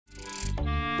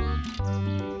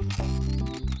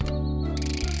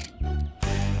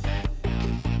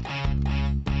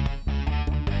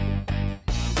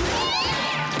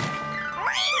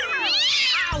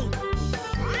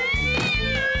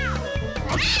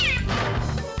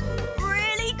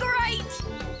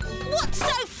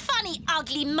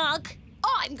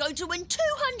I'm going to win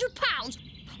 £200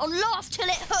 on Laugh Till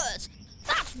It Hurts.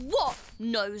 That's what,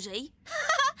 Nosy.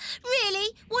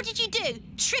 Really? What did you do?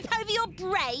 Trip over your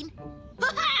brain?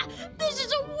 This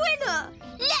is a winner!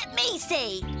 Let me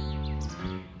see.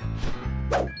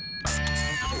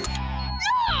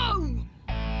 No!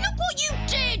 Look what you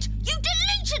did! You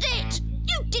deleted it!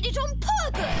 You did it on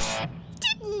purpose!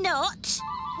 Did not.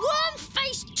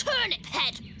 Worm-faced turnip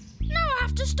head! Now I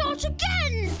have to start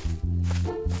again!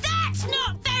 That's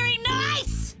not very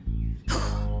nice!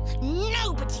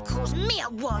 Nobody calls me a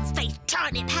worm-faced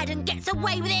turnip head and gets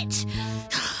away with it!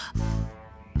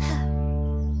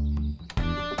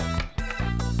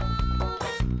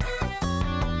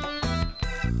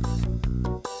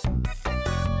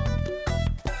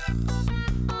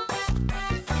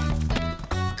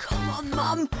 Come on,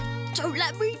 Mum! Don't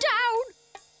let me down!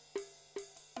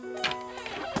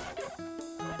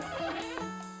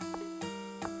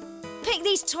 Pick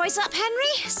these toys up,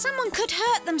 Henry. Someone could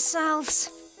hurt themselves.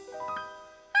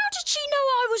 How did she know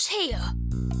I was here?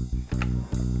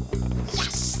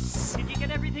 Yes! Did you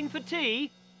get everything for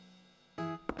tea?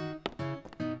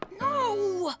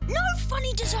 No! No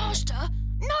funny disaster!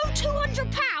 No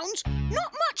 £200!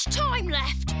 Not much time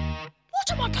left!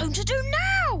 What am I going to do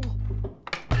now?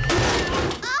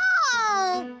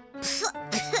 Oh!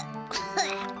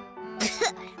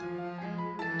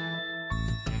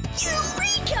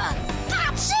 Eureka!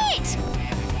 That's it!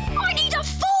 I need a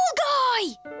fall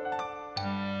guy!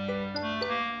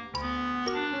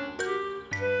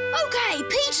 OK,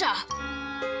 Peter.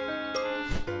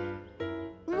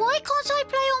 Why can't I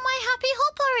play on my Happy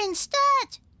Hopper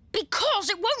instead? Because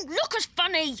it won't look as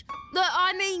funny.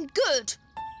 I mean, good.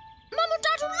 Mum and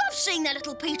Dad will love seeing their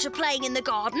little Peter playing in the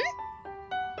garden.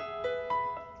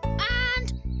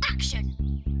 And action.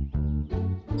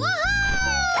 Woohoo!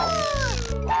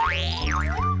 I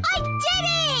did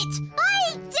it! I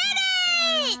did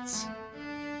it!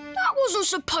 That wasn't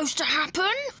supposed to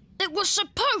happen. It was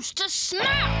supposed to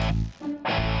snap.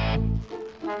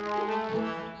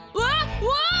 Whoa! Oh!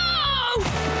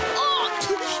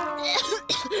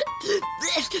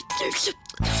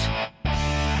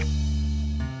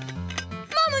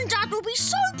 Mum and Dad will be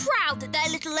so proud that their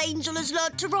little angel has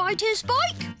learnt to ride his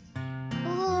bike.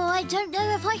 Oh, I don't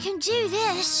know if I can do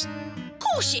this. Of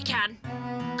course you can.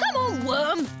 Come on,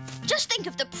 Worm. Just think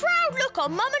of the proud look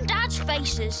on Mum and Dad's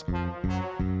faces.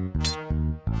 And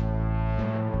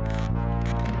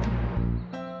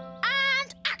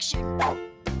action.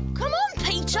 Come on,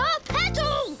 Peter.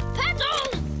 Pedal!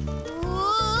 Pedal!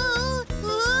 Ooh,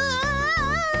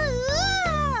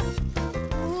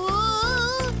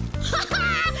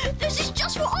 Ha-ha! This is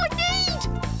just what I need!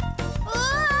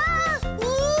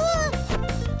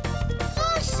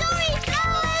 Oh, sorry,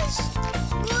 flowers!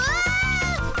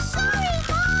 Sorry,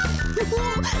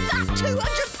 Mum! That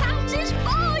 £200 is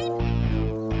mine!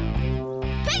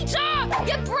 Peter!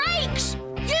 Your brakes!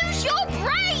 Use your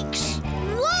brakes!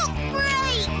 What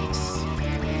brakes?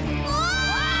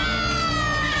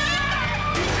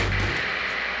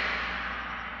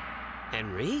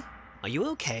 Henry, are you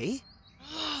okay?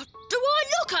 Do I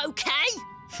look okay?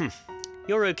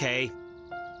 You're okay.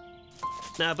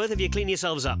 Now, both of you clean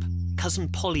yourselves up. Cousin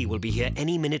Polly will be here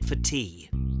any minute for tea.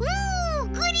 Woo!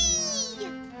 Goody!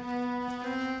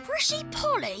 Prissy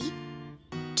Polly?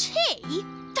 Tea?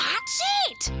 That's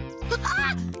it!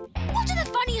 What are the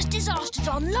funniest disasters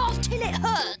on Laugh Till It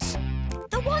Hurts?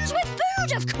 The ones with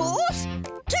food, of course!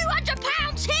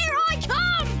 £200, here I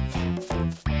come!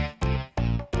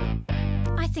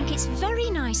 I think it's very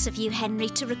nice of you, Henry,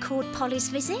 to record Polly's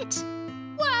visit.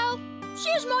 Well,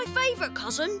 she's my favourite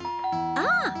cousin.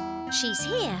 Ah, she's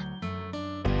here.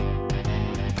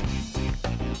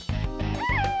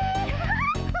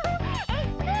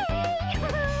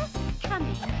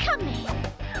 Come in.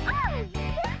 Oh,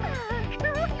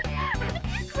 look! Haven't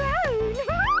you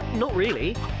grown? Not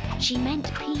really. She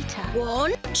meant Peter.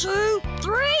 1, 2,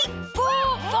 3,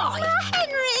 4, 5.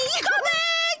 Henry!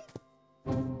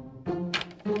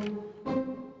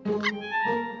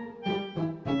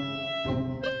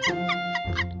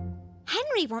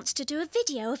 Henry wants to do a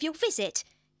video of your visit.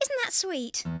 Isn't that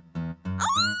sweet? Oh!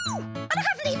 And I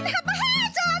haven't even had my hair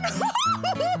done!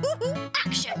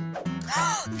 Action!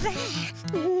 There!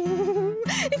 Ooh,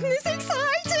 isn't this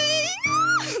exciting?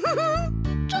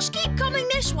 Just keep coming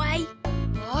this way.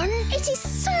 1, It is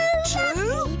so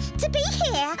lovely to be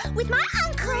here with my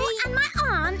uncle and my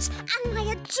aunt and my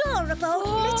adorable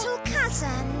little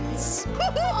cousins.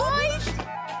 5.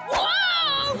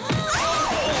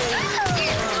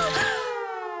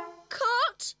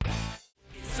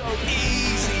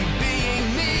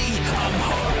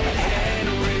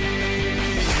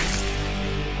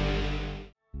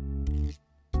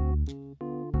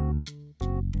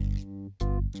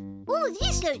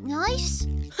 look nice.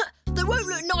 They won't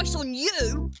look nice on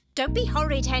you. Don't be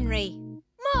horrid, Henry.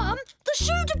 Mum, the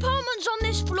shoe department's on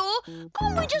this floor.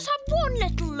 Can't we just have one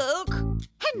little look?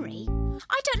 Henry,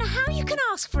 I don't know how you can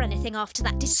ask for anything after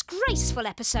that disgraceful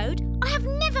episode. I have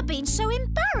never been so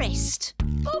embarrassed.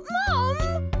 But,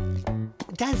 Mum...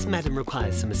 Does Madam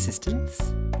require some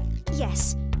assistance?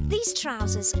 Yes, these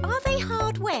trousers, are they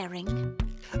hard-wearing?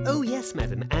 Oh, yes,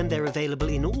 Madam, and they're available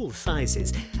in all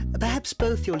sizes. Perhaps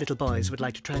both your little boys would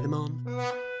like to try them on.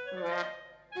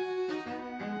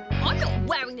 I'm not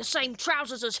wearing the same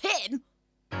trousers as him.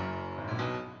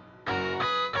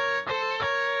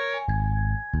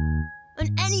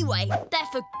 And anyway, they're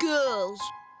for girls.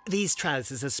 These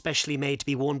trousers are specially made to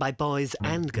be worn by boys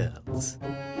and girls.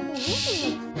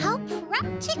 Ooh, how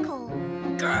practical.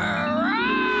 Don't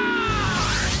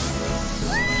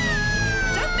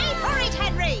be horrid,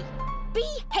 Henry!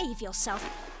 Behave yourself.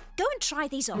 Go and try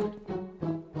these on.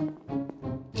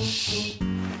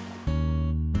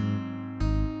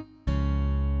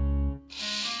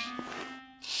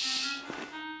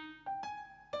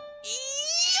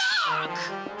 Yuck!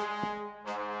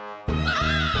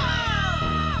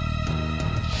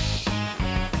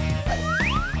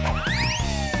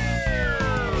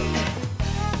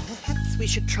 Perhaps we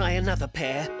should try another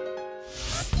pair.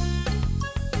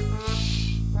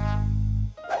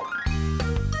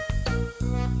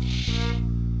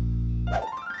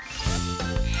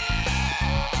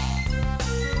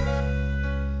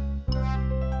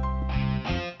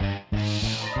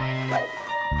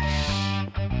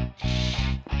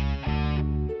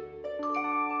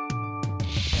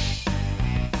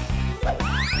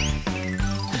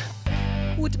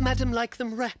 Would Madam like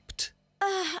them wrapped?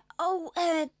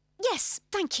 Yes,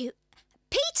 thank you.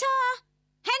 Peter!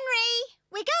 Henry!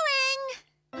 We're going!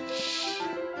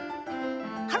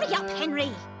 Hurry up,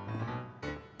 Henry!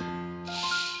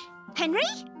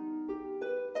 Henry?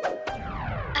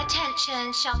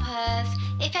 Attention, shoppers.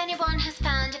 If anyone has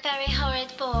found a very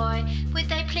horrid boy, would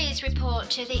they please report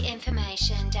to the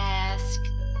information desk?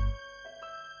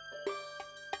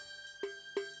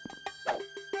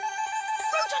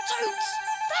 Rootitoots!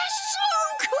 They're so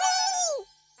cool!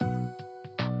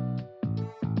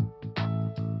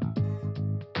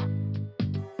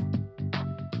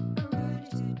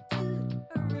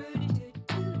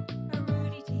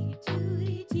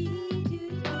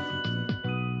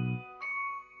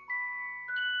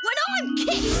 When I'm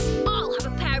king, I'll have a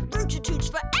pair of Rootitoots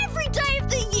for every day of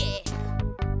the year.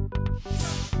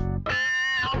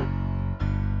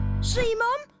 See,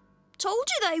 Mum? Told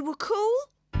you they were cool.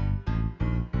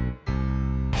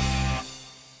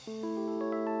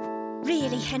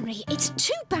 Really, Henry, it's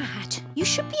too bad. You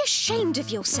should be ashamed of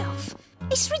yourself.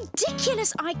 It's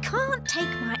ridiculous. I can't take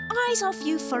my eyes off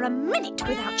you for a minute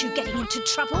without you getting into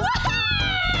trouble.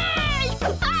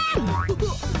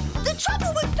 The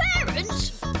trouble with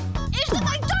parents is that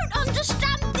they don't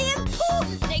understand the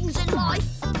important things in life.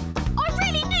 I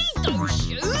really need those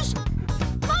shoes.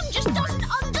 Mum just doesn't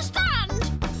understand.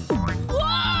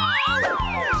 Whoa!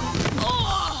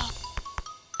 Oh!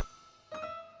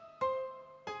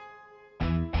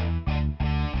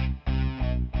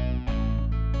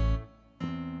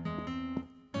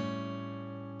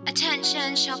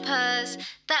 Attention, shoppers.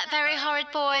 That very horrid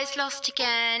boy is lost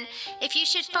again. If you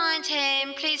should find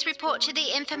him, please report to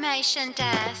the information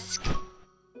desk.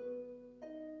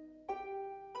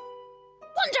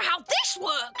 Wonder how this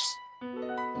works.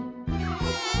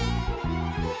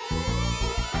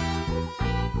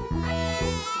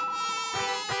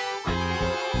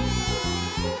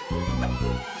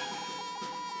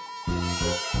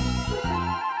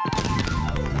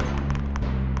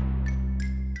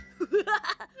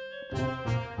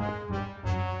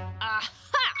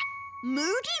 Aha!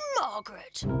 Moody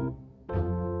Margaret.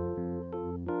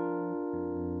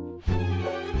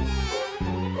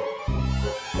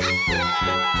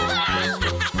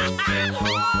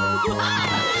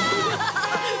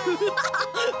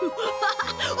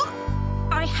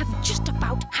 I have just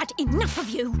about had enough of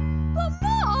you. But,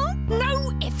 Mum...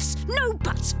 No ifs, no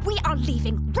buts. We are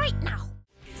leaving right now.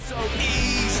 So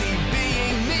easy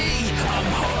being me, I'm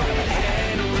Horrid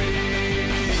Henry.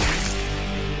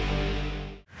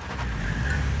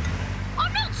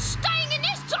 I'm not staying in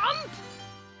this dump!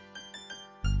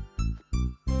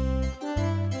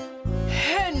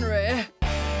 Henry,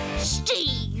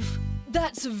 Steve!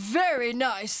 that's a very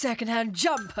nice second-hand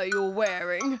jumper you're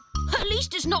wearing. At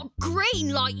least it's not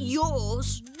green like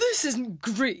yours. This isn't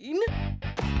green.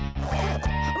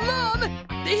 Mum,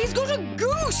 he's got a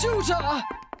goo shooter!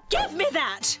 Give me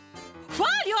that! While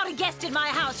you're a guest in my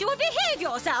house, you will behave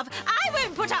yourself. I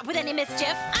won't put up with any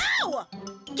mischief. Ow!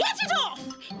 Get it off!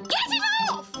 Get it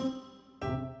off!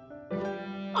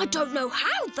 I don't know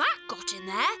how that got in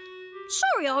there.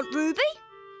 Sorry, Aunt Ruby.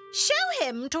 Show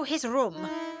him to his room.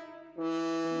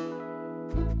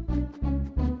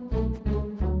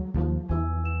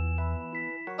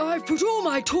 I've put all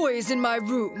my toys in my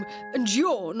room, and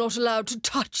you're not allowed to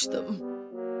touch them.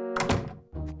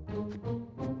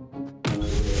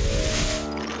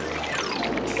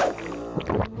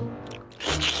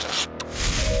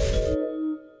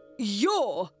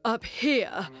 You're up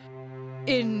here,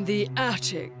 in the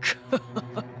attic.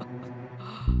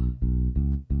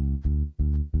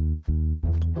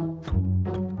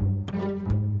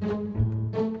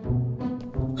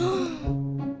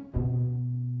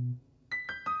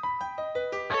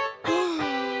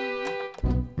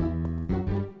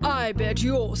 I bet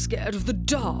you're scared of the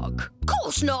dark. Of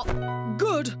course not.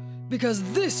 Good, because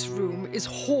this room is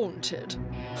haunted.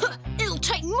 Huh, it'll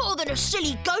take more than a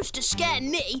silly ghost to scare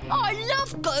me. I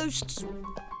love ghosts.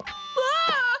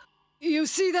 Ah! You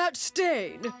see that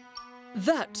stain?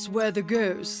 That's where the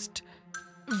ghost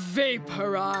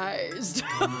vaporized.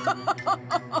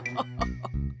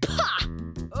 Pah!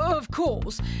 Of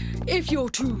course, if you're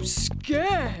too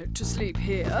scared to sleep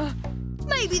here,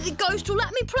 Maybe the ghost will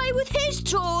let me play with his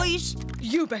toys.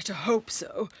 you better hope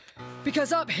so,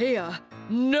 because up here,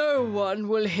 no one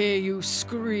will hear you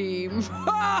scream.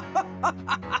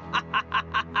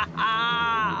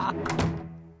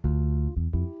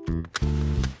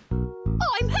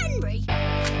 I'm Henry.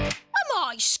 Am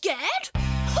I scared?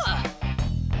 Huh.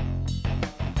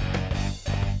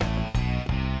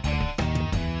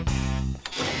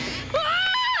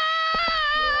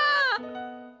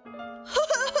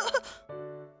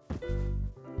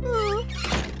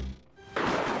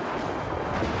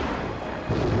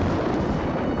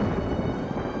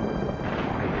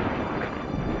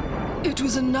 It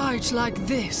was a night like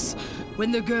this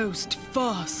when the ghost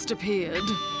first appeared.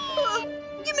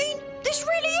 You mean this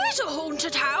really is a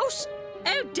haunted house?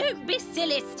 Oh, don't be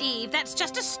silly, Steve. That's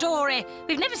just a story.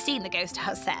 We've never seen the ghost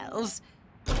ourselves.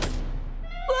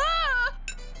 Ah!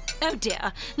 Oh,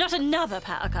 dear. Not another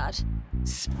power cut.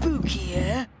 Spooky,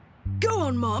 eh? Go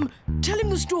on, Mum. Tell him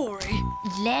the story.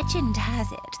 Legend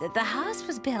has it that the house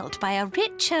was built by a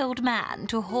rich old man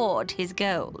to hoard his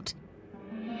gold.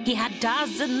 He had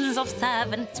dozens of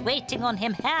servants waiting on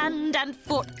him hand and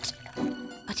foot.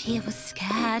 But he was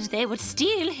scared they would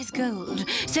steal his gold.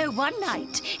 So one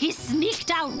night, he sneaked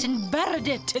out and buried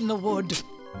it in the wood.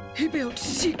 He built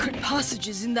secret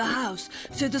passages in the house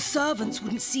so the servants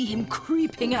wouldn't see him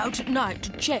creeping out at night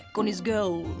to check on his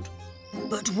gold.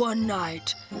 But one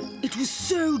night, it was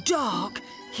so dark,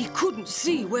 he couldn't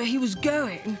see where he was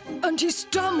going, and he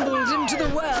stumbled into the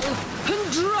well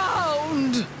and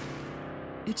drowned.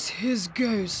 It's his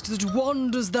ghost that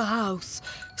wanders the house,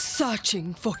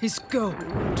 searching for his gold.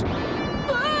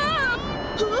 Ah!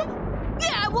 Huh?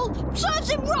 Yeah, well, serves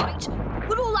him right.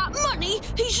 With all that money,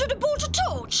 he should have bought a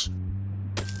torch.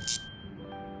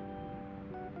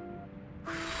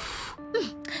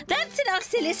 That's enough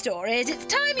silly stories. It's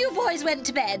time you boys went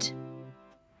to bed.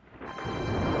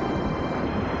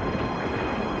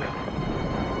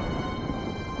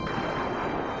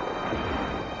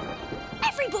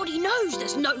 Everybody knows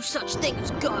there's no such thing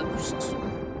as ghosts.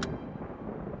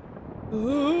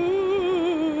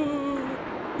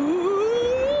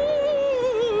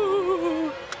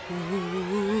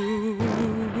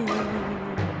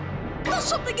 There's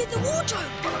something in the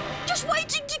wardrobe, just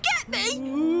waiting to get me.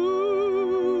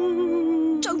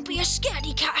 Don't be a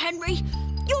scaredy cat, Henry.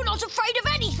 You're not afraid of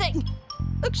anything,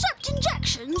 except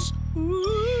injections. And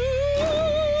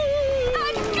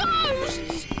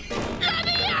ghosts! Let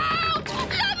me out!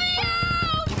 Let me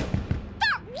out!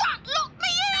 That rat locked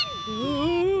me in!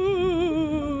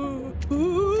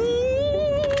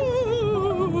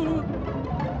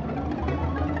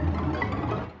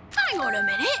 Hang on a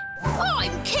minute.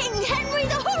 I'm King Henry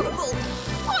the Horrible.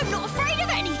 I'm not afraid of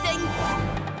anything.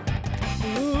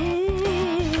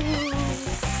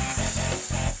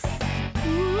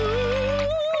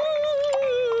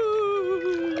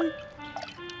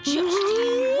 Just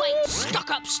you wait,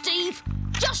 stuck-up Steve.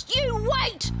 Just you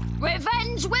wait.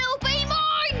 Revenge will be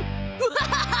mine.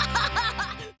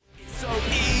 So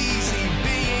easy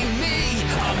being me.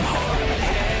 I'm Horrid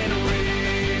Henry.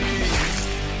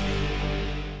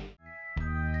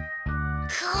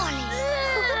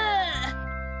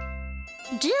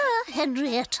 Dear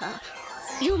Henrietta,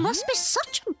 you must be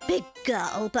such a big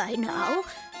girl by now,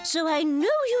 so I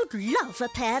know you'd love a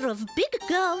pair of big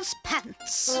girl's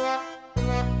pants.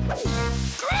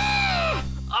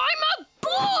 I'm a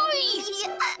boy!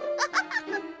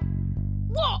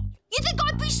 What? You think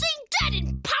I'd be seen dead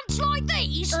in pants like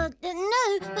these? No,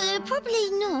 probably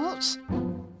not.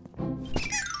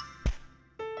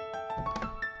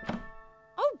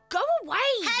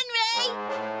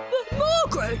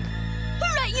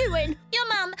 you in? Your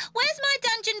mum, where's my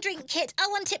dungeon drink kit? I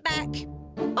want it back.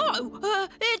 Oh,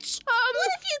 it's,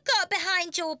 What have you got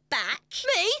behind your back?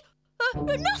 Me?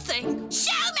 Nothing.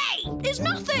 Show me! It's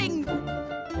nothing.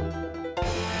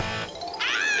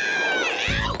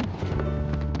 Ow!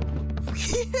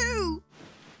 Phew.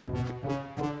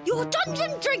 Your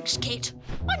dungeon drinks kit.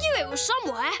 I knew it was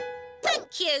somewhere.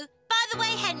 Thank you. By the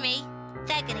way, Henry,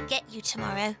 they're going to get you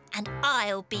tomorrow, and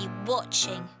I'll be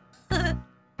watching.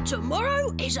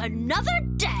 Tomorrow is another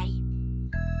day.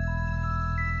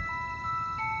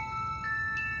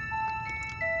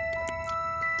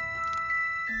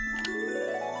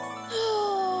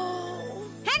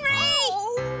 Henry!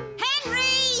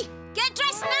 Henry! Get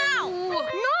dressed now!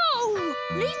 No!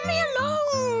 Leave me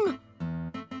alone.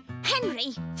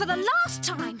 Henry, for the last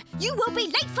time, you will be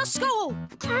late for school.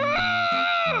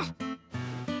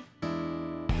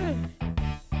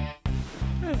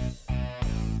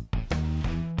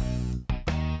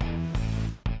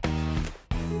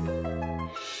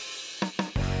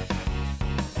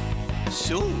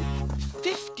 So,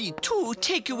 52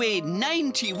 take away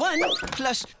 91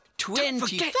 plus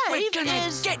 25 we're gonna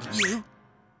is... get you.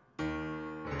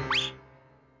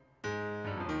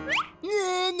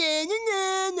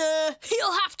 No.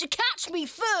 You'll have to catch me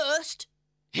first.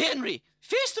 Henry,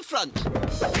 face the front.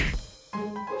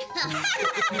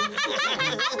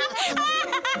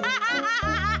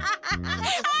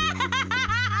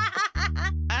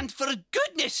 And for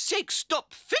goodness sake,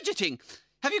 stop fidgeting.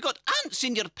 Have you got ants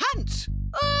in your pants?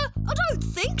 I don't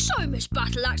think so, Miss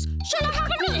Battleaxe. Shall I have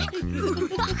a look?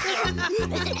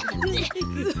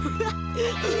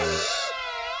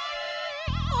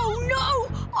 Oh, no!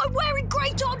 I'm wearing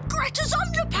Great Aunt Greta's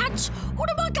underpants! What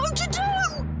am I going to do?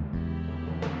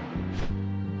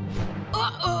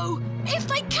 Uh-oh! If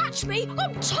they catch me,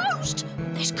 I'm toast!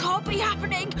 This can't be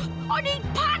happening! I need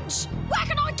pants! Where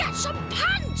can I get some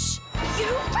pants? You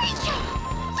creature!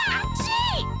 That's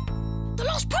it! The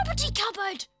lost property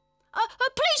cupboard!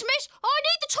 Please, miss, I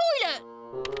need the toilet!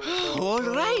 All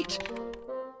right.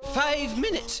 5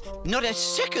 minutes, not a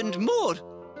second more.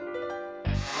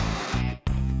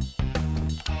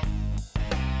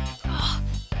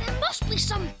 There must be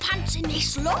some pants in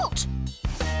this lot.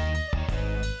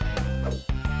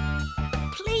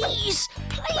 Please,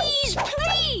 please,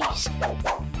 please!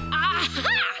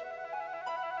 Aha!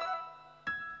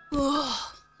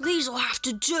 Oh, these'll have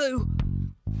to do.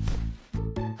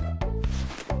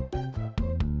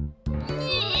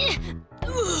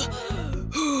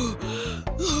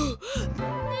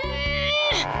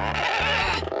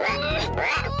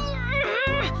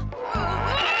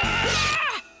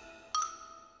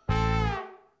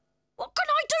 What can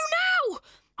I do now?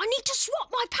 I need to swap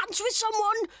my pants with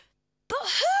someone. But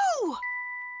who?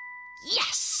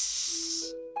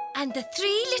 Yes! And the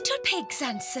 3 little pigs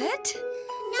answered.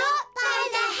 Not by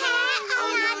the hair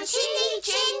on our chinny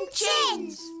chin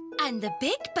chins. And the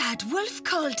big bad wolf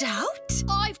called out.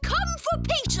 I've come for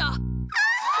Peter.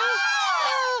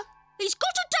 He's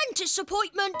got a dentist's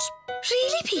appointment.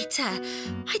 Really, Peter?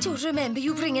 I don't remember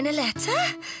you bringing a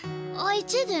letter. I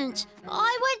didn't.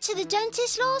 I went to the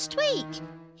dentist last week.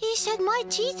 He said my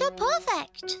teeth are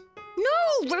perfect.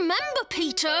 No, remember,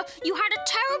 Peter, you had a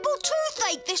terrible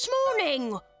toothache this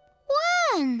morning.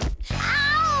 When?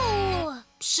 Ow!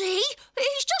 See?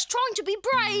 He's just trying to be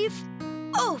brave.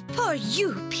 Oh, poor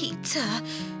you, Peter.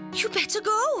 You better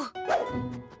go.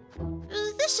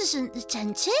 This isn't the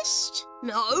dentist.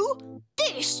 No,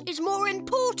 this is more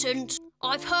important.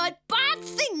 I've heard bad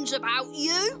things about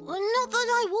you. Well, not that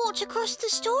I walked across the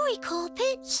story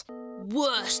carpet.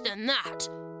 Worse than that.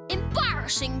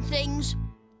 Embarrassing things.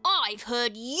 I've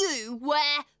heard you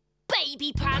wear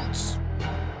baby pants.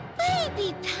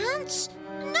 Baby pants?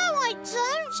 No, I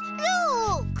don't.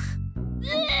 Look!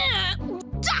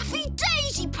 Ugh, Daffy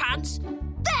Daisy pants.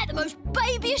 They're the most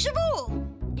babyish of all.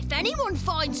 If anyone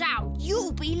finds out,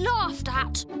 you'll be laughed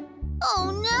at.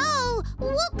 Oh, no!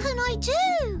 What can I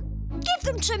do? Give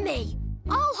them to me.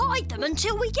 I'll hide them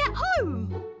until we get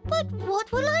home. But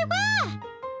what will I wear?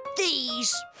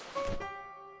 These.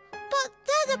 But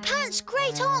they're the pants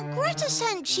Great Aunt Greta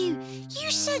sent you.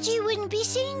 You said you wouldn't be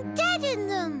seen dead in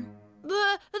them.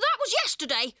 That was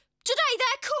yesterday. Today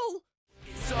they're cool.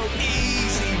 So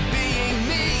easy being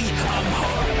me. I'm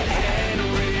Horrid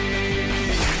Henry.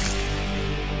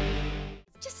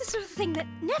 Just the sort of thing that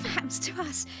never happens to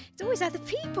us. It's always other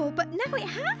people, but now it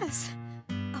has.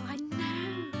 Oh, I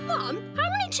know. Mum, how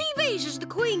many TVs has the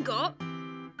Queen got?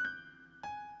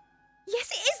 Yes,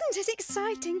 it isn't as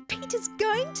exciting. Peter's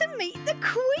going to meet the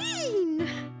Queen.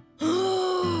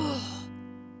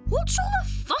 What's all the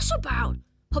fuss about?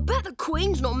 I bet the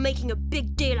Queen's not making a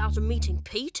big deal out of meeting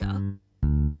Peter.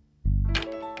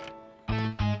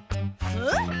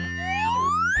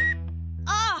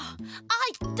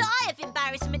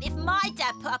 my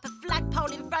dad put up a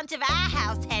flagpole in front of our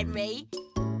house, Henry.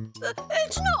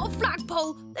 It's not a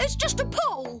flagpole, it's just a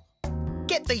pole.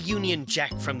 Get the Union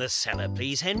Jack from the cellar,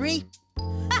 please, Henry.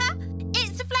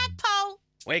 It's a flagpole.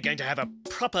 We're going to have a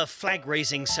proper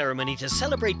flag-raising ceremony to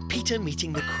celebrate Peter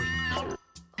meeting the Queen.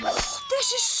 Oh,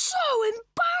 this is so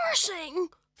embarrassing.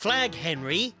 Flag,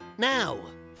 Henry, now.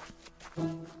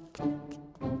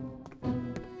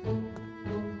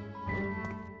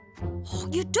 Oh,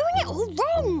 you're doing it all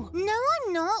wrong. No,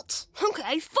 I'm not.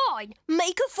 OK, fine.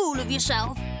 Make a fool of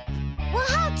yourself. Well,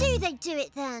 how do they do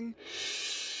it then?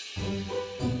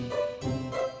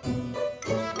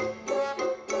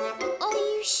 Are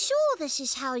you sure this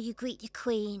is how you greet the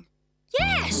Queen?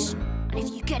 Yes! And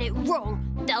if you get it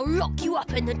wrong, they'll lock you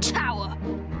up in the tower.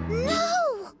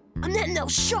 No! And then they'll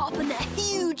sharpen their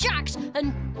huge axe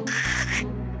and...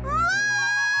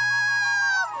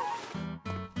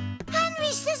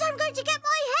 Henry says I'm going to get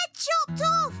my head chopped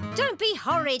off! Don't be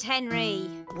horrid, Henry.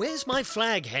 Where's my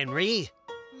flag, Henry?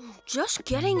 Just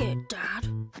getting it, Dad.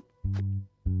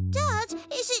 Dad,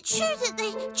 is it true that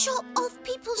they chop off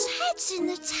people's heads in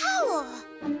the tower?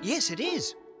 Yes, it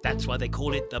is. That's why they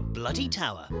call it the Bloody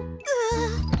Tower.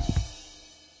 Now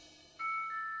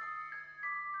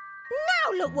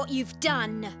look what you've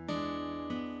done.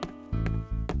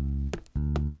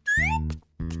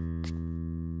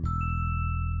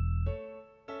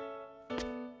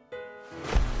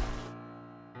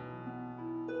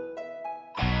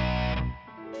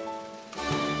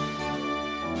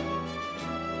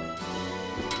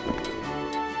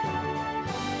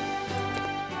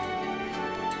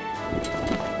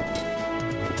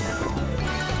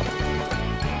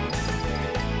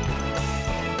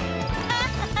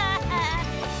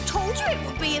 Told you it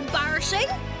would be embarrassing.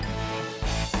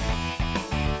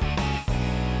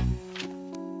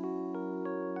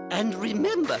 And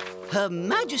remember, Her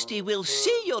Majesty will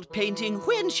see your painting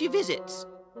when she visits.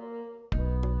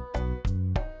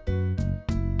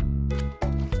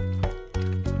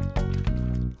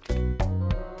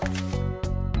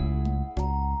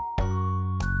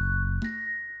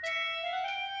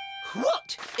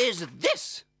 What is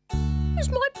this? It's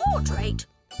my portrait.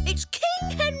 It's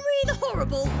King Henry the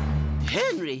Horrible.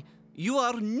 Henry, you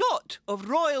are not of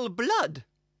royal blood.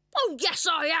 Oh, yes,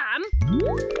 I am.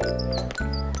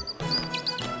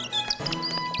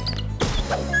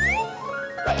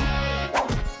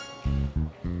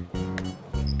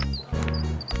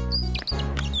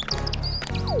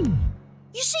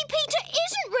 You see, Peter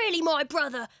isn't really my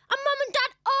brother, and Mum and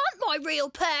Dad aren't my real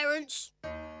parents.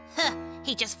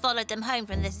 He just followed them home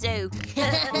from the zoo.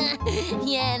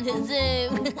 Yeah, the zoo.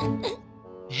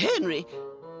 Henry,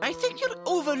 I think you're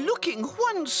overlooking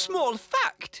one small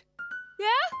fact. Yeah?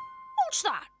 What's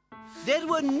that? There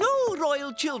were no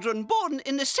royal children born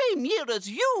in the same year as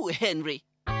you, Henry.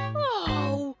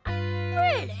 Oh,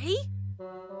 really?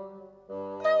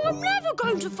 No, I'm never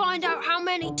going to find out how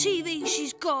many TVs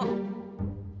she's got.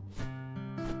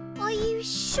 Are you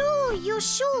sure you're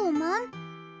sure, Mum?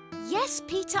 Yes,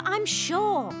 Peter, I'm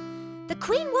sure. The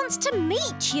Queen wants to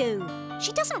meet you.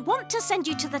 She doesn't want to send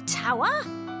you to the tower.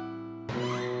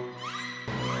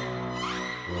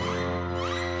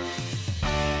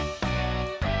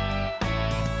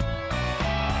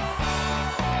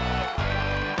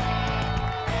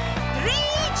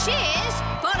 Cheers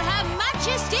for Her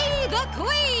Majesty the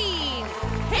Queen!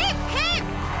 Hip, hip!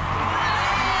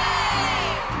 Hooray!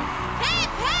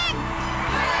 Hip, hip!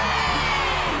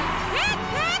 Hooray! Hip,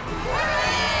 hip!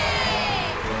 Hooray!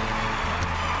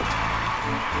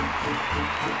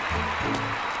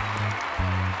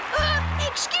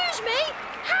 Excuse me?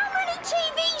 How many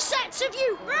TV sets have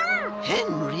you...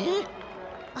 Henry?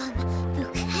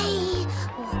 Bouquet,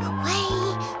 walk away,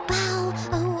 bow,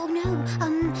 oh no,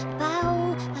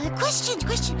 bow, question,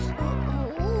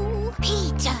 oh,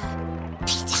 Peter.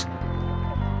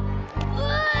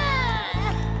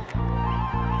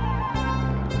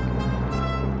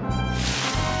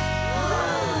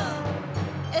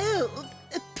 Oh,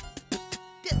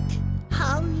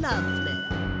 how lovely.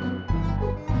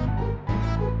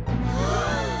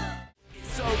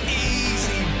 It's so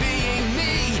easy being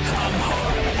me. I'm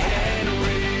Horrid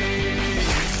Henry.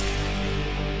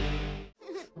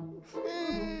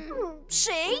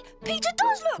 See? Peter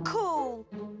does look cool.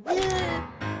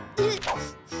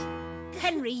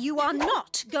 Henry, you are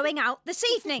not going out this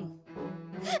evening.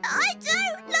 I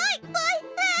don't like my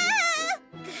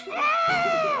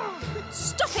hair!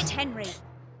 Stop it, Henry.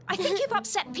 I think you've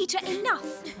upset Peter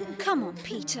enough. Come on,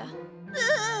 Peter.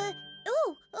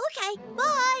 Oh, okay,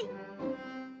 bye.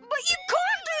 But you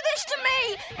can't do this to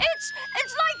me!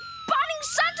 It's like banning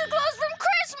Santa Claus from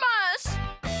Christmas!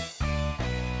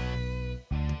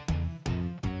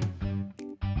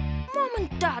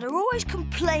 Dad are always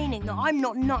complaining that I'm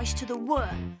not nice to the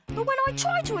worm. But when I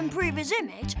try to improve his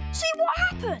image, see what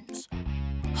happens.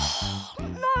 Oh,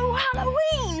 no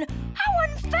Halloween! How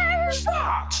unfair is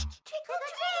that?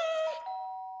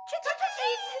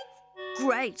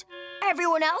 Great.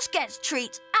 Everyone else gets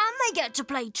treats and they get to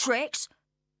play tricks.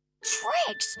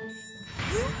 Tricks?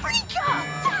 Eureka!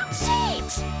 That's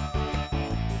it!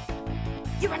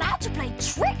 You're allowed to play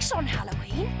tricks on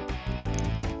Halloween.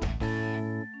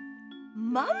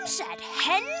 Mum said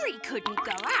Henry couldn't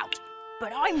go out,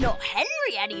 but I'm not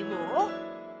Henry anymore.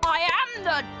 I am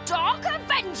the Dark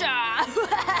Avenger!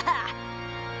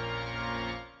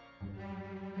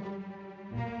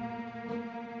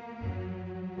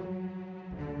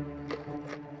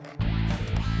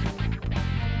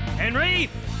 Henry!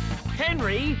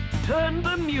 Henry, turn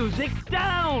the music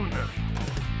down!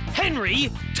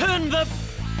 Henry, turn the...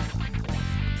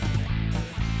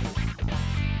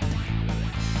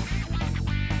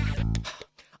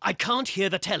 I can't hear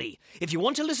the telly. If you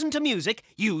want to listen to music,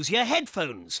 use your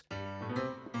headphones.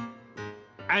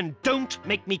 And don't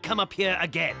make me come up here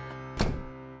again.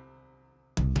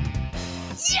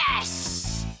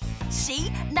 Yes!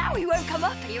 See, now he won't come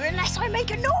up here unless I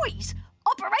make a noise.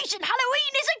 Operation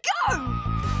Halloween is a go!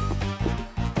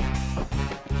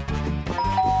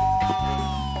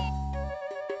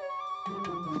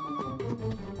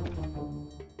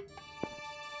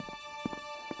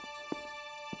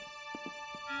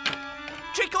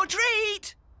 Trick or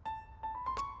treat!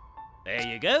 There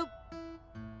you go.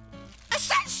 A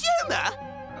sense humour?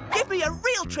 Give me a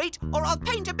real treat or I'll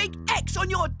paint a big X on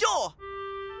your door.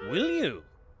 Will you?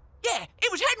 Yeah,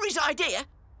 it was Henry's idea.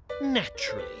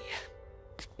 Naturally.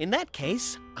 In that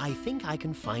case, I think I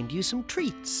can find you some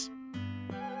treats.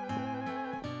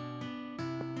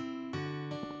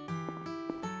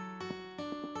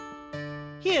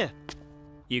 Here,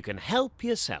 you can help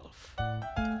yourself.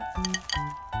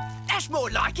 That's more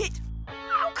like it.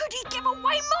 How could he give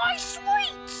away my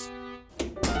sweets?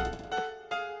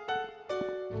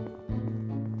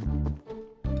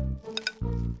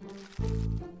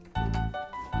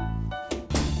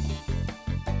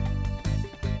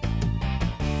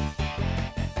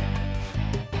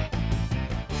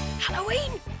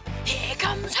 Halloween, here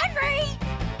comes Henry!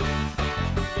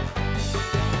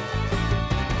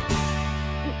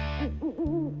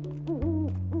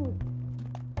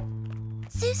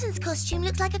 Susan's costume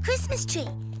looks like a Christmas tree,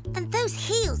 and those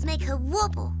heels make her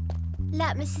wobble.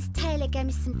 Let Mrs. Taylor get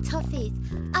me some toffees.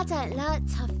 I don't like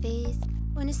toffees.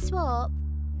 Want to swap?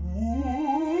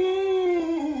 Oh,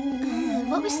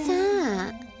 what was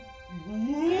that?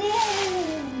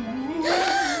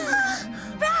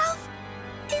 Ralph!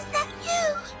 Is that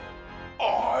you?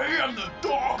 I am the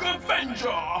Dark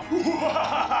Avenger!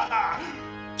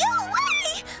 Go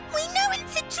away! We know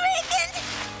it's a trick and...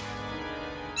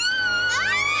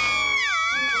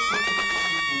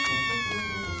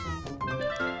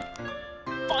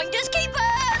 Finders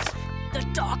keepers! The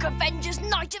Dark Avenger's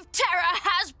Night of Terror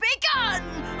has begun!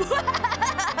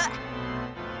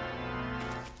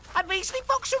 A measly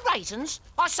box of raisins?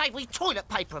 I say we toilet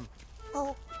paper them.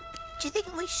 Oh, do you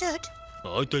think we should?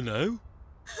 I don't know.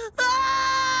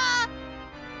 Ah!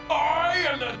 I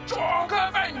am the Dark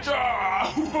Avenger!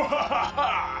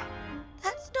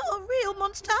 That's not a real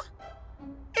monster,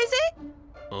 is it?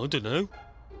 I don't know.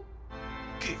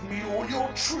 Give me all your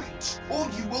treats, or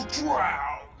you will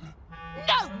drown!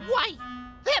 No way!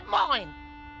 They're mine!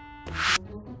 I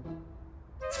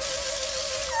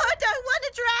don't want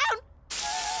to drown!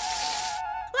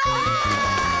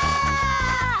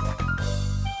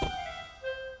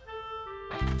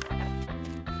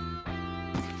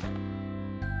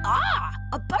 Ah,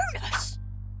 a bonus!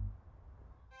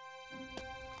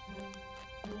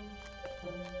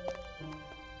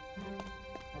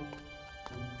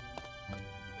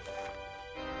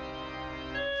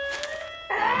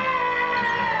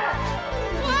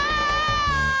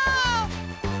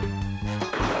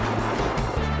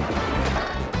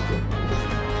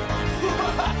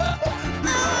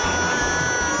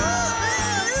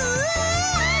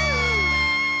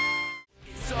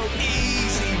 So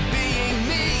easy being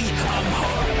me, I'm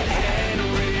Horrid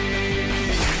Henry.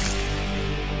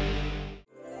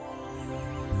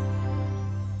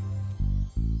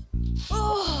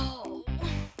 Oh,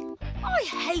 I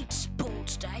hate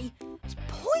sports day. It's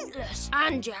pointless.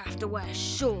 And you have to wear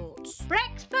shorts.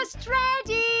 Breakfast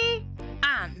ready!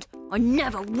 And I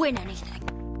never win anything.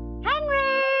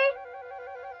 Henry!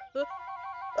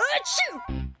 Achoo!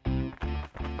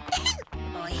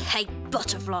 I hate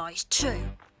butterflies too.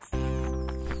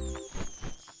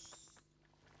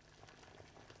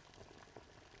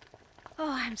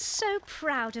 Oh, I'm so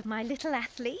proud of my little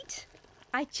athlete.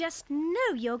 I just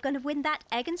know you're going to win that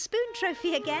egg and spoon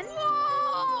trophy again.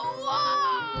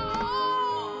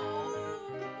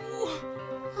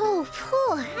 Oh,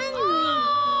 poor Henry.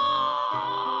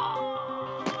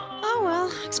 Oh, well,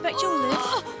 expect you'll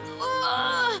live.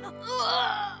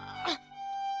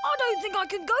 I don't think I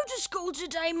can go to school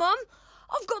today, Mum.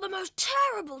 I've got the most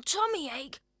terrible tummy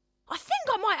ache. I think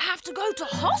I might have to go to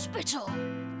hospital.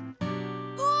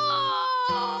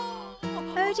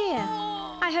 Oh, dear.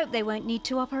 I hope they won't need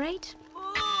to operate.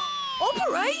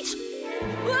 Operate?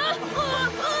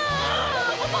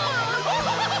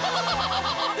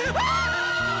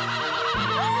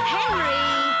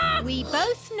 Henry! We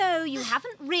both know you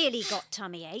haven't really got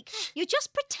tummy ache. You're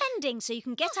just pretending so you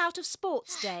can get out of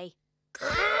sports day.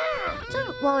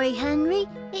 Don't worry, Henry.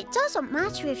 It doesn't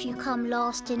matter if you come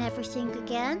last in everything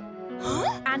again.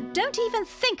 Huh? And don't even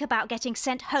think about getting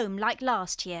sent home like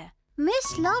last year.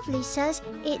 Miss Lovely says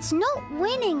it's not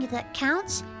winning that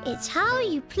counts, it's how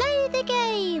you play the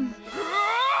game.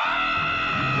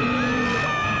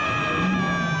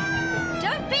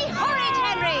 Don't be horrid,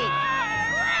 Henry!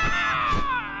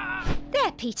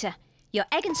 There, Peter. Your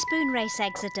egg and spoon race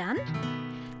eggs are done.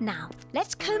 Now,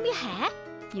 let's comb your hair.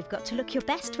 You've got to look your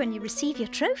best when you receive your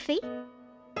trophy.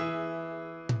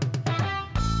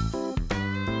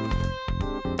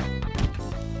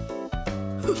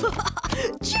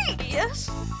 Genius!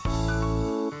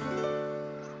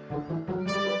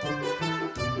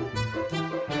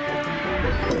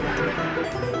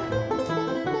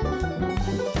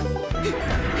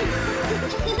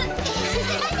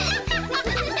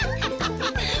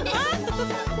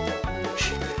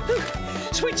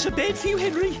 Sweets are bad for you,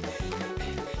 Henry.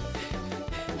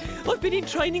 I've been in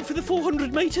training for the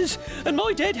 400 metres and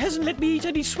my dad hasn't let me eat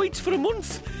any sweets for a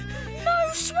month.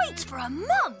 No sweets for a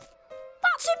month?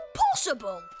 That's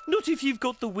impossible. Not if you've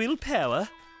got the willpower.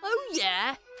 Oh,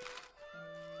 yeah?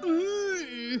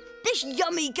 This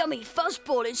yummy gummy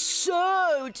fuzzball is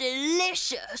so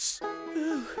delicious.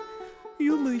 Oh,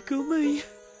 yummy gummy.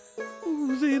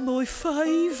 Oh, they're my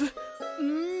fave.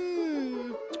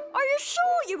 Are you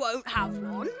sure you won't have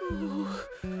one?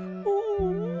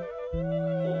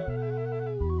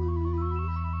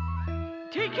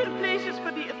 Take your places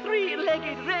for the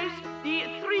three-legged race. The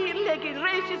three-legged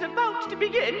race is about to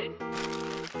begin.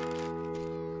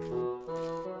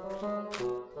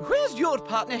 Where's your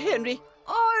partner, Henry?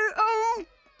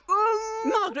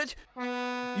 Margaret,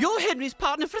 you're Henry's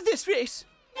partner for this race.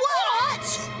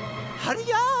 What?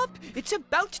 Hurry up, it's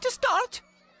about to start.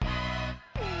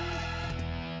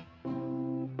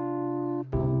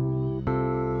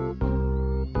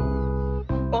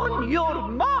 On your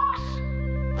marks.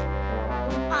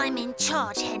 I'm in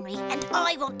charge, Henry, and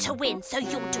I want to win, so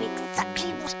you'll do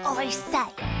exactly what I say.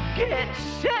 Get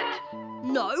set.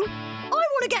 No, I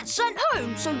want to get sent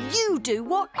home, so you do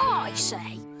what I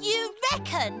say. You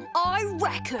reckon? I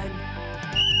reckon.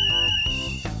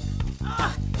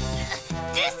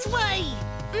 This way!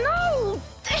 No,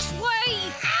 this way.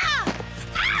 Ow!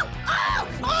 Ow! Ow!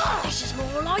 Oh! This is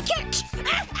more like it. Ow!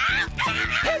 Ow! Ow!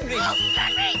 Henry! Oh,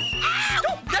 Henry! Ow!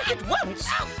 Stop that at once!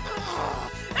 Ow!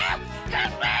 Ow!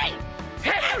 Henry!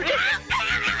 Henry!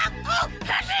 Oh,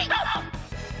 Henry! Stop!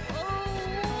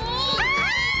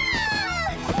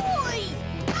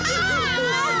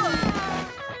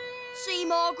 See,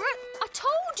 Margaret, I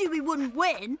told you we wouldn't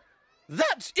win.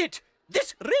 That's it!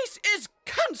 This race is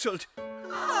cancelled!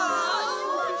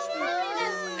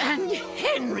 And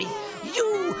Henry,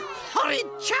 you horrid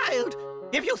child!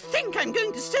 If you think I'm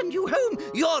going to send you home,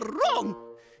 you're wrong!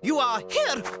 You are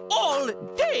here all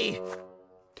day!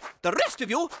 The rest of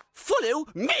you, follow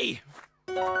me!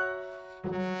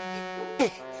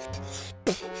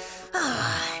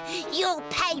 You'll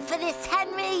pay for this,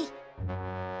 Henry!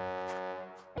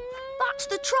 That's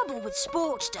the trouble with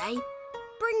sports day.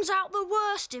 Brings out the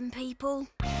worst in people.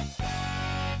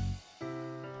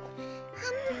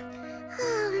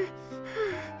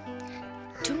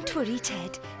 Don't worry,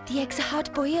 Ted. The eggs are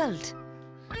hard-boiled.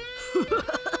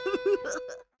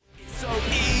 So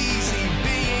easy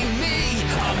being me.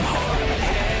 I'm Horrid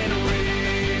Henry.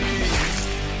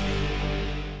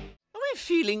 Are we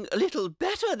feeling a little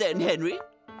better then, Henry?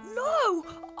 No,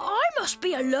 I must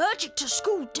be allergic to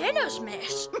school dinners,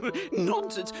 miss.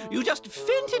 Nonsense. You just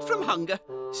fainted from hunger.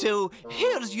 So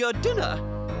here's your dinner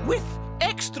with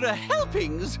extra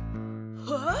helpings.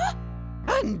 Huh?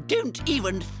 And don't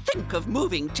even think of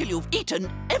moving till you've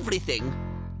eaten everything.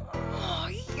 Oh,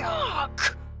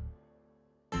 yuck.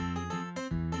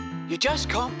 You just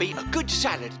can't beat a good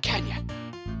salad, can you?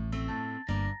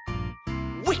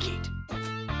 Wicked.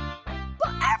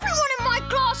 But everyone in my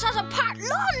class has a packed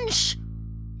lunch.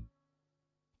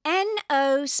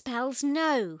 N-O No spells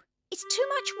no. It's too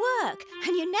much work,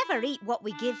 and you never eat what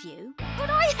we give you. But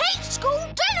I hate school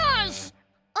dinners!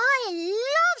 I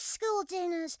love school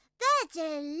dinners. They're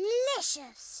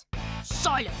delicious.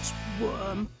 Silence,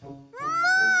 worm.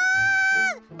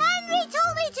 Mom! Henry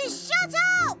told me to shut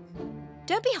up!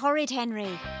 Don't be horrid,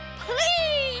 Henry.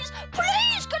 Please,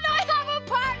 please, can I have a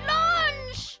packed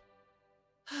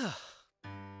lunch?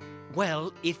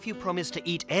 Well, if you promise to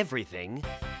eat everything...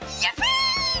 Yippee!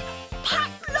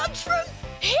 Packed lunchroom,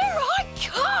 here I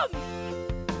come!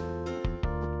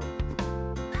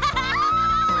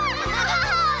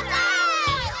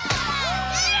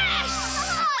 Yes!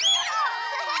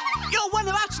 You're one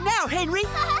of us now, Henry.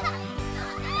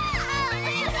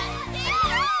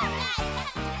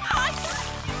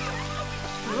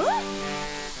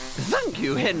 Thank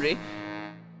you, Henry.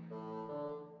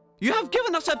 You have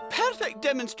given us a perfect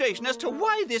demonstration as to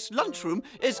why this lunchroom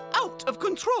is out of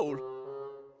control.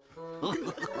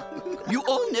 You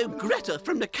all know Greta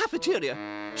from the cafeteria.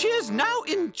 She is now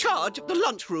in charge of the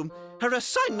lunchroom. Her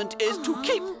assignment is to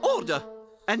keep order.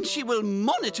 And she will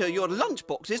monitor your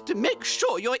lunchboxes to make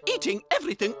sure you're eating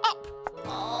everything up.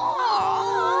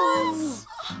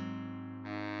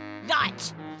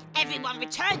 Right. Everyone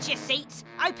return to your seats,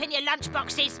 open your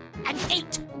lunchboxes and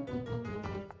eat.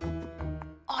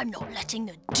 I'm not letting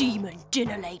the demon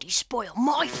dinner lady spoil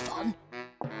my fun.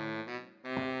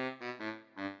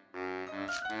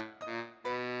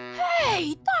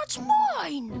 Hey, that's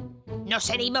mine! Not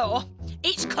anymore.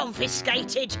 It's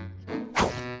confiscated.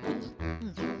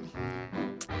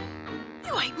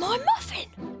 You ate my muffin!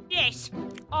 Yes,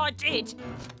 I did.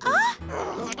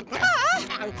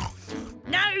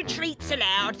 No treats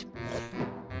allowed.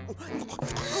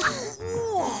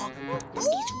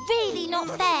 It's really not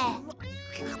fair.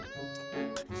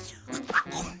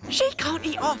 She can't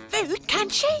eat our food, can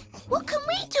she? What can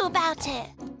we do about it?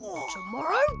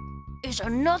 Tomorrow is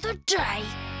another day.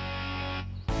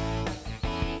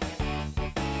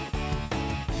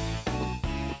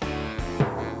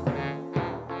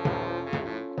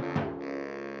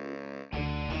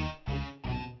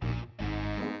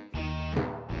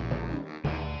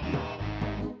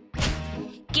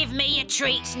 Give me your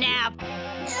treats now.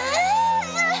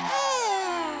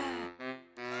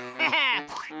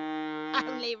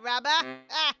 Only rubber.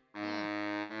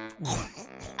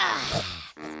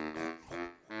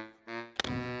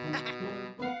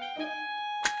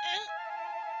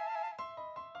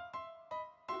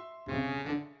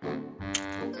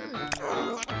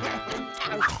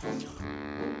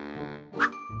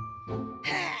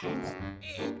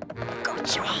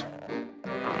 Gotcha.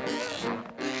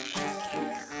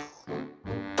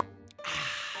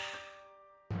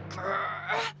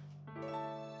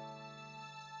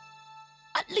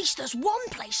 At least there's one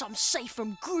place I'm safe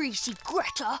from greasy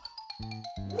Greta.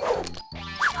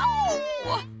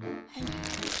 Oh!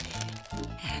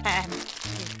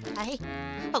 Hey.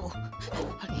 Oh.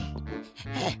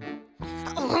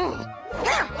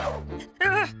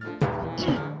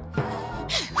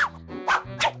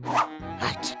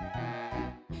 Right.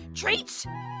 Treats?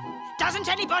 Doesn't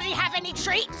anybody have any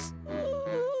treats?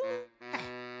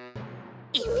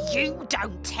 If you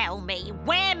don't tell me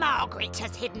where Margaret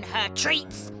has hidden her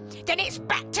treats, then it's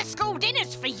back to school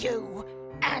dinners for you,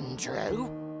 Andrew.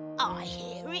 I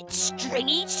hear it's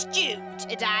stringy stew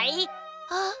today.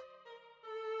 Huh?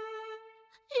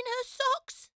 In her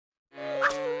socks?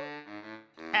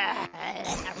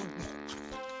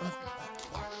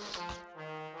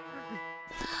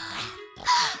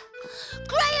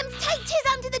 Graham's taped his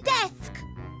under the desk.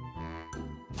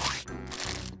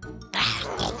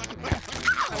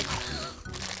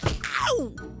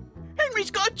 Ow!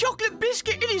 Henry's got a chocolate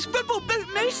biscuit in his football boot,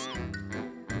 miss.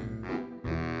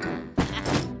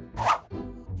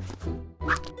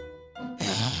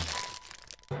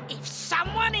 If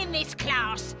someone in this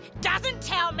class doesn't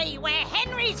tell me where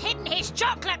Henry's hidden his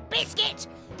chocolate biscuit,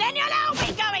 then you'll all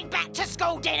be going back to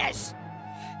school dinners.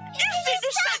 You think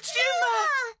the Satsuma?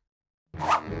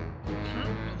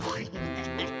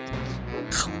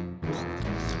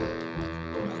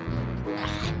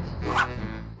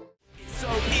 So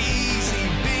easy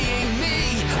being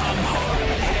me. I'm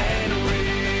Horrid Henry.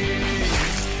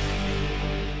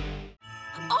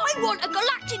 I want a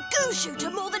galactic goo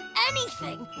shooter more than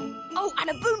anything. Oh, and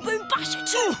a boom boom basher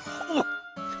too.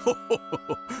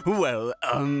 Well,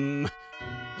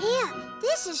 Here,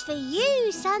 this is for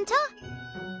you, Santa.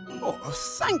 Oh,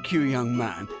 thank you, young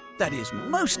man. That is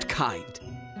most kind.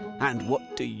 And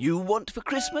what do you want for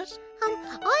Christmas?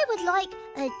 I would like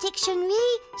a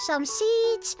dictionary, some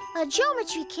seeds, a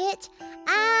geometry kit,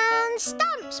 And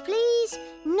stamps, please.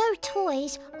 No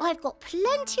toys. I've got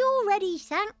plenty already,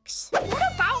 thanks. What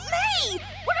about me?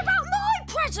 What about my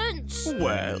presents?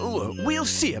 Well, we'll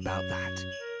see about that.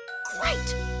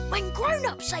 Great! When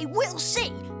grown-ups say we'll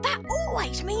see, that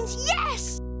always means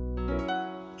yes!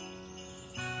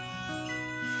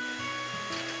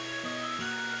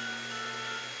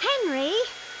 Henry,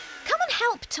 come and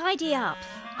help tidy up.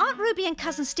 Aunt Ruby and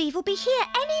Cousin Steve will be here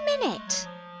any minute.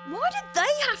 Why did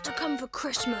they have to come for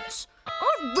Christmas?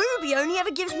 Aunt Ruby only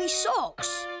ever gives me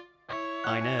socks.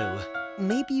 I know.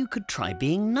 Maybe you could try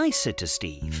being nicer to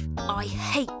Steve. I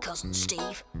hate Cousin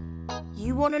Steve.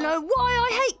 You want to know why I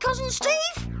hate Cousin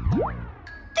Steve?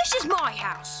 This is my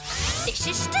house. This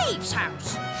is Steve's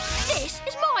house. This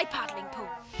is my paddling pool.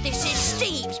 This is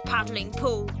Steve's paddling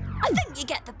pool. I think you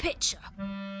get the picture.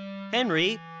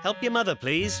 Henry, help your mother,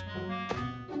 please.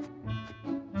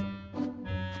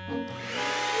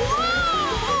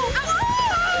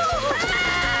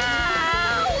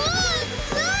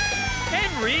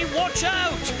 Henry, watch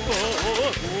out!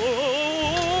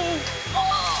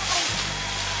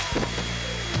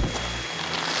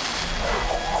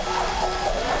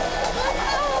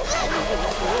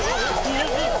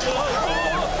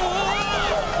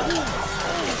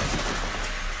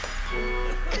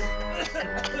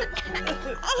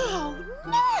 Oh,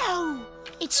 no!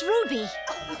 It's Ruby.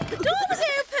 The door was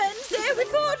open, so we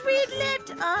thought we'd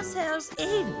let ourselves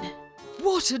in.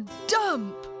 What a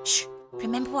dump! Shh!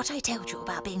 Remember what I told you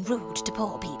about being rude to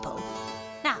poor people?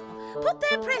 Now, put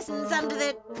their presents under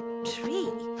the tree.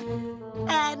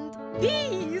 And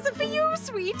these are for you,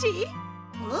 sweetie.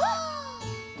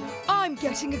 I'm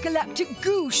getting a galactic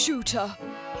goo shooter.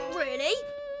 Really?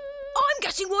 I'm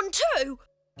getting one too.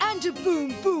 And a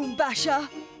boom boom basher.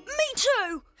 Me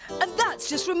too. And that's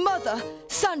just from Mother.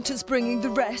 Santa's bringing the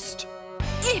rest.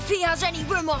 If he has any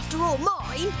room after all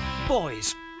mine.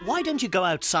 Boys, why don't you go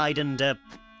outside and,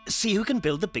 see who can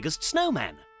build the biggest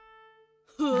snowman?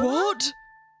 What?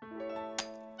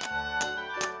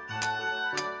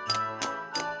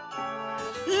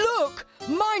 Look!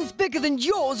 Mine's bigger than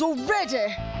yours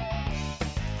already!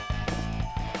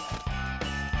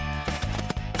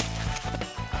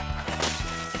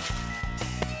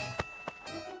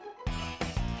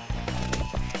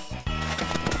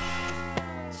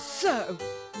 So,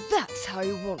 that's how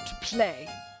you want to play.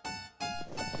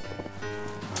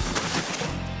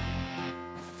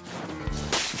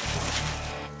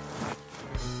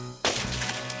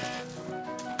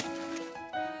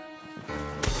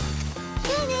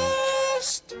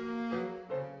 Finished!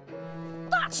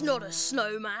 That's not a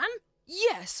snowman.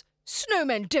 Yes,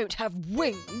 snowmen don't have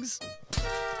wings.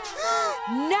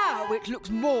 Now it looks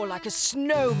more like a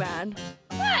snowman.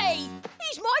 Hey,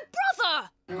 he's my brother.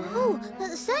 Oh,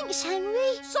 thanks,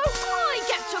 Henry. So I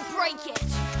get to break it.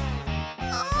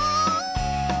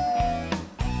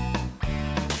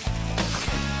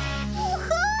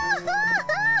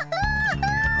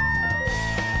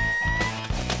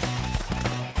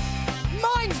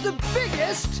 Mine's the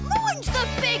biggest! Mine's the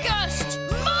biggest!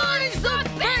 Mine's the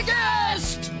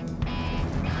biggest!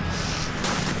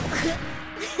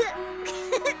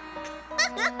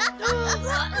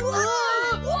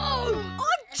 Whoa!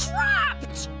 I'm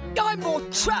trapped! I'm more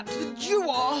trapped than you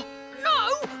are!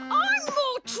 No, I'm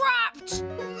more trapped!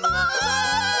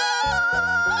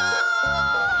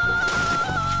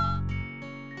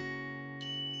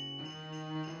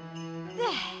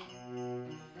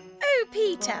 Oh,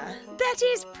 Peter, that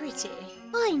is pretty.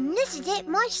 I knitted it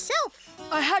myself.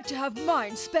 I had to have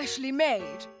mine specially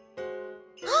made.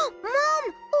 Mum,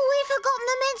 we've forgotten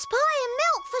the mince pie and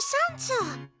milk for Santa.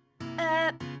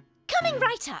 Coming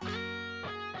right up.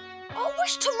 I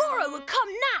wish tomorrow would come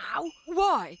now.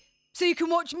 Why? So you can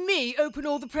watch me open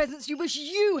all the presents you wish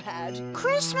you had.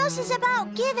 Christmas is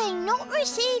about giving, not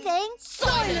receiving.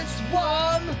 Silence,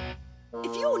 worm!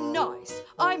 If you're nice,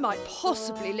 I might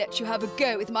possibly let you have a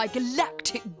go with my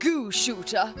galactic goo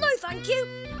shooter. No, thank you.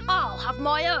 I'll have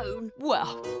my own.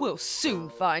 Well, we'll soon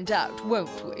find out,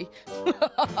 won't we?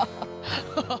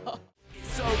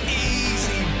 So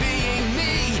easy being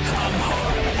me. I'm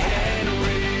Horrid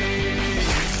Henry.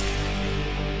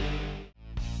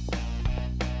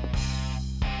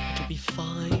 It'll be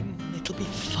fine. It'll be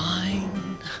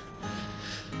fine.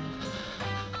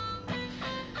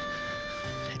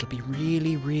 It'll be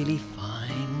really, really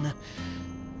fine.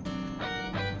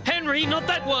 Henry, not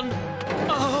that one!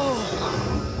 Oh!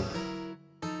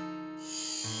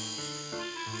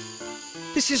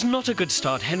 This is not a good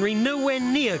start, Henry. Nowhere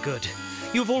near good.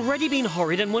 You've already been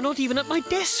horrid and we're not even at my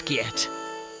desk yet.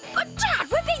 But, Dad,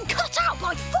 we're being cut out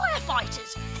by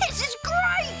firefighters. This is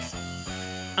great!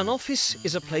 An office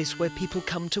is a place where people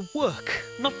come to work,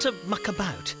 not to muck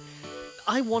about.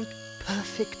 I want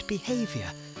perfect behaviour.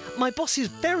 My boss is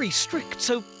very strict,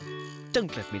 so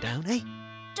don't let me down, eh?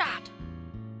 Dad,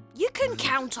 you can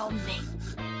count on me.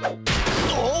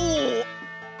 Oh!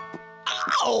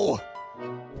 Ow!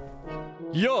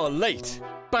 You're late.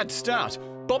 Bad start.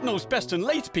 Bob knows best when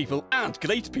late people aren't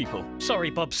great people. Sorry,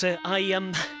 Bob, sir. I,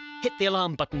 hit the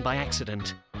alarm button by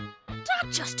accident.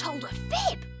 Dad just told a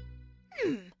fib.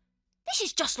 This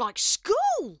is just like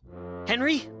school.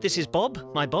 Henry, this is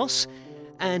Bob, my boss,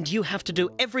 and you have to do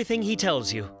everything he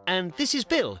tells you. And this is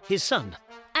Bill, his son.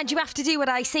 And you have to do what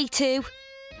I say too.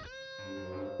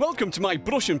 Welcome to my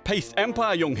brush and paste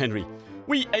empire, young Henry.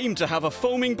 We aim to have a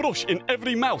foaming brush in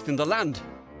every mouth in the land.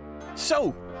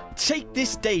 So, take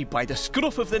this day by the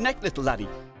scruff of the neck, little laddie.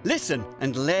 Listen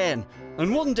and learn,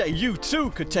 and one day you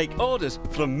too could take orders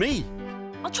from me.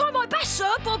 I'll try my best,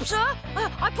 sir, Bob, sir.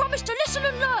 I promise to listen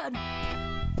and learn.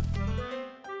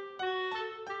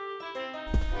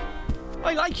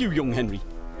 I like you, young Henry.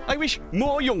 I wish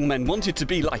more young men wanted to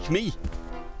be like me.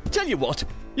 Tell you what,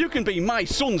 you can be my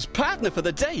son's partner for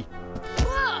the day.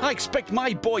 I expect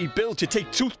my boy Bill to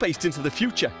take toothpaste into the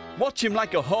future. Watch him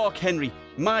like a hawk, Henry.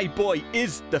 My boy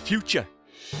is the future.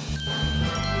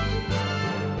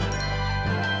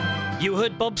 You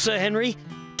heard Bob, Sir Henry.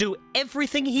 Do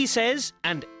everything he says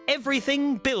and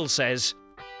everything Bill says.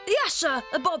 Yes, sir,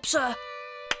 Bob, sir.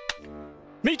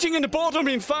 Meeting in the boardroom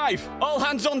in 5. All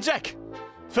hands on deck.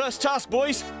 First task,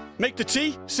 boys. Make the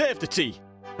tea, save the tea.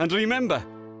 And remember,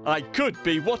 I could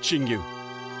be watching you.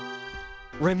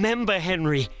 Remember,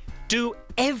 Henry, do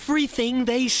everything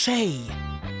they say.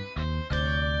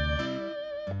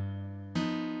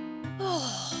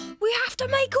 Oh, we have to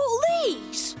make all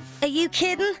these. Are you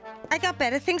kidding? I got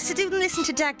better things to do than listen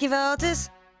to Dad give orders.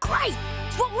 Great!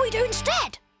 What will we do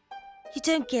instead? You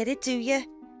don't get it, do you?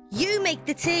 You make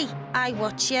the tea, I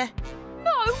watch you.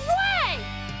 No way!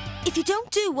 If you don't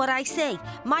do what I say,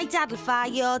 my dad will fire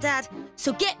your dad.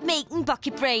 So get making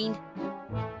bucket brain.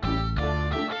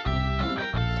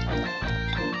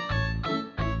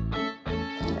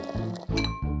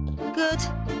 Good.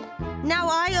 Now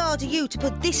I order you to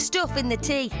put this stuff in the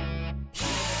tea.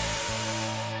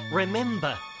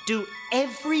 Remember, do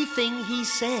everything he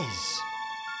says.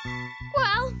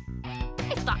 Well,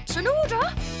 if that's an order.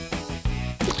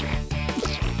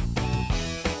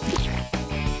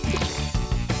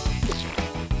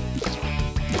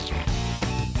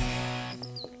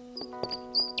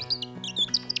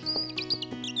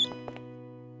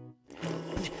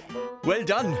 Well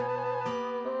done.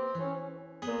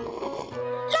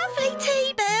 Lovely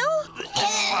tea, Bill.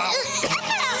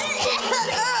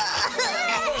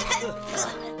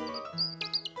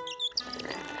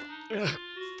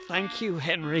 Thank you,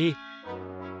 Henry.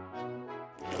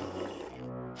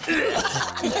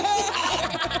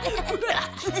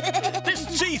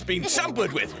 This tea's been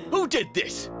tampered with. Who did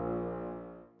this?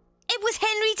 It was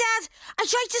Henry, Dad. I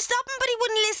tried to stop him, but he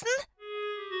wouldn't listen.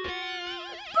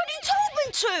 But he told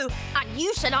me to! And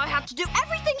you said I had to do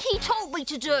everything he told me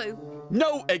to do.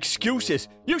 No excuses.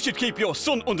 You should keep your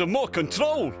son under more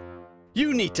control.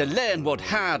 You need to learn what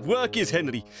hard work is,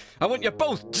 Henry. I want you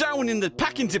both down in the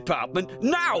packing department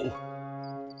now.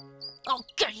 I'll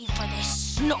get you for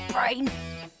this, snot brain.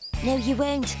 No, you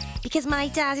won't, because my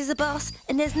dad is a boss,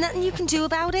 and there's nothing you can do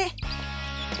about it.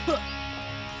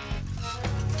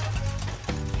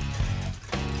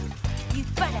 You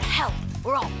better help,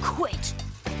 or I'll quit.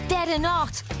 Better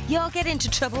not. You'll get into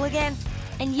trouble again,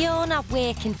 and you're not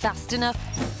working fast enough.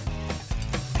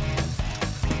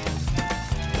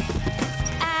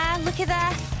 Ah, look at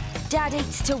that. Dad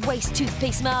hates to waste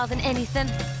toothpaste more than anything.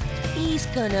 He's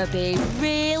gonna be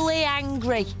really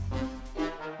angry.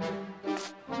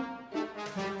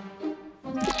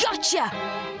 Gotcha!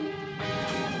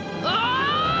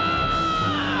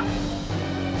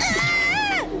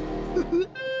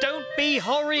 Don't be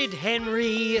horrid,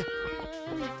 Henry.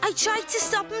 I tried to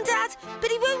stop him, Dad,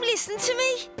 but he won't listen to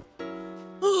me.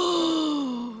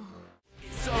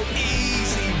 It's so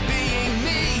easy being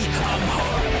me. I'm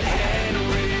Horrid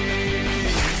Henry.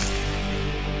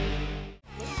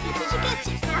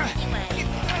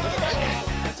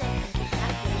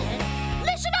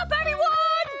 Listen up,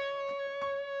 everyone!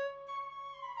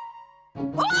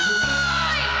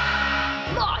 Oi!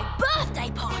 My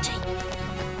birthday party!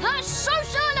 The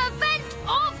social event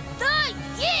of the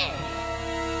year!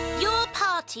 Your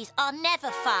parties are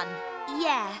never fun.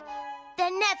 Yeah,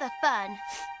 they're never fun.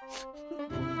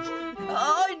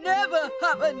 I never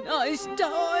have a nice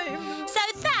time. So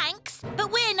thanks,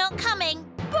 but we're not coming.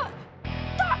 But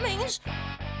that means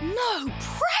no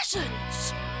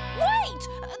presents! Wait!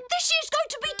 This year's going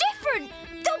to be different.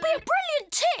 There'll be a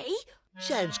brilliant tea.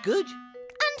 Sounds good.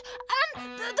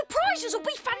 And the prizes will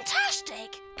be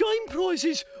fantastic. Game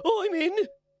prizes, I'm in.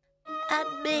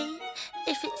 And me,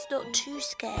 if it's not too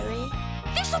scary.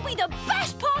 This will be the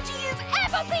best party you've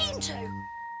ever been to.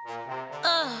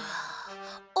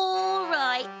 All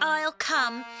right, I'll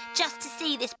come just to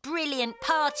see this brilliant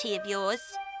party of yours.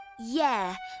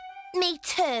 Yeah, me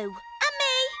too. And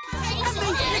me. And me.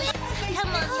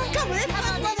 Come on. Come on.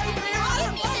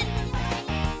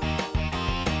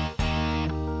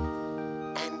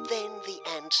 And then the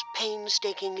ants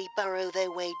painstakingly burrow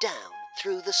their way down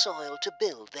through the soil to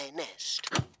build their nest.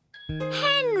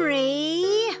 Henry!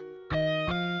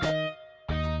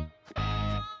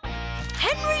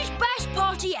 Henry's best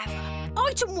party ever.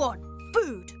 Item 1,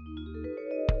 food.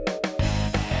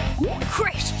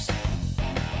 Crisps,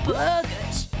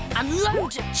 burgers, and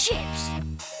loads of chips.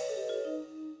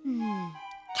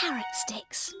 Carrot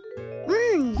sticks,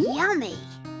 Yummy.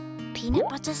 peanut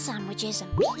butter sandwiches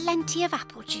and plenty of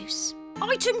apple juice.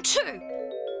 Item 2,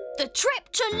 the trip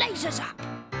to Laser Zap.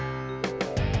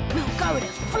 We'll go in a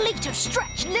fleet of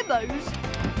stretch limos.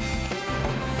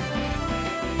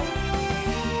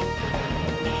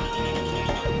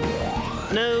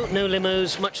 No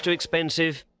limos, much too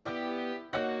expensive.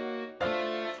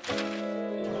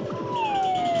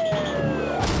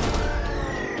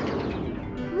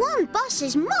 One bus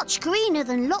is much greener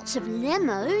than lots of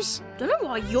limos. Don't know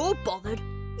why you're bothered.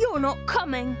 You're not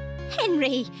coming.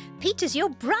 Henry, Peter's your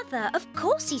brother. Of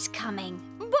course he's coming.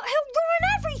 But he'll ruin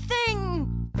everything.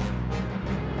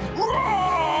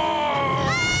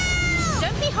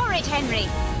 Don't be horrid, Henry.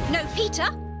 No Peter,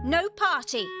 no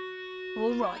party.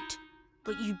 All right,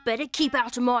 but you better keep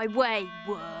out of my way,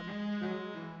 worm.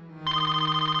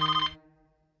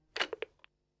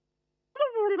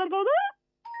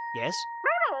 Yes?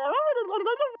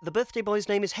 The birthday boy's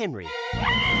name is Henry.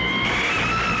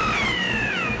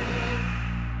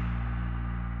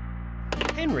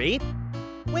 Henry,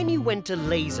 when you went to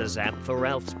Laser Zap for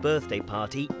Ralph's birthday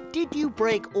party, did you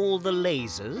break all the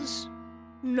lasers?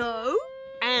 No.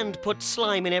 And put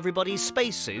slime in everybody's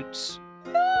spacesuits?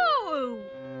 No.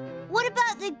 What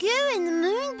about the goo in the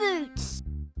moon boots?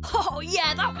 Oh,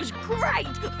 yeah, that was great. I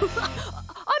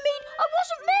mean, it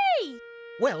wasn't me.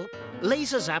 Well,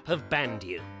 Laser Zap have banned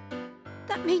you.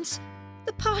 That means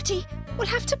the party will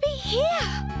have to be here.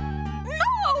 No!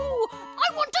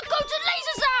 I want to go to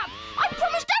Laser Zap. I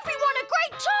promised everyone a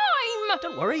great time.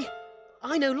 Don't worry.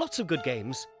 I know lots of good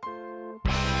games.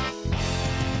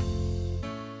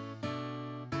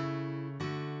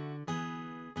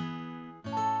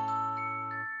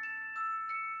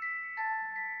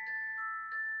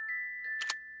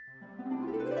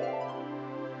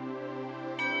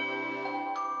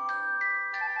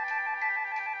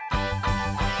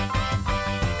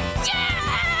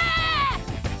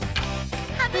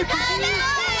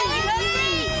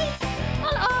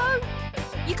 Hello.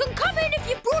 You can come in if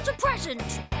you've brought a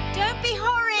present. Don't be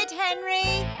horrid,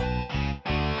 Henry.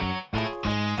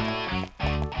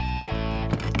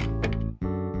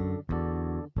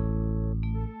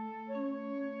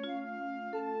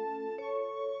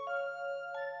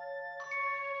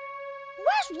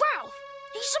 Where's Ralph?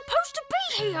 He's supposed to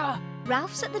be here.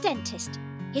 Ralph's at the dentist.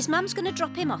 His mum's going to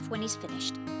drop him off when he's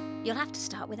finished. You'll have to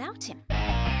start without him.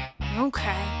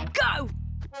 Okay. Go.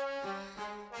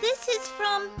 This is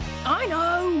from... I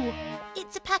know.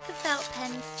 It's a pack of felt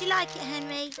pens. Do you like it,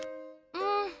 Henry?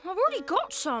 I've already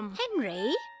got some.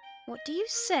 Henry, what do you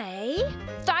say?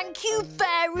 Thank you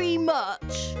very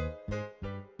much.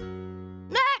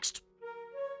 Next.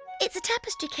 It's a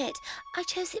tapestry kit. I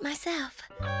chose it myself.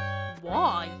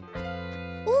 Why?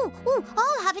 Ooh,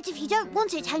 I'll have it if you don't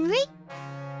want it, Henry.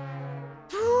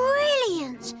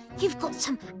 Brilliant! You've got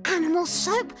some animal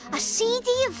soap, a CD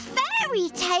of fairy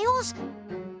tales.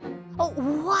 Oh,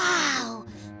 wow!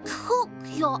 Cook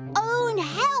your own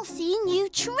healthy,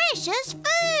 nutritious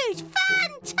food.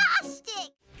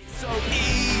 Fantastic! So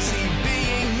easy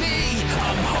being me.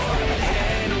 I'm Horrid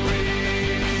Henry.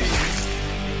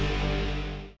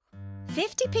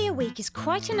 50p a week is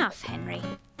quite enough, Henry.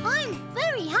 I'm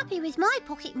very happy with my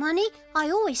pocket money.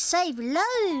 I always save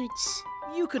loads.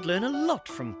 You could learn a lot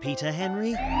from Peter,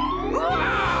 Henry. Don't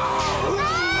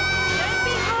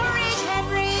be horrid,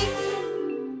 Henry.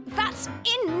 That's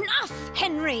enough,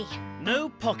 Henry. No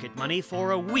pocket money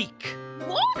for a week.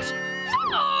 What?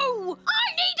 No!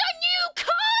 I need a new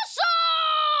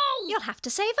castle! You'll have to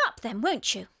save up then,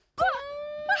 won't you? But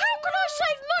how can I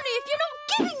save money if you're not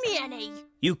giving me any?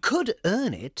 You could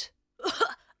earn it.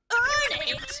 Earn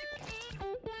it?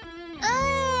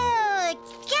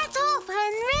 Get off,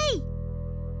 Henry!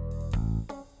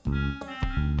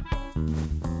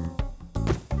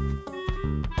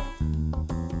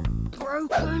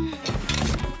 broken.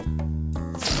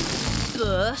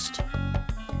 Burst. A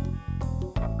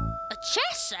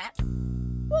chess set?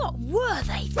 What were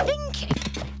they thinking?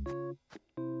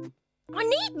 I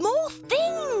need more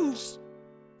things.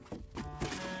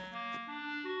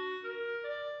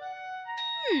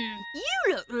 You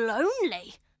look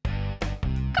lonely.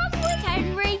 Come with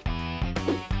Henry.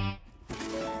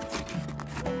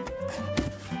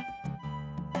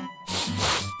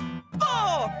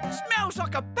 Oh, smells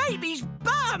like a baby's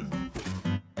bum.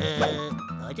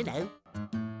 I don't know.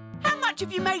 How much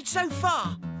have you made so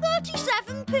far?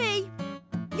 37p.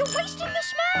 You're wasting the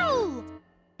smell.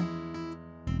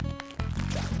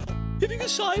 Hitting a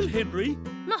sign, Henry?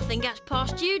 Nothing gets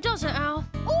past you, does it, Al?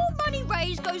 All money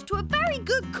raised goes to a very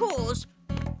good cause.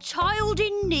 Child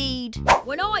in need.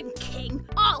 When I'm king,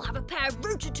 I'll have a pair of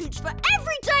rootatoots for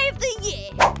every day of the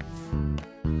year.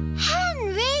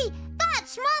 Henry,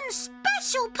 that's Mum's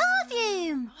special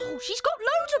perfume. Oh, she's got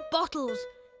loads of bottles.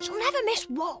 She'll never miss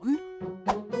one.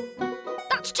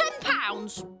 That's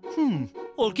 £10.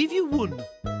 I'll give you one.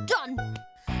 Done.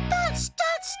 That's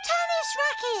Dad's tennis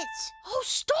rackets. Oh,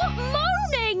 stop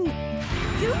moaning!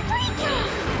 Eureka!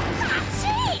 That's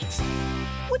it!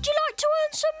 Would you like to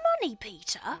earn some money,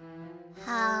 Peter?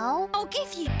 How? I'll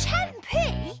give you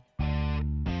 10p.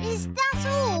 Is that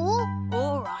all?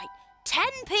 All right,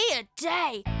 10p a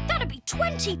day. That'd be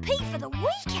 20p for the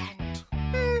weekend.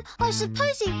 I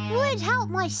suppose it would help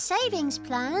my savings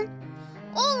plan.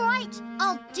 All right,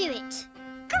 I'll do it.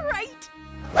 Great!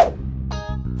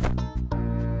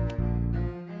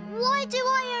 Why do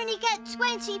I only get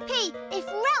 20p if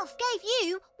Ralph gave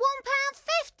you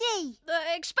 £1.50? The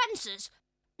expenses.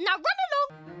 Now run along.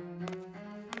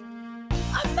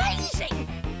 Amazing!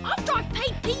 After I've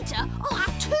paid Peter, I'll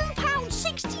have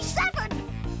 £2.67.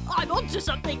 I'm onto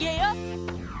something here.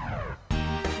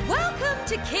 Welcome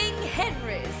to King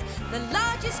Henry's, the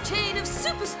largest chain of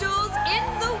superstores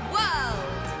in the world.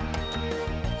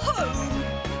 Home.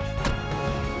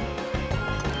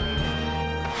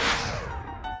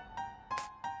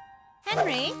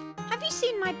 Henry, have you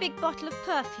seen my big bottle of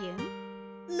perfume?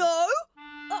 No?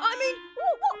 I mean,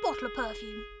 what bottle of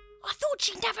perfume? I thought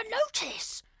she'd never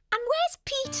notice. And where's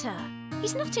Peter?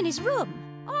 He's not in his room.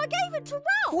 I gave it to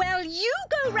Ralph. Well, you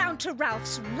go round to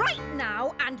Ralph's right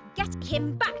now and get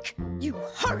him back, you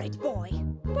horrid boy.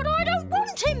 But I don't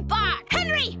want him back.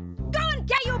 Henry, go and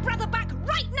get your brother back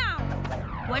right now.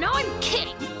 When I'm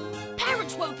king,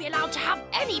 parents won't be allowed to have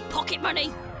any pocket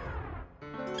money.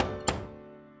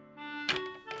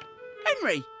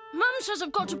 Henry. Mum says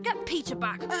I've got to get Peter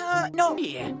back. Not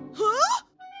here. Huh?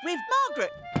 With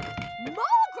Margaret.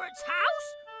 Margaret's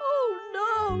house? Oh,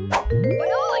 no.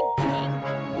 When I'm king,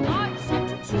 I'm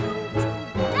sentenced you to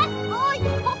death by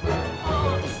pocket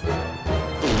farts.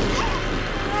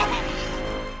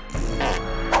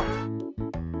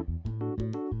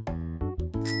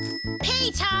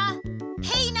 Peter!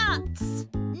 Peanuts!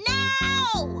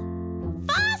 Now!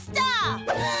 Faster!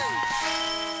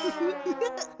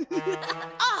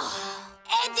 Oh,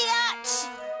 idiot!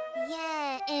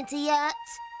 Yeah, idiot.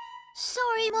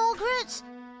 Sorry, Margaret.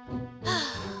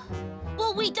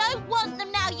 Well, we don't want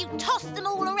them now. You toss them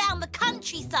all around the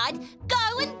countryside.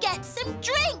 Go and get some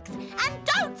drinks. And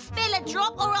don't spill a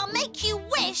drop or I'll make you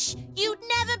wish you'd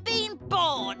never been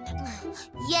born.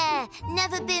 Yeah,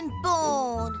 never been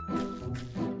born.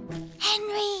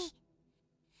 Henry,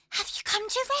 have you come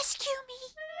to rescue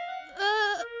me?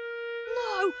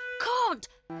 No, can't.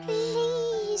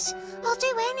 Please, I'll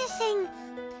do anything.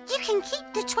 You can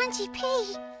keep the 20p.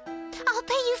 I'll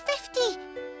pay you 50.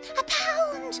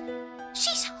 £1.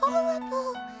 She's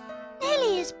horrible.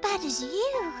 Nearly as bad as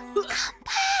you. Come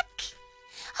back.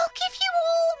 I'll give you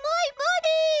all my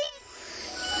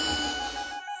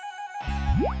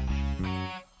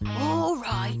money. All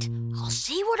right, I'll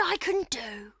see what I can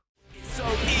do. So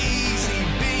easy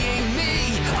being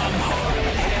me. I'm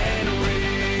Horrid Henry.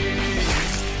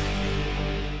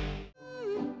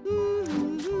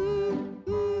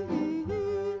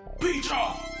 Peter,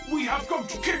 we have come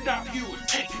to kidnap you and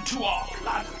take you to our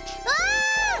planet.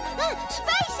 Ah!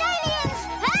 Space aliens!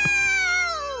 Help!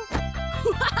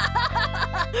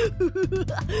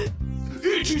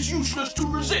 It is useless to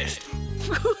resist.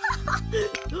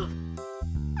 One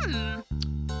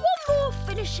more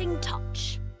finishing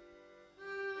touch.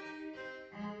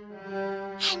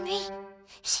 Henry,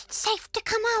 is it safe to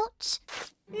come out?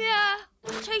 Yeah,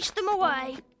 chase them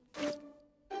away.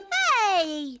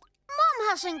 Hey! Mum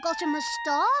hasn't got a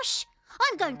moustache.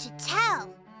 I'm going to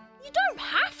tell. You don't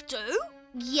have to.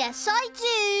 Yes, I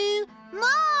do.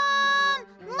 Mum!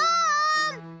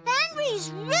 Mum! Henry's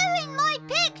ruined my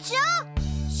picture.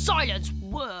 Silence,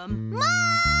 worm.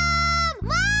 Mum!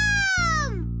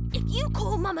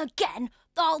 mum again,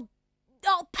 I'll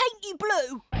paint you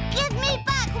blue. Give me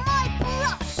back my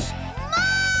brush!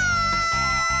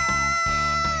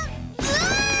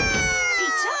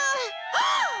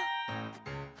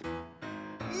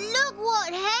 Look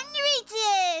what Henry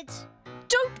did!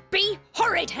 Don't be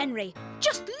horrid, Henry.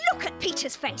 Just look at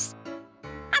Peter's face.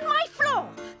 And my floor.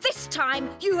 This time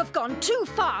you have gone too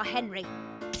far, Henry.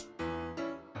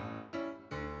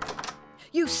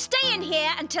 You stay in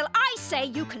here until I say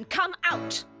you can come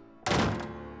out. But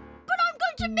I'm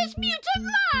going to miss Mutant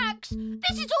Max.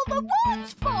 This is all the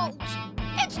wand's fault.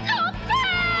 It's not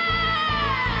fair!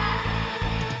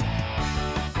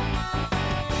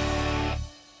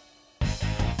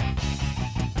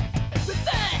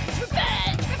 Revenge!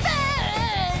 Revenge!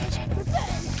 Revenge!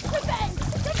 Revenge!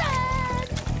 Revenge!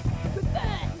 Revenge!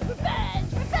 Revenge!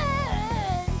 Revenge! Revenge!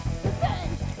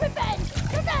 Revenge! Revenge!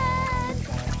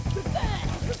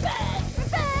 Revenge! Revenge!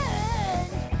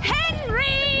 Revenge!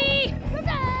 Henry!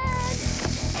 Revenge!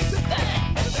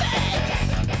 Revenge! Revenge!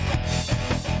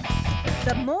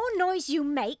 The more noise you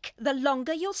make, the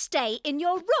longer you'll stay in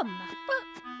your room. But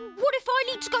what if I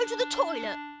need to go to the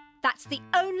toilet? That's the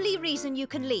only reason you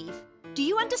can leave. Do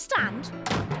you understand?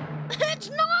 It's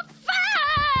not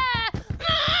fair!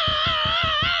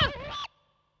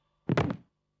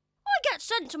 I get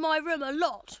sent to my room a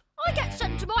lot. I get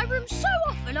sent to my room so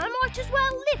often I might as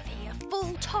well live here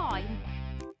full time.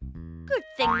 Good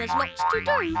thing there's lots to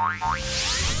do.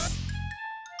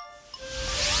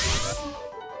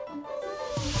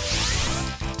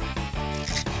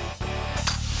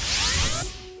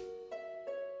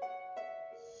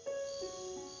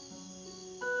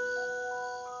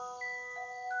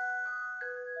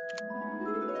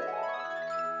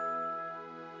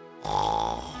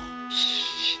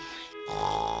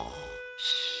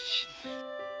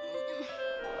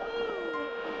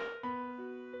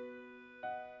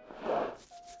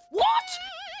 What?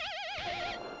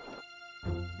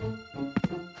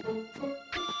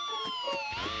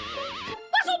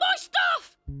 Where's all my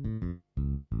stuff?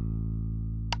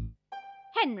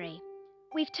 Henry,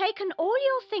 we've taken all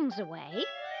your things away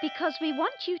because we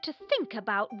want you to think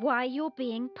about why you're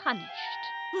being punished.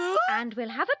 And we'll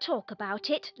have a talk about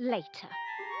it later.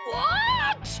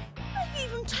 What? They've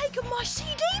even taken my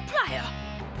CD player.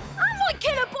 And my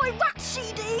Killer Boy Rat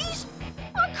CDs.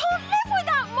 I can't live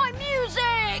without my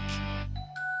music.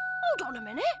 Hold on a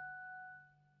minute.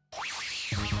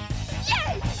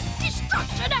 Yay!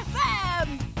 Destruction FM!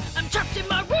 I'm trapped in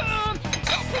my room. It's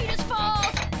not Peter's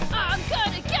fault. I'm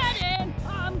gonna get him.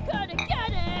 I'm gonna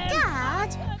get him.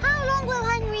 Dad, how long will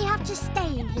Henry have to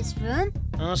stay in his room?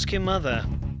 Ask your mother.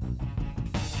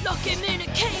 Lock him in a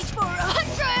cage for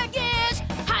 100 years.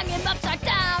 Hang him upside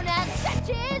down and set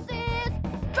his ears.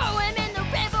 Throw him in the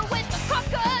river with the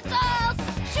crocodiles.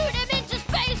 Shoot him into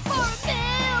space for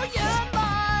 1,000,000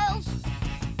 miles.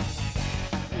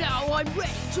 Now I'm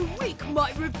ready to wreak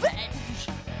my revenge.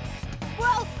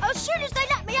 Well, as soon as they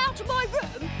let me out of my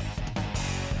room.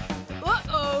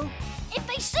 Uh-oh. If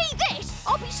they see this,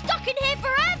 I'll be stuck in here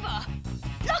forever.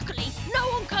 Luckily, no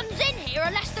one comes in here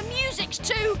unless the music's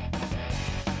too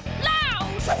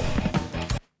loud.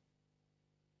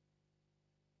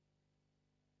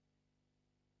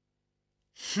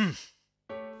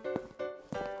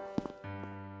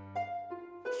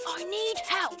 I need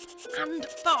help, and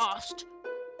fast.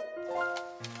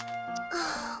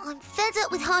 I'm fed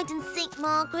up with hide and seek,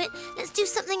 Margaret. Let's do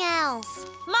something else.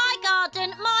 My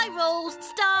garden, my rules.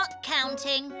 Start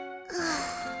counting.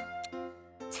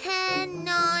 10,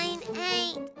 9,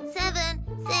 8, 7,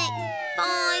 6,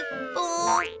 5, 4.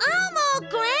 Oh,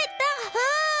 Margaret, that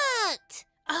hurt!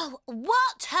 Oh,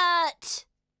 what hurt?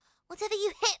 Whatever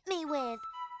you hit me with.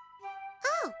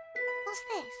 Oh, what's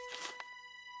this?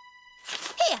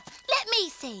 Here, let me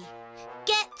see.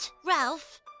 Get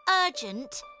Ralph,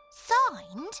 urgent,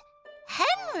 signed,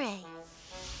 Henry.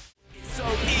 So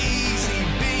easy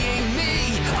being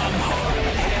me. I'm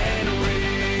Horrid Henry.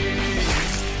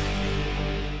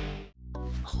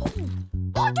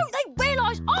 Why don't they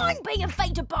realise I'm being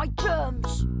invaded by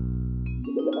germs?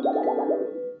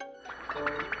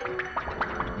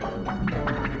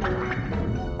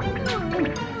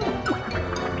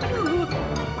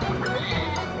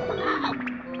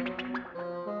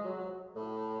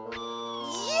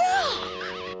 Yuck!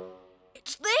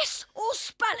 It's this or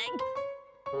spelling.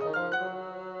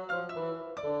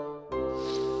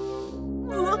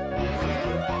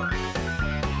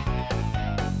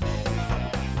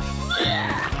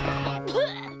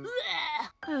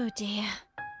 Oh dear.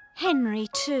 Henry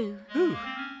too. Ooh.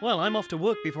 Well, I'm off to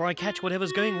work before I catch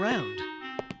whatever's going round.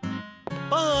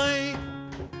 Bye!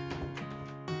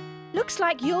 Looks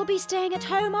like you'll be staying at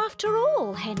home after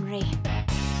all, Henry.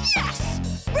 Yes!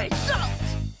 Result!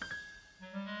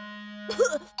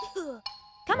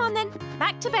 Come on then,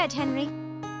 back to bed, Henry.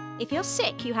 If you're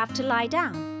sick, you have to lie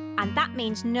down, and that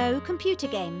means no computer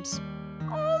games.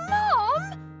 Oh,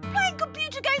 Mum! Playing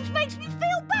computer games makes me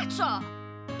feel better.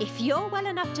 If you're well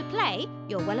enough to play,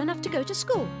 you're well enough to go to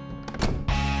school.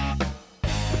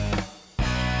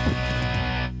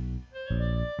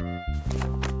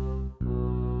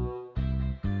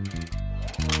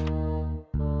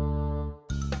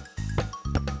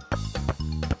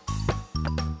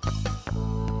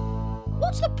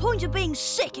 What's the point of being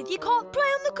sick if you can't play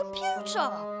on the computer?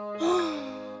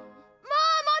 Mum,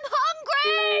 I'm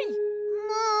hungry!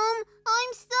 Mum,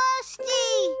 I'm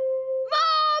thirsty.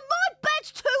 Mum, my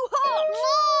bed's too hot!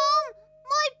 Mum,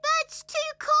 my bed's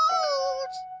too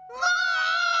cold.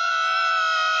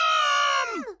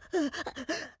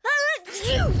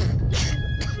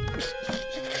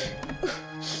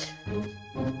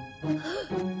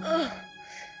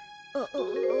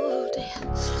 Oh dear.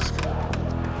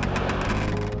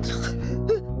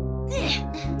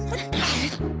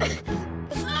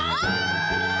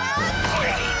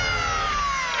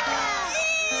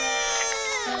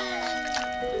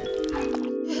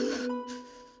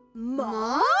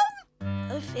 Mom?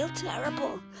 I feel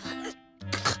terrible.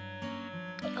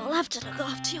 You'll have to look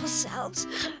after yourselves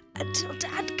until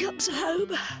Dad comes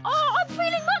home. Oh, I'm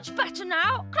feeling much better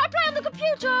now. Can I play on the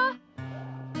computer?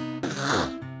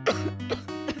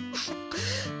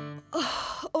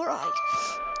 Oh, all right.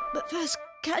 But first,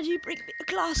 can you bring me a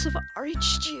glass of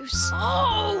orange juice?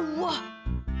 Oh!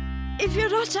 If you're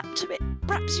not up to it,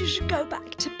 perhaps you should go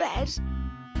back to bed.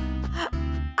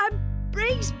 And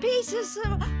bring Peter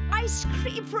some ice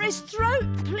cream for his throat,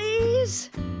 please.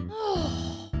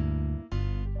 Oh.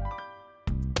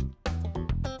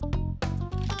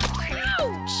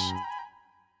 Ouch!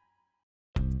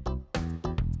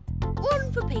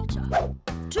 1 for Peter,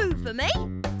 2 for me,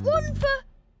 1 for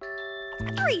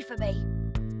 3 for me.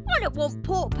 I don't want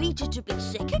poor Peter to be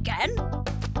sick again.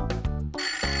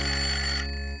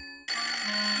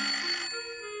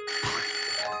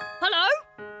 Hello?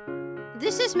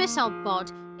 This is Miss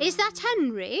Oddbod. Is that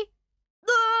Henry?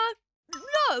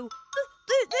 No.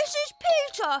 This is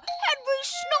Peter,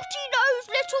 Henry's snotty-nosed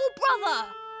little brother.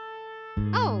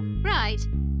 Oh, right.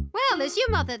 Well, is your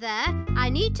mother there? I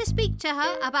need to speak to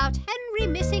her about Henry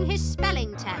missing his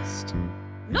spelling test.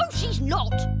 No, she's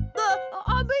not.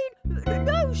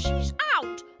 No, she's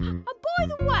out. And by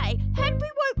the way,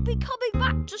 Henry won't be coming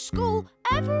back to school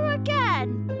ever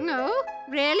again. No?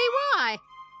 Really? Why?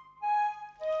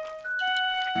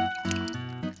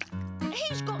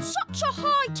 He's got such a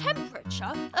high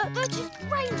temperature that his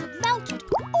brains have melted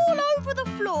all over the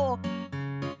floor.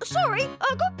 Sorry,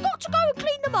 got to go and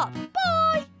clean them up.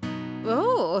 Bye.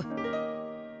 Oh.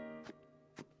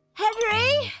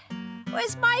 Henry,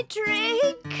 where's my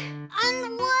drink?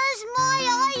 And where's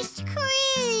my ice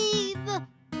cream?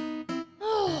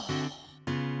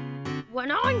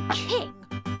 When I'm king,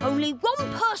 only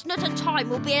one person at a time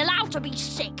will be allowed to be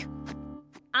sick.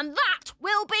 And that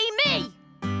will be me.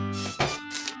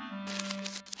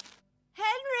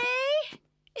 Henry,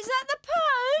 is that the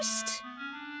post?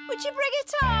 Would you bring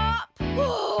it up?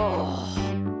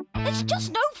 Oh, it's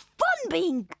just no fun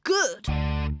being good.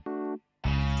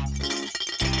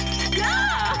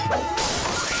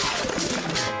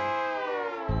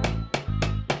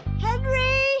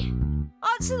 Henry,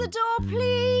 answer the door,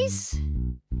 please.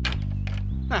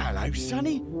 Hello,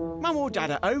 Sonny. Mum or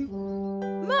Dad at home?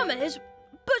 Mum is,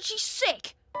 but she's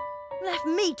sick. Left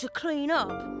me to clean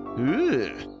up.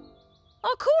 Ugh.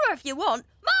 I'll call her if you want.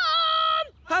 Mum!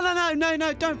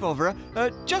 No, don't bother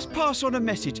her. Just pass on a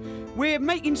message. We're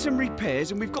making some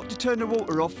repairs and we've got to turn the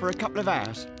water off for a couple of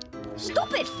hours.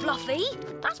 Stop it, Fluffy.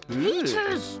 That's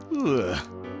Peter's. Ugh.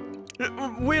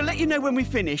 We'll let you know when we've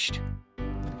finished.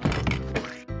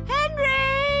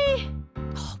 Henry!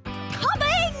 Oh,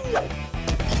 coming!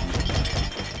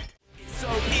 It's so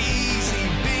easy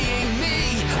being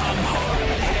me. I'm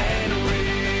Horrid Henry.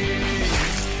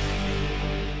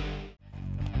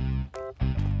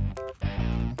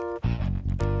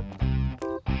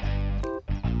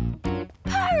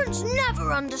 Parents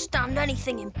never understand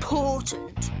anything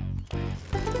important.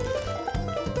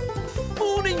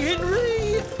 Morning,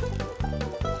 Henry.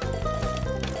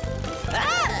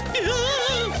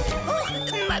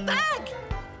 My bag.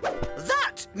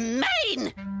 That's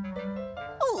mine.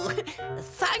 Oh,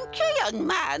 thank you, young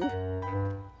man.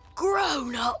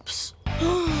 Grown-ups.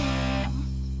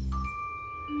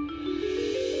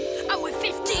 And with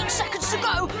 15 seconds to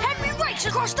go. Henry races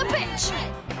across the pitch.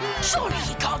 Surely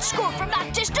he can't score from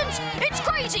that distance. It's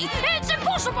crazy. It's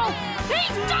impossible.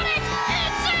 He's done it.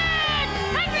 It's in.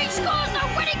 Henry scores the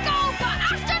winning goal for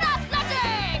Ashton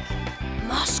Athletic.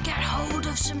 Must get hold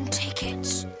of some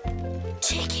tickets.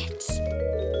 Tickets.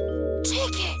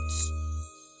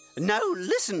 Now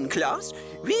listen, class.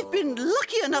 We've been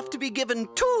lucky enough to be given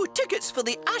 2 tickets for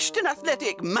the Ashton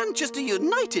Athletic Manchester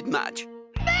United match.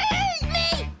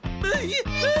 Me!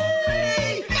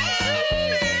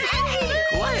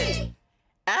 Quiet!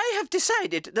 I have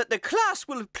decided that the class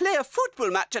will play a football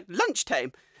match at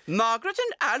lunchtime. Margaret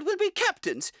and Al will be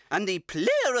captains, and the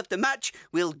player of the match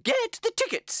will get the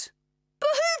tickets. But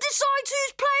who decides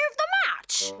who's player of the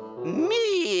match?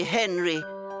 Me, Henry.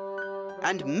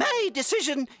 And my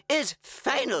decision is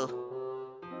final.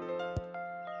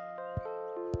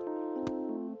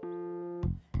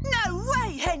 No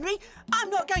way, Henry!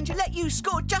 I'm not going to let you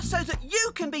score just so that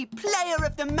you can be player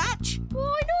of the match.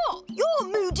 Why not? You're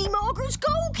Moody Margaret's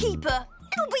goalkeeper.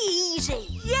 It'll be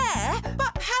easy. Yeah,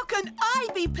 but how can I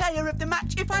be player of the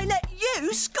match if I let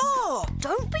you score?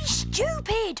 Don't be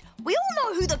stupid. We all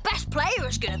know who the best player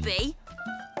is going to be.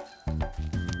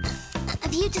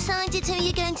 Have you decided who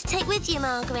you're going to take with you,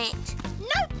 Margaret?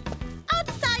 Nope. I'll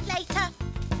decide later.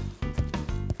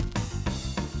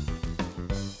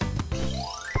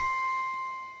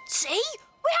 See?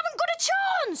 We haven't got a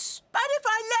chance. But if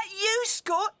I let you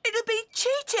score, it'll be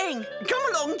cheating. Come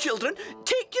along, children.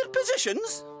 Take your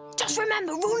positions. Just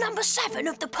remember rule number 7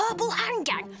 of the Purple Hand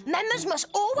Gang. Members must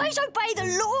always obey the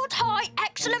Lord High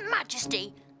Excellent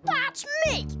Majesty. That's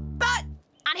me. But...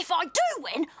 And if I do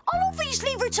win, I'll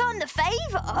obviously return the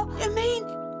favour. You mean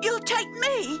you'll take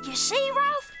me? You see,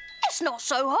 Ralph? It's not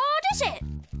so hard, is it?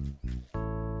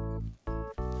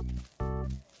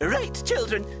 Right,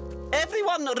 children.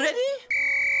 Everyone ready?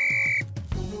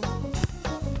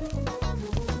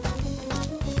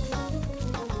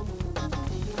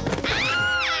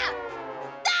 Ah!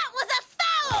 That was a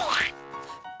foul!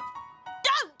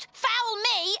 Don't foul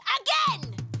me again!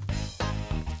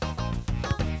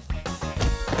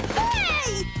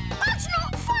 Hey! That's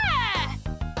not fair!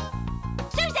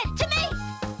 Susan, to me!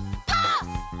 Pass!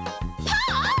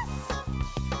 Pass!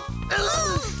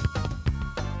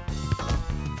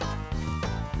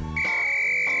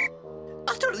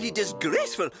 Utterly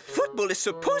disgraceful. Football is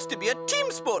supposed to be a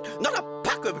team sport, not a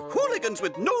pack of hooligans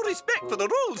with no respect for the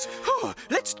rules. Oh,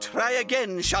 let's try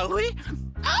again, shall we?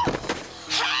 Oh!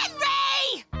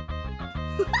 Henry!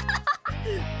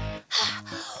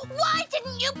 Why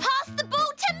didn't you pass the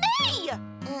ball to me?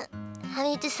 Have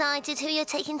you decided who you're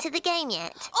taking to the game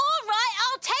yet? All right,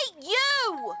 I'll take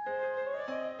you!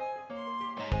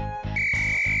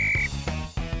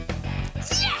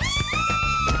 Yes!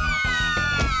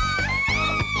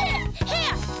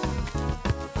 Here!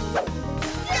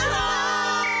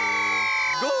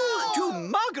 Goal to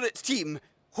Margaret's team.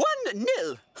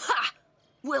 1-0. Ha!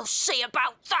 We'll see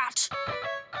about that.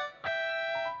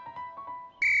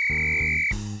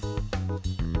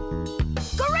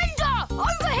 Gorinda!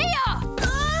 Over here!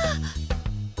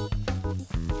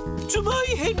 To my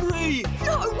Henry!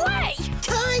 No way!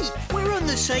 Hey, we're on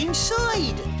the same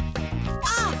side.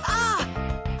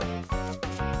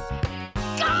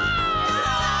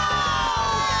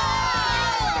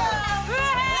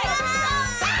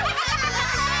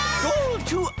 Goal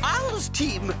to Al's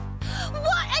team.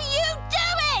 What are you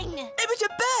doing? It was a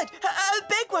bird, a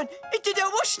big one. It did a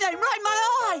whoosh name right in my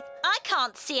eye. I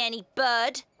can't see any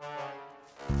bird.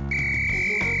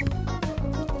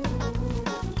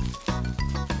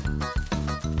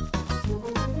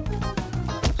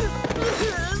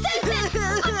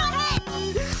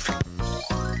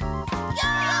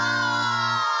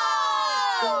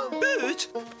 Bert,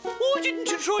 why didn't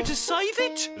you try to save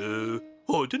it?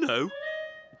 I don't know.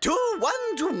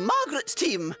 2-1 to Margaret's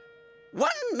team. 1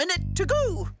 minute to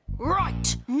go.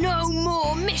 Right, no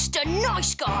more Mr.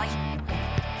 Nice Guy.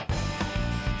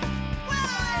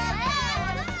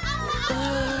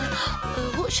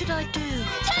 What should I do?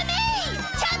 To me!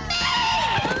 To me!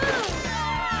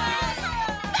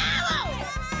 Foul!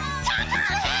 Tackle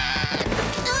him!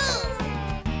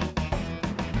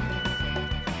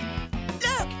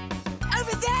 Look,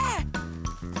 over there.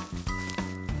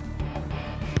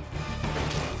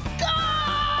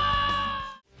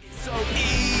 It's so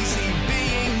easy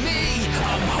being me.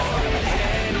 I'm Horrid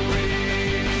Henry.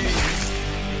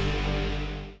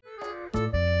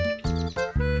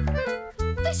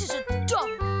 This is a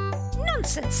dump.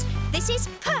 Nonsense. This is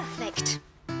perfect.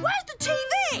 Where's the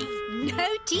TV? No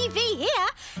TV here,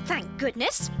 thank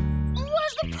goodness.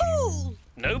 Where's the pool?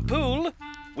 No pool.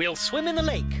 We'll swim in the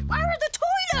lake. Where are the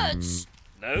toilets?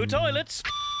 No toilets.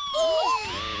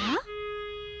 Huh?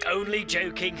 Only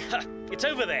joking. It's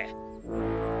over there.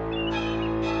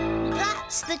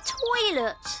 That's the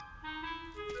toilet.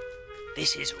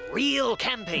 This is real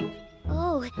camping.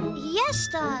 Oh, yes,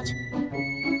 Dad.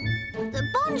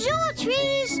 Bonjour,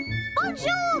 trees.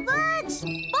 Bonjour, birds.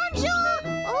 Bonjour.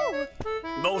 Oh.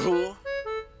 Bonjour.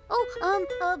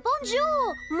 Oh,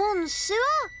 bonjour, monsieur.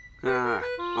 Ah,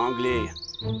 anglais.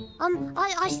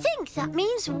 I think that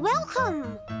means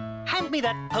welcome. Hand me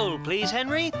that pole, please,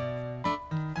 Henry.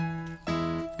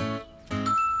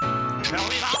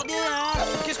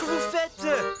 Qu'est-ce que vous faites?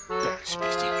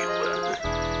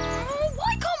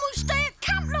 Why can't we stay at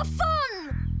camp? No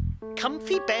fun!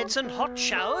 Comfy beds and hot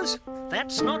showers?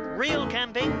 That's not real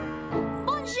camping.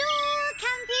 Bonjour,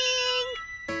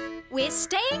 camping. We're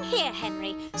staying here,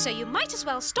 Henry, so you might as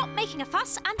well stop making a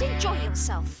fuss and enjoy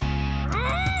yourself.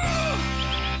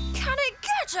 Can it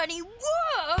get any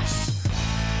worse?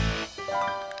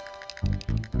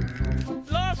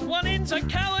 Last one in's a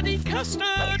cow and eat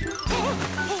custard.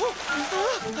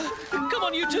 Come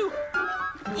on, you two.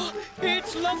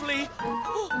 It's lovely.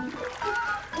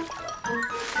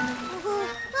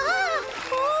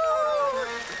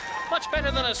 Much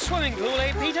better than a swimming pool,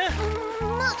 eh, Peter?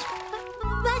 Much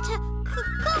better.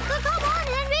 Come on,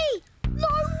 Henry. No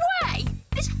way!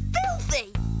 It's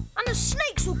filthy! And the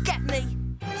snakes will get me.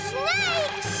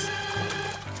 Snakes!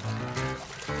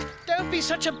 Don't be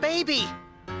such a baby.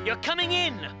 You're coming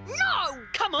in. No!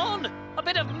 Come on. A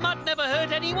bit of mud never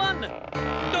hurt anyone.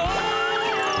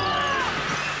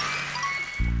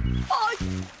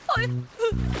 I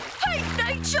hate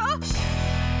nature!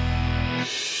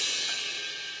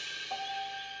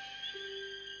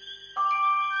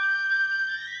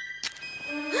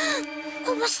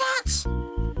 What was that?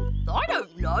 I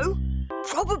don't know.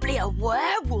 Probably a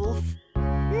werewolf.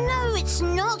 No, it's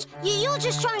not. You're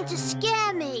just trying to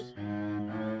scare me.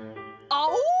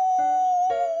 Oh!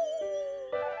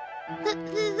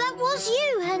 That was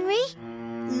you, Henry.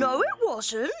 No, it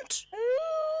wasn't.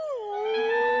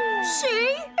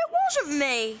 See? It wasn't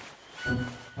me.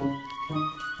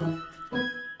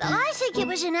 I think it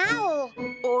was an owl.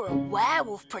 Or a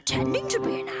werewolf pretending to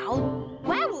be an owl.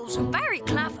 Werewolves are very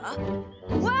clever.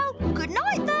 Well, good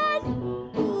night then.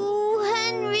 Oh,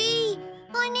 Henry,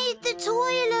 I need the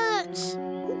toilet.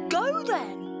 Go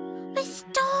then. It's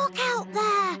dark out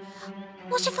there.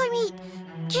 What if I meet,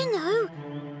 you know,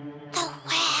 the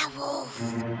werewolf?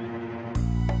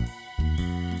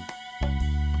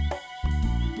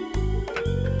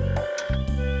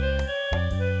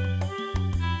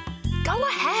 Go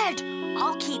ahead.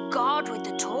 I'll keep guard with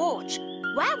the torch.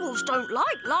 Werewolves don't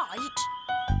like light.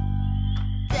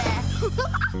 There.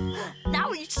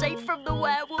 Now he's safe from the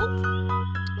werewolf.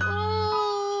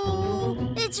 Oh,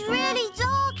 it's really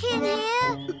dark in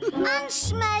here. And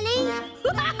smelly.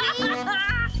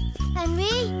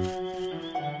 Henry?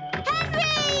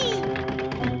 Henry!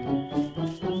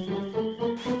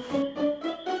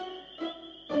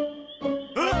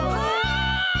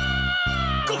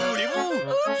 Que voulez-vous?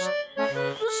 Oops.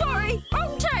 Sorry,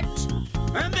 wrong tent.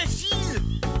 Imbécile!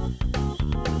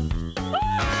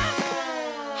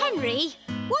 Henry,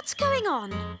 what's going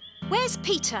on? Where's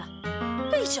Peter?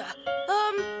 Peter,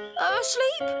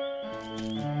 asleep?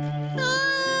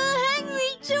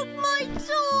 Henry took my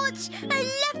torch and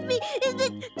left me in the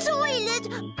toilet.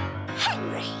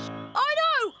 Henry! I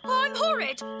know! I'm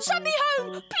horrid! Send me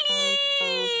home,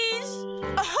 please!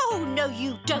 Oh, no,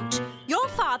 you don't. Your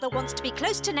father wants to be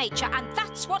close to nature, and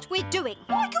that's what we're doing.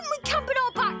 Why can't we camp in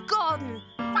our back garden?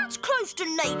 That's close to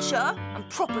nature. And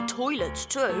proper toilets,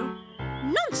 too.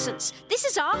 Nonsense! This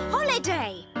is our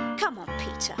holiday. Come on,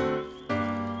 Peter.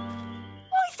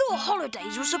 I thought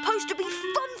holidays were supposed to be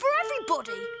fun for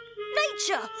everybody.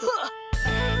 Nature!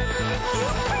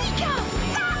 Eureka!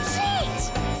 That's it!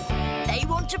 They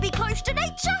want to be close to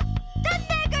nature? Then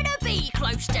they're gonna be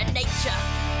close to nature.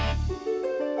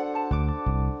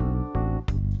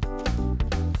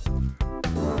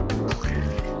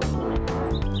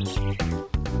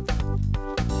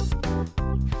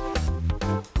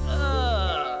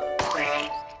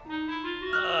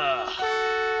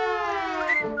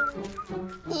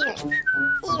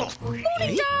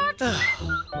 Morning, Dad! No.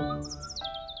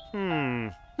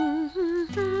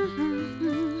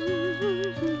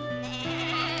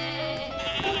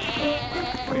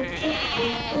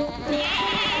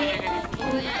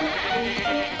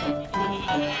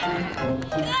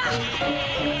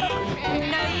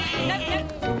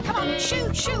 Come on,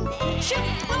 shoot!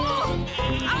 Oh!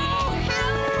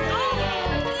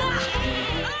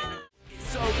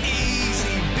 So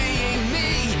easy being me.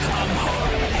 I'm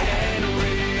Horrid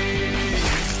Henry.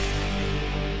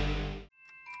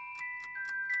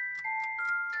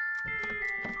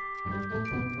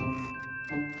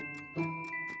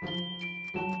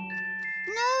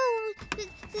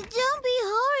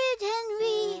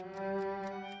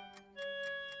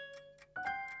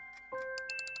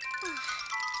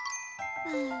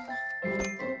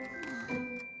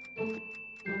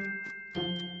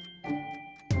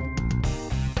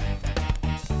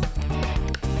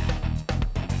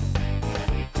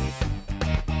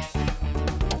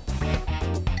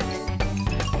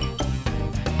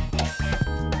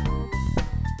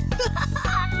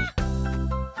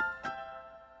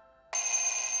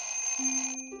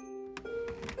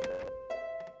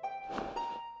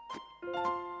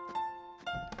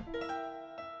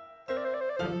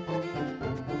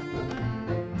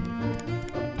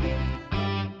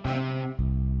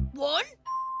 One,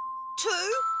 2,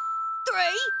 3,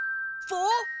 4,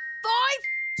 5,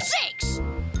 6.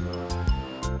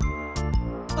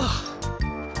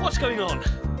 What's going on?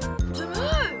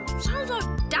 Dunno. Sounds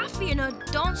like Daffy and her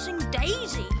dancing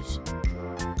daisies.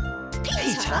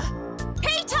 Peter?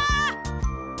 Peter!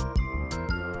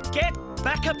 Get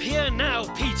back up here now,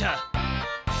 Peter!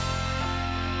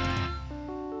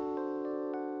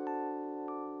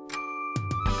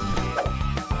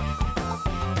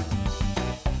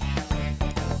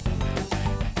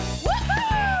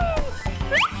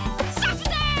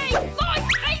 Saturday! My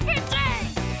favourite day!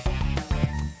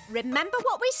 Remember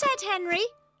what we said, Henry?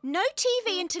 No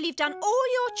TV until you've done all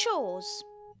your chores.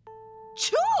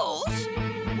 Chores?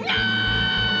 No!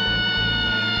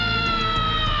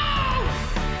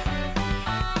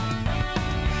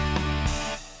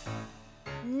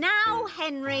 Now,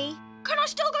 Henry. Can I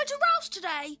still go to Ralph's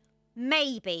today?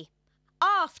 Maybe.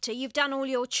 After you've done all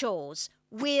your chores.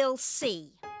 We'll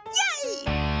see. Yay!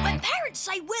 When parents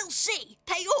say we'll see,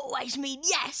 they always mean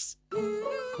yes. Ooh,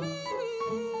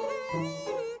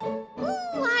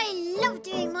 I love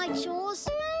doing my chores.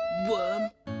 Worm.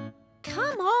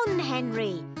 Come on,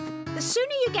 Henry. The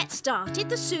sooner you get started,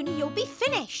 the sooner you'll be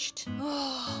finished.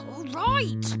 Oh, all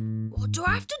right. What do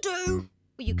I have to do?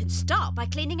 Well, you can start by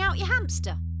cleaning out your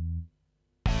hamster.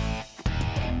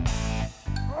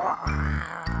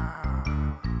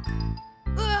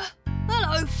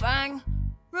 Hello, Fang.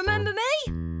 Remember me?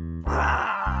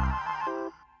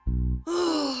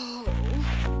 Oh.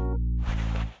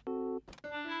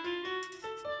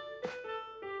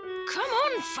 Come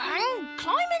on, Fang.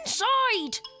 Climb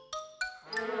inside.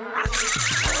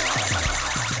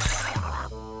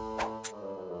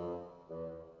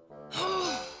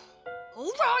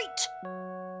 All right.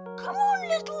 Come on,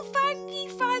 little Fangy.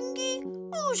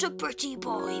 Who's a pretty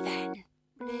boy, then?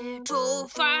 Little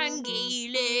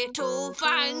Fangy,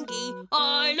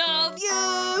 I love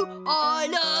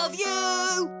you.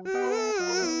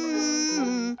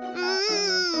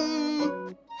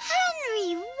 Henry,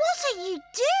 what are you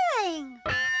doing?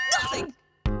 Nothing.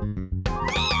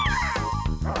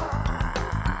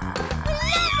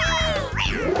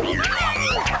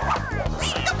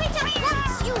 Stop it at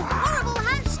once, you horrible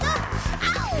hamster!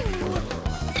 Ow!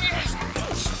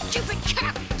 You stupid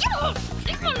cat. Get off.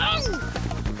 Leave me alone.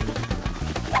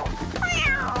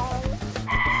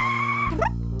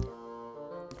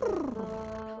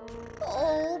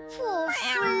 Oh, poor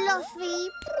Fluffy.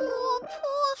 Poor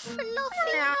Fluffy.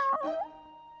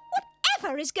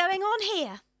 Whatever is going on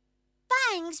here?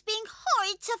 Fang's being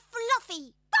horrid to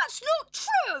Fluffy. That's not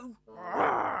true.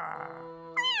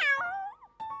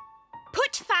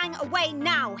 Put Fang away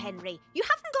now, Henry. You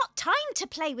haven't got time to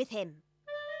play with him.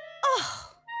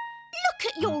 Oh, look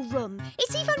at your room.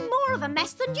 It's even more of a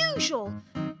mess than usual.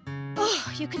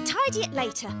 Oh, you can tidy it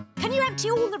later. Can you empty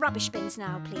all the rubbish bins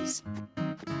now, please?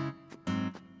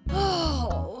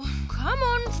 Oh, come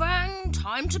on, Fang.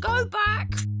 Time to go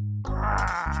back.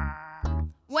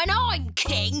 When I'm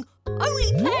king,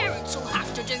 only parents will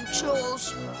have to do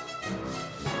chores.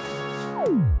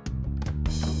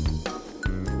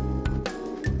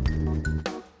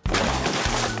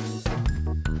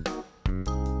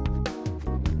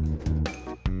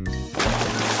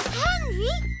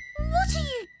 Henry, what are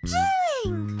you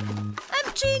doing?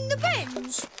 Emptying the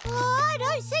bins. Oh, I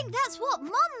don't think that's what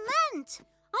Mum meant.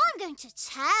 I'm going to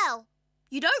tell.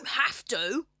 You don't have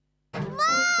to. Mum!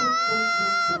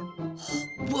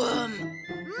 Worm.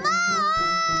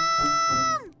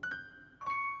 Mum!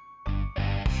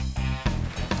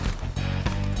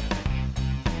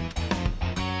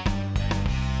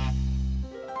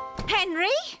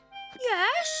 Henry?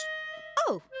 Yes?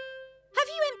 Oh, have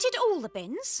you emptied all the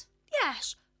bins?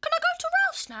 Yes. Can I go to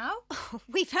Ralph's now? Oh,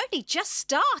 we've only just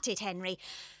started, Henry.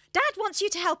 Dad wants you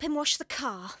to help him wash the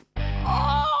car.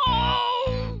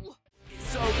 Oh! It's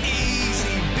so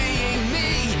easy being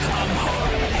me. I'm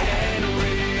Horrid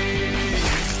Henry.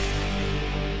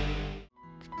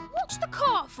 What's the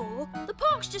car for? The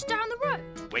park's just down the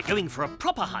road. We're going for a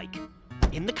proper hike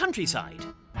in the countryside.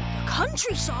 The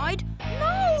countryside?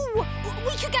 No!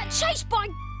 We could get chased by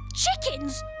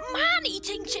Chickens?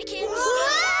 Man-eating chickens?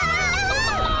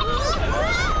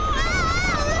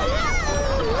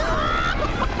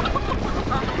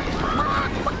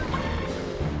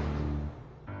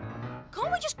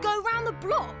 Can't we just go round the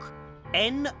block?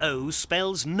 N-O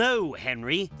spells no,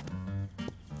 Henry.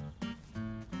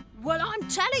 Well, I'm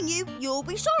telling you, you'll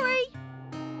be sorry.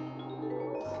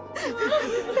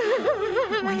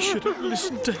 We should have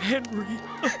listened to Henry.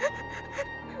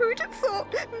 Who'd have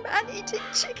thought man-eating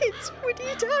chickens would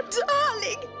eat our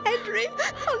darling Henry?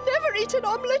 I'll never eat an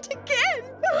omelette again.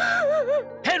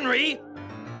 Henry!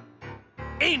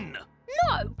 In!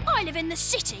 No, I live in the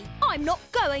city. I'm not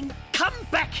going. Come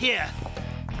back here!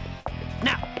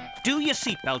 Now, do your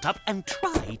seatbelt up and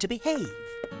try to behave.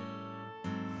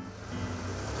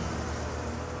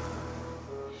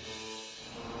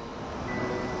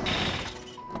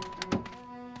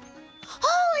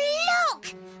 Oh,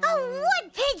 look! A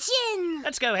wood pigeon!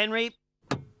 Let's go, Henry.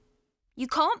 You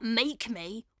can't make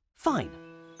me. Fine.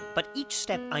 But each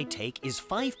step I take is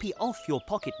 5p off your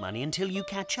pocket money until you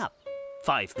catch up.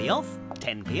 5p off,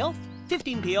 10p off,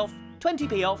 15p off,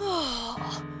 20p off.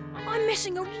 Oh, I'm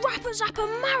missing a Rapper Zapper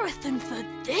marathon for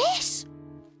this?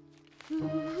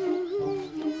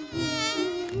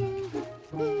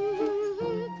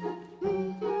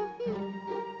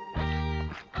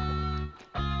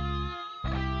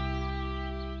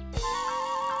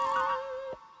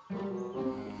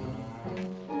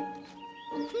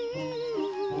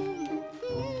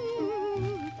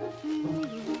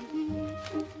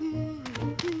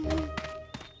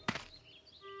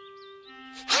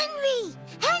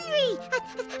 Henry!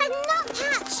 A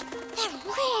nuthatch! They're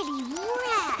really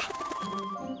rare.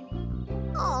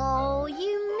 Oh,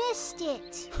 you missed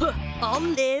it. I'll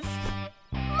live.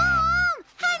 Mom!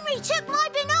 Henry took my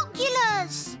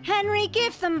binoculars! Henry,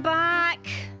 give them back.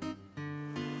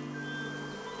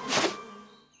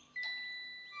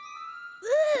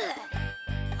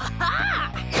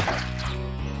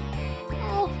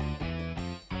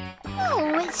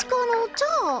 Oh, it's gone all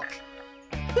dark.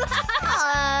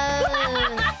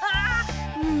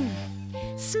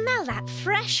 Smell that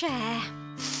fresh air.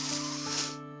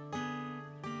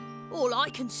 All I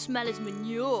can smell is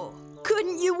manure.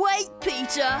 Couldn't you wait,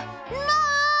 Peter?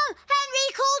 Mom!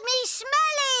 Henry called me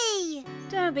smelly!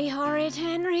 Don't be horrid,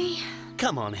 Henry.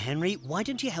 Come on, Henry. Why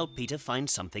don't you help Peter find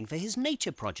something for his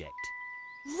nature project?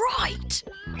 Right!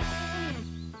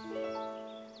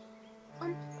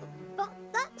 But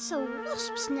that's a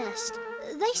wasp's nest.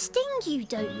 They sting you,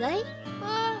 don't they?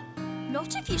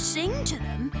 Not if you sing to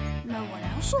them. No one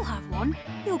else will have one.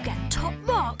 You'll get top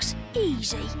marks.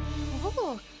 Easy.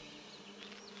 Oh.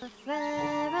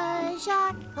 Frère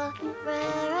Jacques,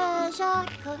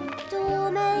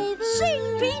 dormez-vous.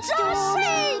 Sing, Peter,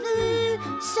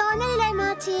 dormez-vous. Sonnez les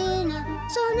matines,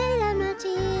 sonnez les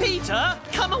matines. Peter,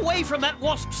 come away from that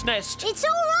wasp's nest. It's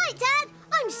all right, Dad.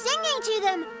 I'm singing to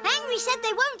them. Henry said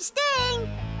they won't sting.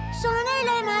 Sonnez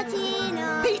les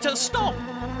matines. Peter, stop!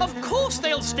 Of course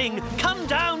they'll sting. Come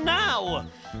down now.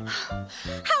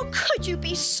 How could you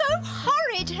be so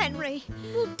horrid, Henry?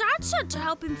 Well, Dad said to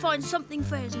help him find something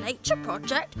for his nature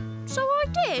project, so I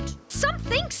did.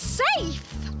 Something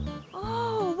safe.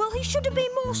 Oh, well, he should have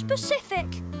been more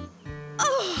specific.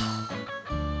 Oh.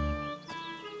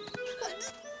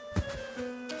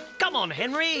 Come on,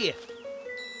 Henry.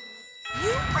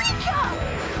 Eureka!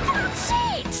 That's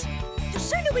it! The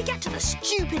sooner we get to the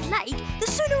stupid lake, the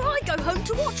sooner I go home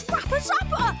to watch Rapper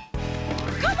Zapper.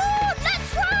 Come on,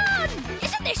 let's run!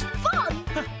 Isn't this fun?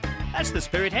 That's the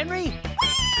spirit, Henry. Whee!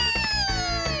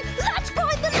 Let's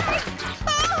find the lake!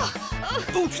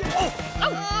 Ouch! Oh!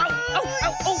 Ow! Ow! Ow!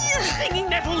 Ow! Oh! Stinging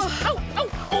nettles! Ow! Ow!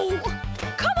 Oh!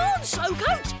 Come on, slow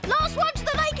goat! Last one to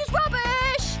the lake is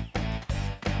rubbish!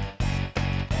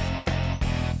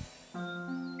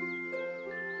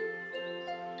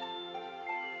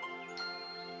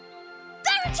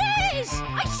 There it is!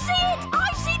 I see it! I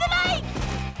see the lake!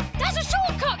 There's a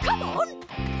shortcut, come on!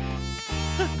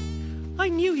 I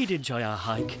knew he'd enjoy our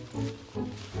hike.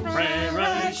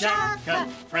 Frère Jacques,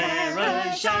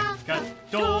 Frère Jacques,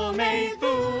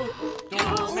 dormez-vous.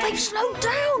 Oh, they've slowed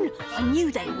down! I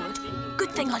knew they would.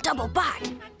 Good thing I doubled back.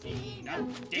 Ding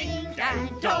dang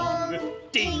dong,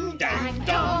 ding dang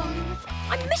dong.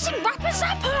 I'm missing Rapper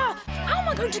Zapper! How am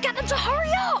I going to get them to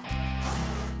hurry up?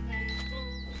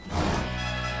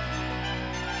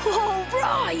 All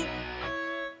right!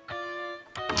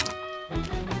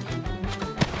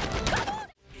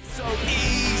 So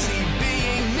easy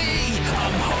being me,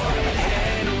 I'm Horrid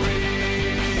Henry.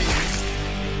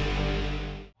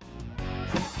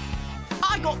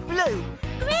 I got blue.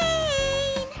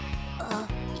 Green.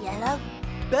 Yellow.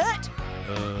 Bert?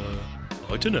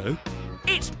 I to know.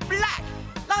 It's black,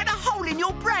 like a hole in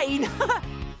your brain.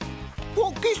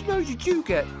 What gizmo did you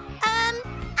get?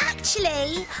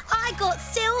 Actually, I got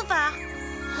silver.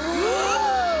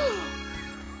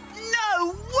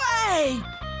 No way!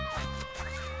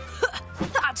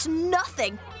 That's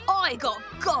nothing. I got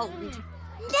gold.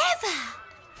 Never.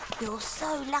 You're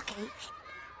so lucky.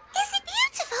 Is it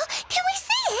beautiful? Can we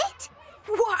see it?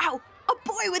 Wow! A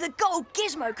boy with a gold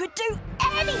gizmo could do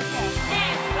anything!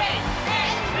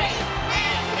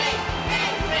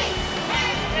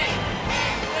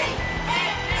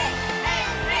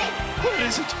 Where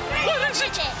is it? Where is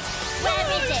it? Where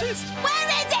is it? Where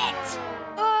is it?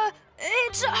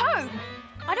 It's at home.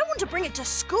 I don't want to bring it to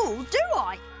school, do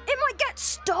I? It might get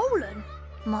stolen.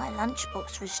 My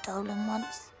lunchbox was stolen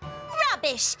once.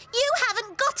 Rubbish! You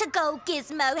haven't got a gold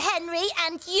gizmo, Henry,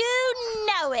 and you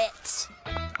know it.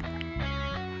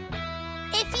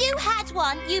 If you had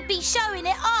one, you'd be showing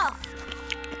it off.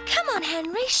 Come on,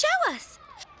 Henry, show us.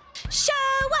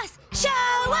 Show us!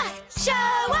 Show us!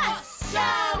 Show us!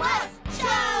 Show us!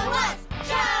 Show us!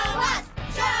 Show us!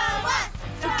 Show us!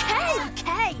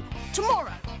 Okay.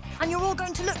 Tomorrow. And you're all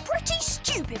going to look pretty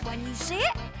stupid when you see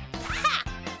it. Ha!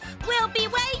 We'll be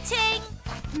waiting.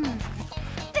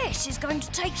 This is going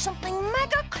to take something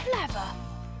mega clever.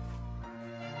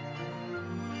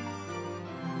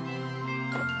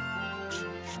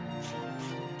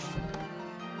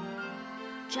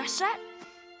 Chess set,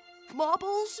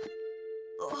 marbles,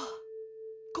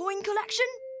 coin collection.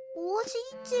 What are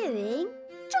you doing?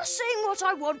 Just seeing what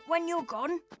I want when you're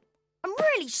gone. I'm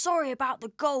really sorry about the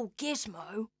gold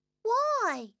gizmo.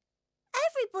 Why?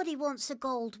 Everybody wants a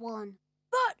gold one.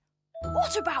 But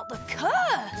what about the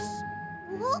curse?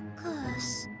 What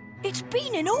curse? It's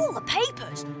been in all the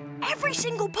papers. Every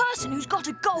single person who's got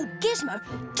a gold gizmo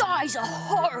dies a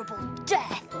horrible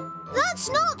death. That's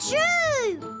not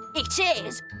true! It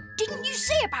is. Didn't you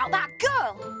see about that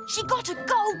girl? She got a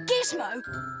gold gizmo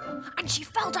and she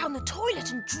fell down the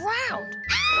toilet and drowned.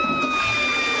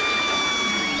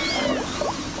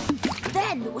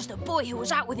 Then there was the boy who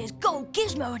was out with his gold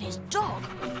gizmo and his dog.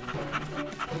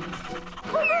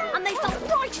 And they fell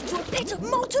right into a pit of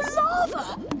molten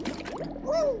lava.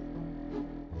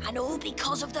 And all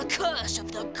because of the curse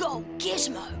of the gold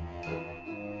gizmo.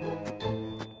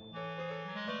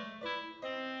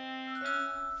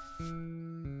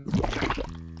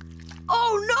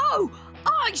 Oh no!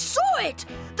 I saw it!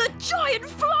 The giant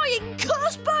flying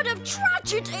curse bird of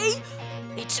tragedy!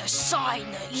 It's a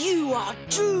sign that you are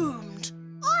doomed.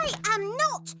 I am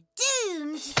not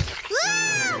doomed!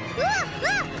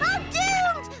 I'm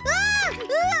doomed!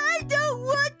 I don't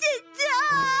want to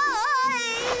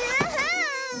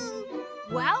die!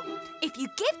 Well, if you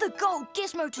give the gold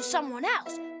gizmo to someone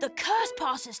else, the curse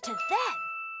passes to them.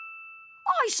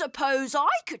 I suppose I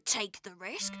could take the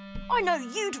risk. I know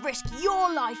you'd risk your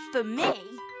life for me.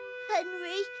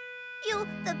 Henry, you're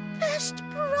the best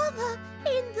brother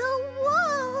in the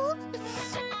world.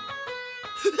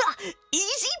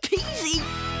 Easy peasy.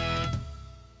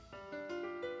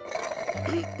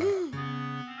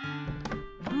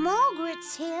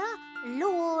 Margaret's here,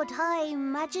 Lord High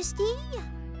Majesty.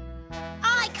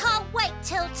 I can't wait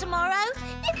till tomorrow.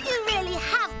 If you really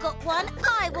have got one,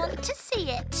 I want to see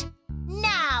it.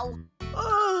 Now.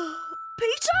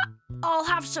 Peter, I'll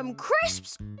have some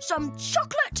crisps, some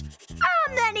chocolate,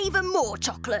 and then even more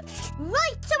chocolate.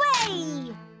 Right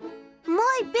away!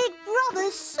 My big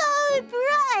brother's so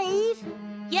brave.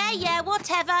 Yeah,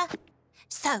 whatever.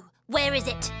 So, where is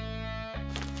it?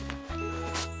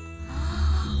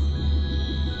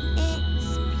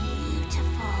 It's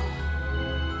beautiful.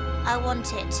 I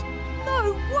want it.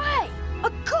 No way!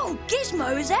 A gold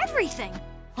gizmo is everything.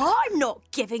 I'm not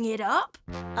giving it up.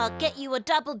 I'll get you a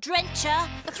double drencher.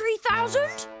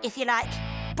 3,000? If you like.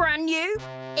 Brand new?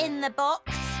 In the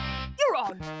box. You're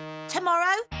on.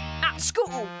 Tomorrow? At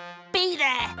school. Be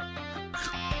there.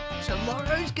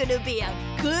 Tomorrow's gonna be a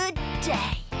good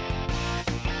day.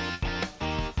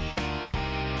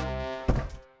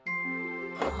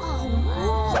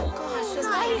 Oh,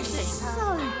 that is so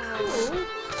cool.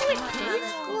 Wicked.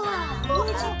 Wow,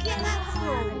 where'd you get that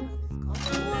from?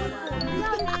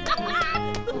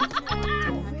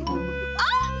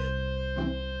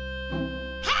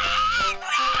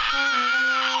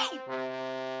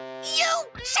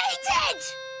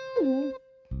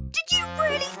 Did you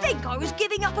really think I was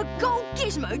giving up a gold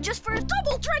gizmo just for a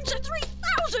double drencher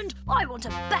 3,000? I want a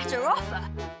better offer.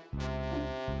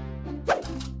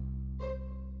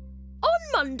 On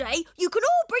Monday, you can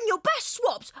all bring your best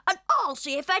swaps and I'll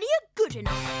see if any are good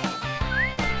enough.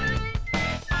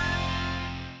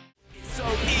 It's so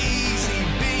easy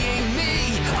being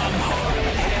me. I'm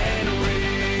Horrid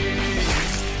Henry.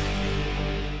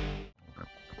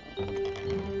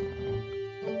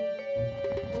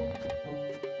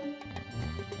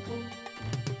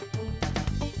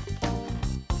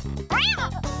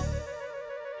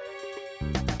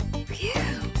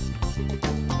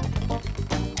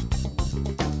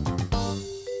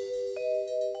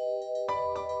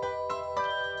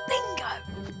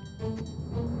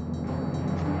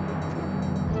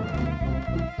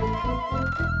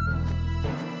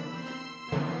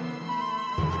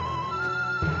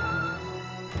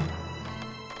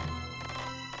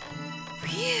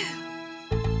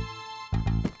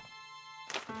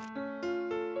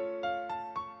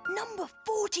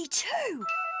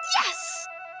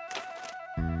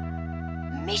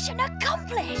 Mission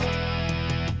accomplished!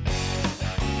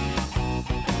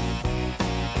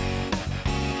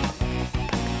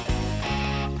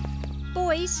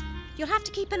 Boys, you'll have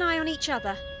to keep an eye on each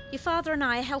other. Your father and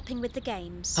I are helping with the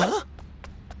games. Huh?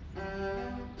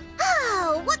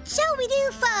 Oh, what shall we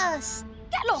do first?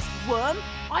 Get lost, worm.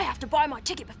 I have to buy my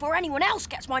ticket before anyone else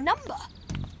gets my number.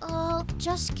 I'll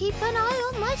just keep an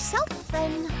eye on myself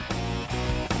then.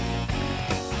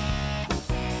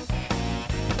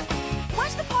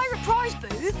 Where's the pirate prize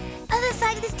booth? Other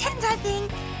side of this tent, I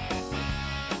think.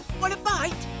 Want a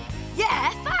bite?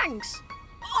 Yeah, thanks.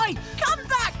 Oi, come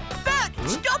back! Bert,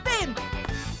 stop him!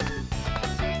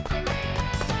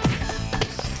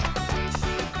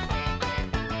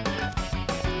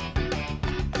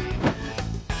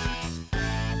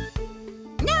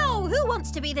 Now, who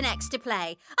wants to be the next to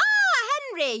play? Ah,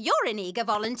 Henry, you're an eager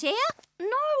volunteer. No,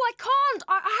 I can't.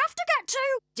 I have to get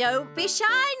to... Don't be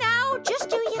shy now. Just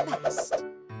do your best.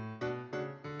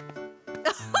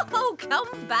 Oh,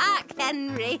 come back,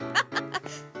 Henry.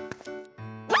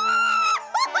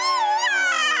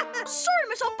 Sorry,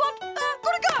 Miss Oddbod.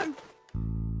 Gotta go.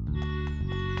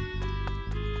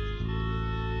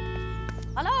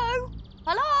 Hello?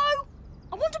 Hello?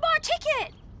 I want to buy a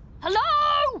ticket.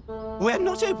 Hello? We're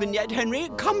not open yet, Henry.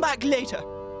 Come back later.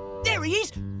 There he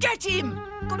is. Get him.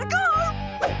 Gotta go.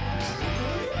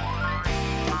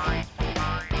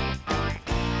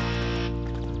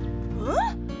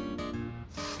 Huh?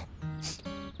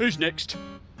 Who's next?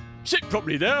 Sit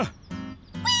properly there.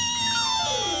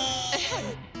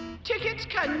 Tickets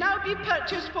can now be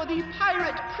purchased for the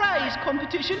Pirate Prize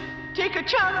competition. Take a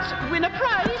chance, win a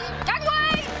prize.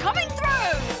 Gangway, coming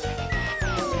through!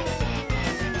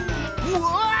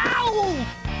 Wow!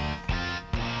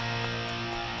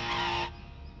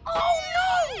 Oh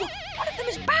no! One of them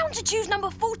is bound to choose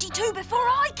number 42 before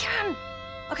I can.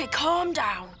 Okay, calm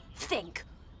down. Think.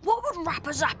 What would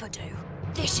Rapper Zapper do?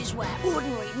 This is where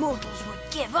ordinary mortals would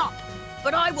give up.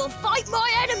 But I will fight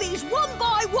my enemies one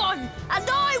by one, and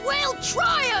I will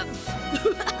triumph!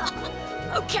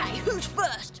 Okay, who's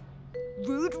first?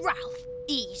 Rude Ralph.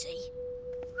 Easy.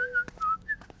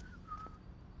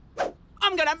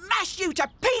 I'm gonna mash you to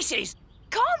pieces!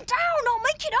 Calm down, I'll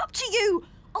make it up to you.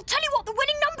 I'll tell you what the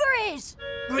winning number is.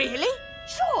 Really?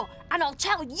 Sure, and I'll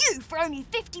tell you for only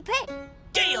 50p.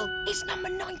 Deal! It's number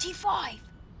 95.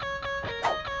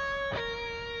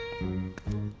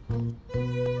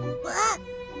 What?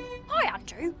 Hi,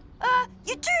 Andrew.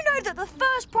 You do know that the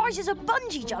first prize is a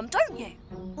bungee jump, don't you?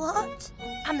 What?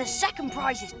 And the second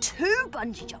prize is 2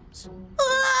 bungee jumps.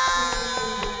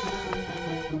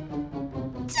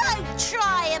 Don't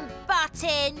try and butt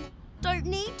in. Don't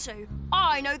need to.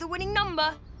 I know the winning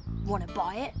number. Want to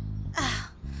buy it?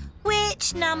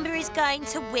 Which number is going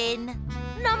to win?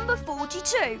 Number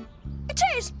 42. It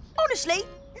is. Honestly,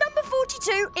 number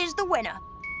 42 is the winner.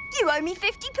 You owe me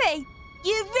 50p.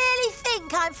 You really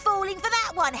think I'm falling for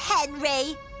that one,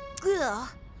 Henry? Ugh,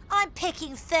 I'm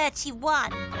picking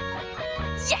 31.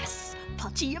 Yes!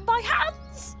 Putty in my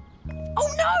hands! Oh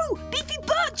no! Beefy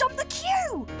Bert jumped the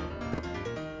queue!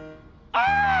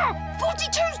 Ah!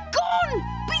 42's gone!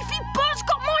 Beefy Bert's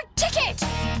got my ticket!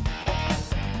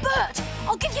 Bert,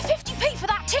 I'll give you 50p for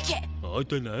that ticket. I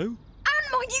don't know. And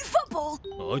my new football.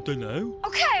 I don't know.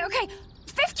 Okay.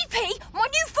 50p, my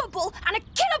new football, and a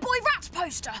Killer Boy Rats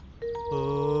poster.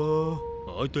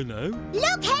 I don't know.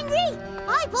 Look, Henry!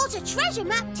 I bought a treasure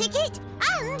map ticket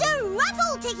and a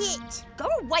raffle ticket. Go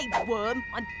away, worm.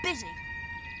 I'm busy.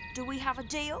 Do we have a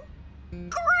deal?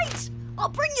 Great! I'll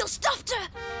bring your stuff to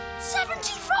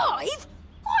 75?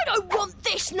 I don't want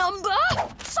this number.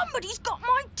 Somebody's got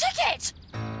my ticket.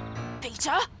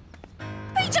 Peter?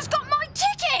 Peter's got my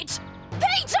ticket!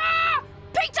 Peter!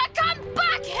 Peter, come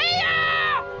back here!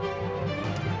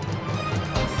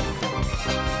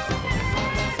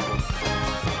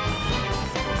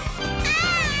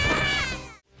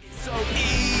 It's so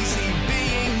easy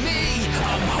being me.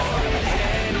 I'm Horrid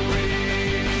Henry.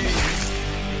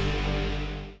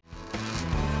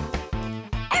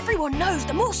 Everyone knows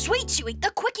the more sweets you eat,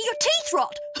 the quicker your teeth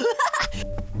rot.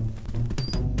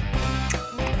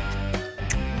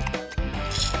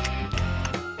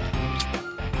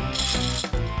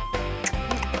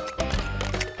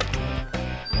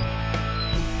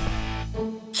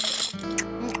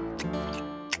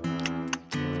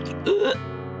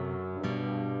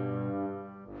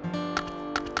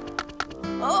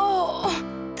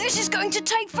 Oh, this is going to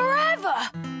take forever.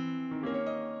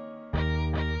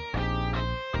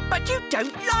 But you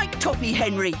don't like toffee,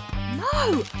 Henry.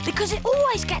 No, because it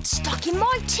always gets stuck in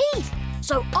my teeth.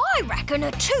 So I reckon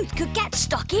a tooth could get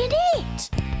stuck in it.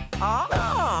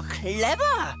 Ah,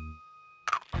 clever.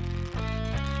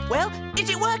 Well, is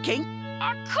it working?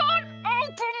 I can't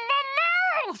open my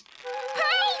mouth!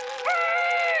 Help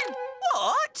me!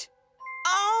 What?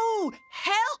 Oh,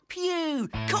 help you!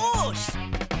 Course!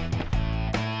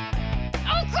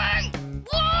 OK!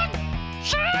 1,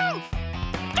 2,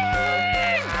 3!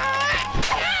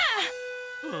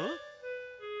 Huh?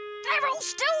 They're all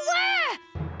still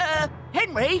there!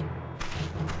 Henry?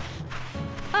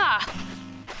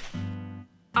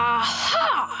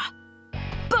 Aha!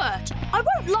 Bert, I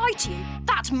won't lie to you.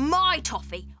 That's my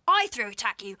toffee. I threw it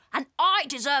at you, and I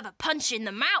deserve a punch in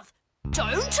the mouth,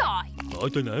 don't I? I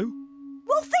don't know.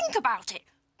 Well, think about it.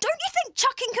 Don't you think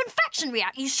chucking confectionery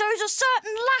at you shows a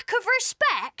certain lack of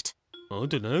respect? I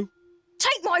don't know.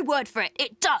 Take my word for it,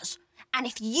 it does. And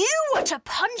if you were to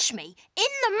punch me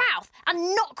in the mouth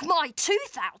and knock my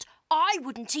tooth out, I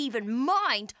wouldn't even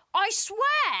mind, I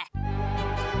swear.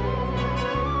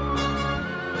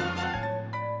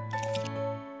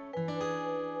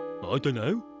 I don't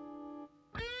know.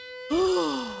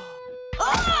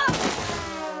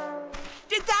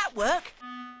 Did that work?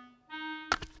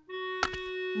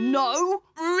 No.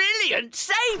 Brilliant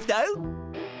save, though.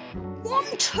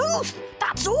 1 tooth,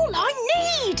 that's all I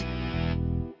need.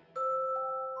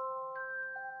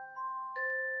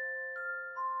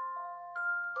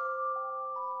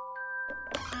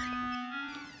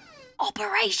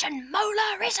 Operation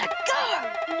Molar is a go!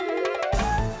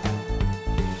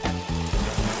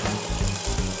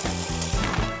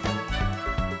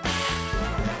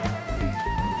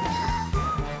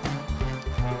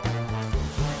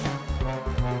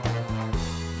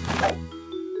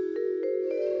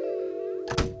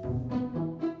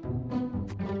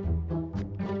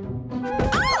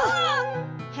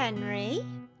 Henry,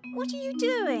 what are you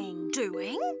doing?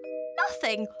 Doing?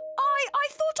 Nothing. I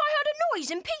thought I heard a noise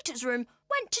in Peter's room.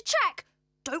 Went to check.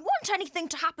 Don't want anything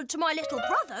to happen to my little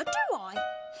brother, do I?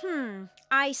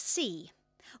 I see.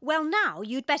 Well, now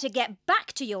you'd better get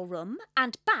back to your room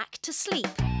and back to sleep.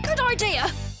 Good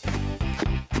idea.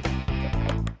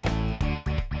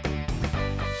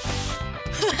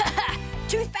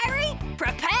 Tooth Fairy,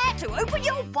 prepare to open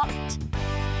your wallet.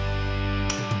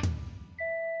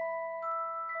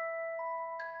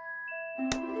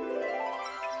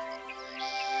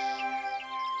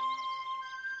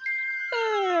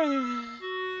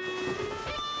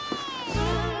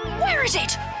 Where is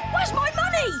it? Where's my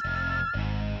money?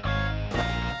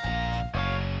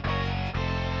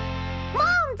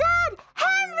 Mom, Dad,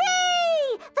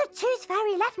 Henry! The Tooth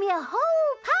Fairy left me a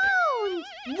whole pound.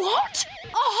 What? A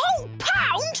whole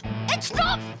pound? It's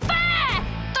not fair!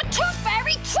 The Tooth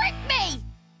Fairy tricked me!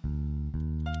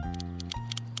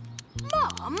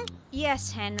 Mum?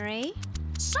 Yes, Henry?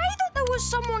 Say that there was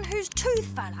someone whose tooth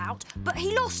fell out, but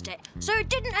he lost it, so it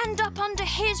didn't end up under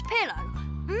his pillow.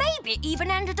 Maybe it even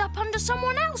ended up under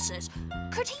someone else's.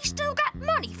 Could he still get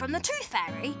money from the Tooth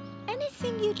Fairy?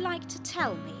 Anything you'd like to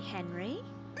tell me, Henry?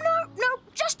 No,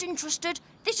 just interested.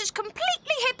 This is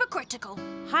completely hypocritical.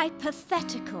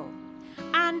 Hypothetical.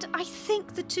 And I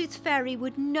think the Tooth Fairy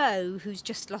would know who's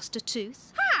just lost a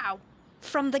tooth. How?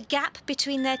 From the gap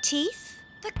between their teeth.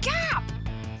 The gap!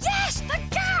 Yes, the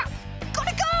gap!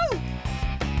 Gotta go!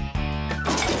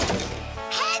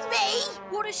 Henry!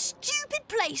 What a stupid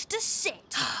place to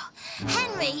sit.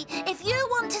 Henry, if you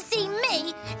want to see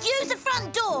me, use the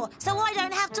front door so I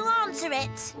don't have to answer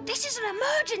it. This is an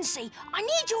emergency. I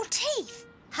need your teeth.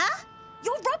 Huh?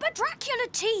 Your rubber Dracula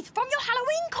teeth from your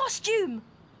Halloween costume.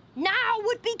 Now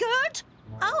would be good.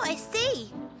 Oh, I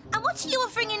see. And what are you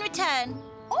offering in return?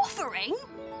 Offering?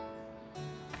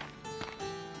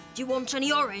 Do you want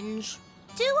any orange?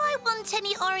 Do I want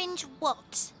any orange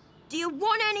what? Do you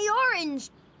want any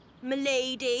orange,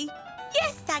 m'lady?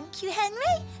 Yes, thank you,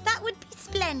 Henry. That would be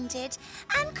splendid.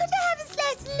 And could I have a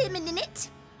slice of lemon in it?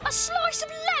 A slice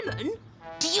of lemon?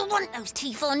 Do you want those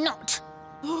teeth or not?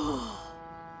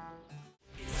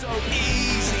 It's so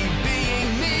easy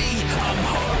being me. I'm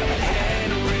Horrid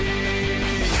Henry.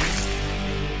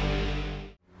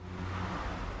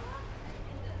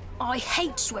 I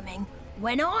hate swimming.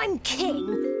 When I'm king,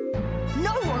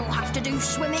 no one will have to do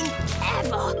swimming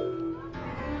ever.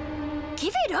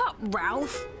 Give it up,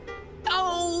 Ralph.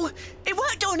 Oh, it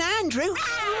worked on Andrew.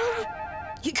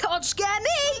 You can't scare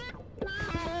me.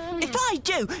 If I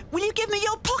do, will you give me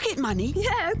your pocket money?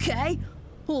 Yeah, OK.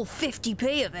 All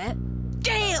 50p of it.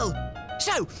 Deal!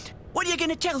 So, what are you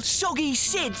going to tell Soggy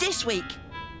Sid this week?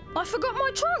 I forgot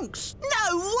my trunks.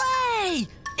 No way!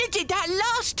 You did that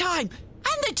last time,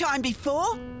 and the time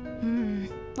before.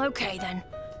 OK, then.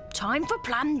 Time for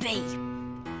Plan B.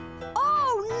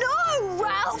 Oh, no,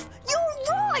 Ralph! You're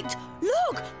right!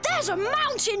 Look, there's a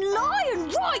mountain lion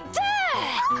right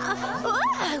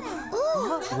there!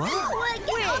 Oh! What?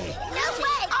 Where?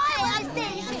 I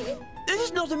see. This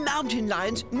is not a mountain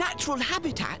lion's natural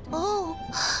habitat. Oh,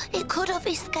 it could have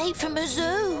escaped from a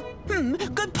zoo.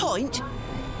 Good point.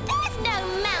 There's no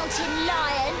mountain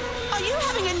lion. Are you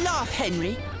having a laugh,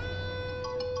 Henry?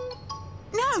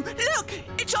 No, look!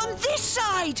 It's on this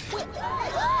side!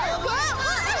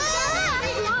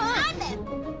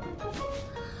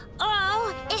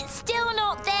 Oh, it's still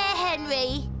not there,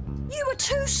 Henry. You were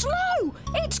too slow.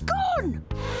 It's gone.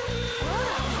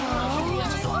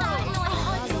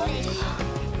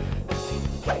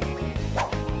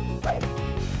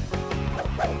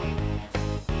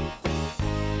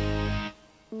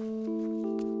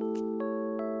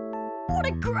 What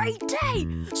a great day!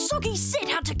 Soggy Sid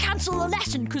had to cancel the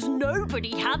lesson because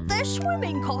nobody had their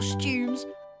swimming costumes.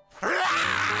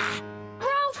 Ralph,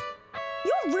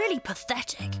 you're really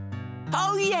pathetic.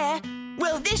 Oh, yeah?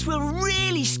 Well, this will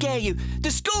really scare you.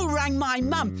 The school rang my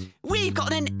mum. We've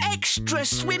got an extra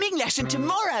swimming lesson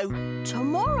tomorrow.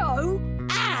 Tomorrow?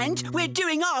 And we're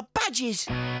doing our badges.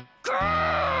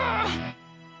 Grrr!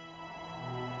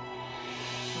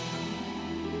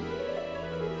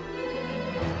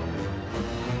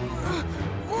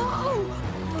 Whoa!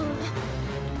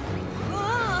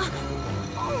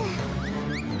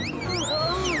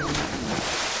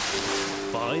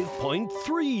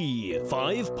 5.3,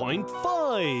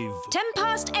 5.5.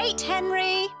 8:10,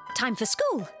 Henry. Time for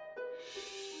school.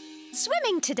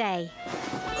 Swimming today.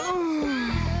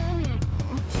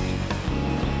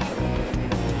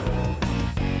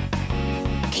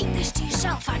 Keep this to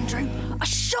yourself, Andrew. A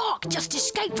shark just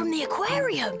escaped from the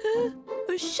aquarium.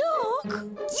 A shark?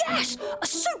 Yes, a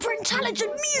super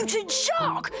intelligent mutant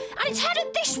shark. And it's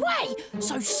headed this way,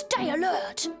 so stay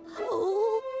alert.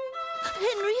 Oh,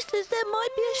 Henry says there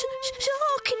might be a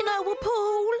shark in our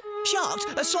pool. Sharks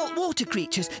are saltwater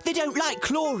creatures. They don't like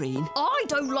chlorine. I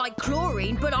don't like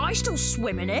chlorine, but I still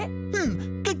swim in it.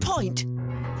 Good point.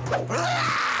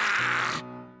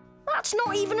 That's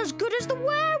not even as good as the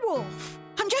werewolf.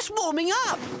 I'm just warming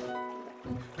up.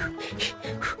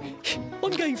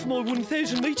 I'm going for my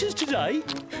 1,000 metres today.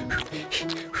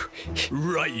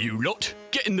 Right, you lot.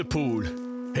 Get in the pool.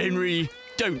 Henry,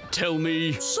 don't tell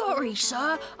me. Sorry,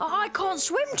 sir. I can't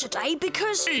swim today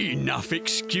because... Enough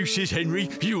excuses, Henry,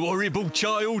 you horrible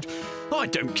child. I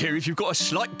don't care if you've got a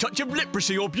slight touch of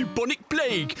leprosy or bubonic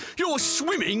plague. You're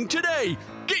swimming today.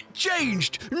 Get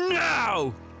changed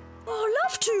now. I'd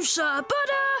love to, sir,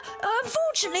 but,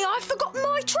 unfortunately, I forgot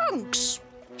my trunks.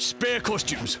 Spare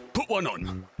costumes. Put one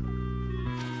on.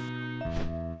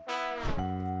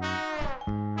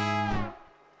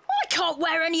 I can't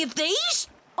wear any of these.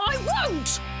 I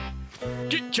won't.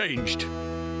 Get changed.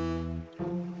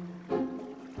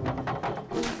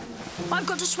 I've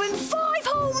got to swim 5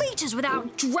 whole metres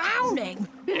without drowning.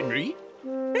 Henry?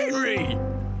 Henry!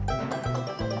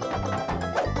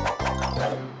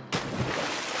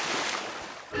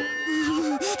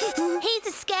 He's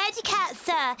a scaredy cat,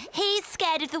 sir. He's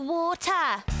scared of the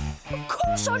water. Of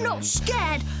course I'm not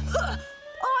scared. I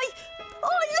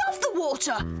love the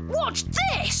water. Watch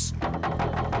this.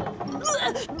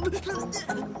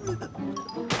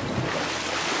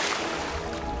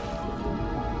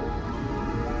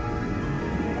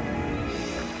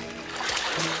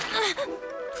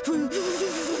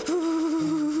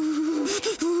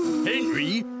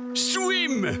 Henry,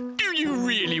 swim! Do you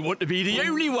really want to be the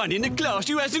only one in the class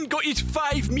who hasn't got his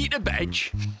 5-metre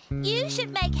badge? You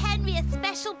should make Henry a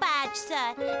special badge,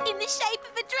 sir, in the shape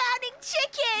of a drowning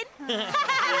chicken.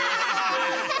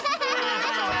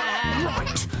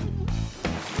 Right.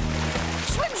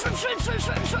 Swim, swim, swim, swim,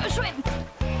 swim, swim, swim.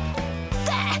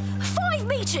 There, 5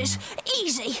 metres.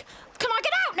 Easy. Can I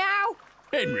get out now?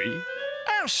 Henry,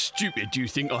 how stupid do you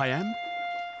think I am?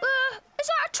 Is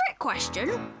that a trick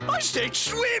question? I said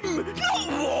swim, not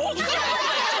walk!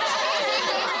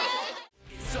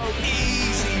 So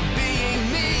easy being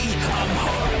me, I'm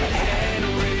Horrid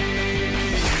Henry.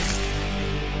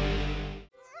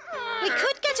 We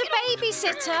could get a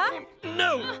babysitter.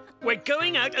 No, we're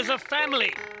going out as a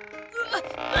family.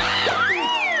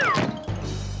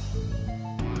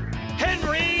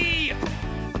 Henry!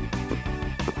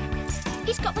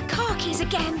 He's got the car keys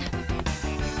again.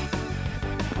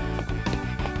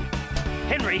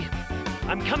 Henry,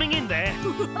 I'm coming in there.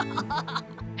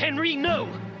 Henry, no!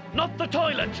 Not the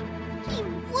toilet! He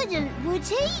wouldn't, would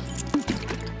he?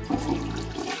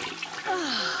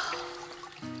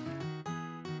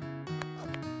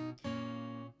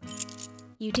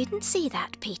 You didn't see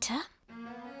that, Peter.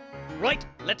 Right,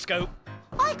 let's go.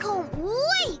 I can't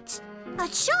wait! A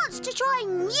chance to try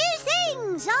new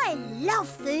things! I love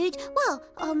food. Well,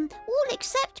 all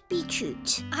except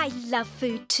beetroot. I love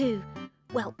food too.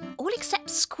 Well, all except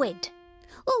squid.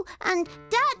 Oh, and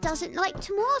Dad doesn't like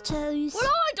tomatoes.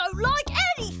 Well, I don't like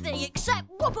anything except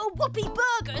whoopie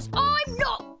burgers. I'm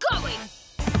not going.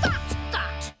 That's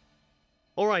that.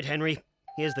 All right, Henry,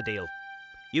 here's the deal.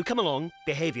 You come along,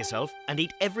 behave yourself, and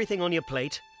eat everything on your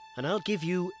plate, and I'll give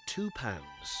you £2. £2?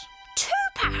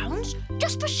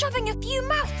 Just for shoving a few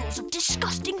mouthfuls of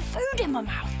disgusting food in my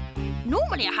mouth.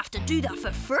 Normally I have to do that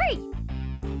for free.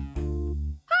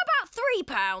 How about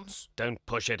 £3? Don't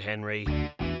push it, Henry.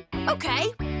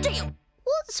 OK, deal.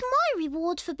 What's my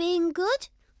reward for being good?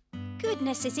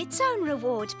 Goodness is its own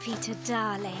reward, Peter,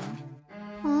 darling.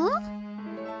 Huh?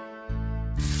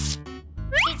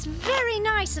 It's very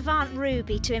nice of Aunt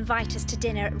Ruby to invite us to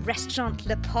dinner at Restaurant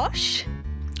Le Poche.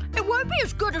 It won't be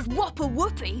as good as Whopper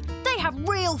Whoopie. They have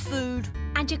real food.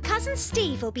 And your cousin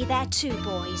Steve will be there too,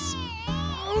 boys.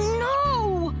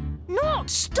 Oh, no! Not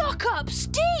stuck-up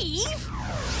Steve!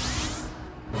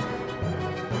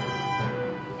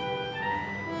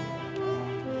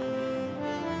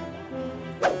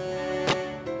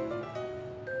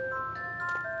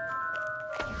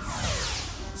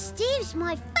 Steve's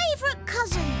my favourite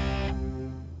cousin.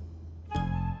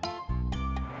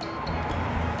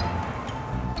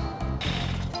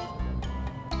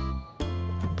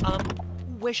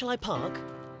 Where shall I park?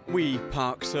 We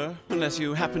park, sir, unless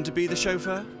you happen to be the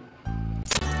chauffeur.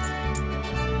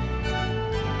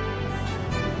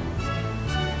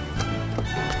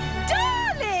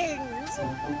 Darlings!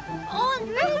 Aunt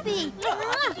Ruby!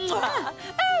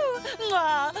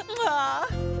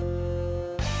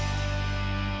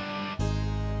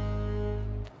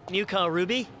 New car,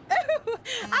 Ruby? Oh,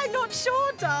 I'm not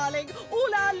sure, darling.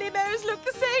 All our limos look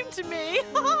the same to me.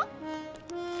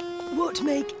 What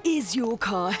make is your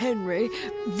car, Henry?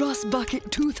 Rust Bucket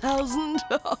 2000?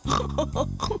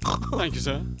 Thank you,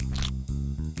 sir.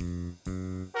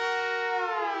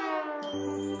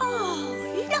 Oh,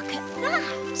 look at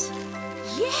that!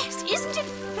 Yes, isn't it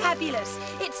fabulous?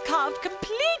 It's carved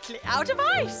completely out of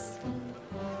ice.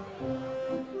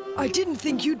 I didn't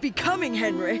think you'd be coming,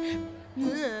 Henry.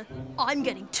 I'm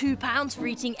getting £2 for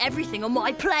eating everything on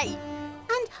my plate.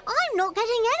 And I'm not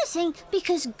getting anything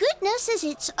because goodness is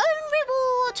its own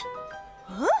reward.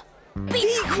 Huh?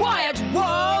 Be quiet,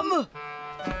 worm!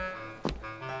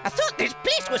 I thought this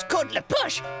place was called La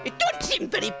Poche. It don't seem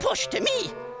very posh to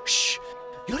me. Shh!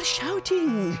 You're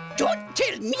shouting. Don't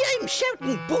tell me I'm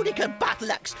shouting, Boudica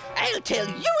Battleaxe. I'll tell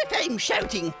you if I'm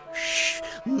shouting. Shh!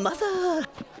 Mother!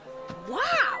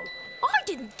 Wow! I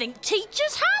didn't think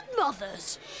teachers had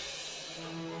mothers.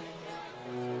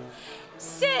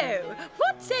 So,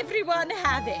 what's everyone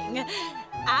having?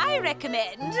 I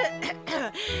recommend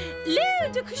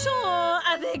l'œuf de cochon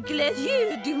avec les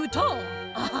yeux du mouton.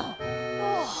 Oh,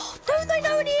 don't they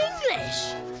know any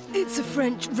English? It's a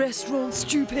French restaurant,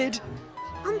 stupid.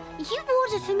 You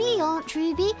order for me, Aunt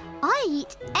Ruby. I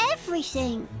eat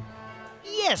everything.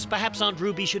 Yes, perhaps Aunt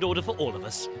Ruby should order for all of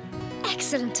us.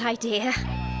 Excellent idea.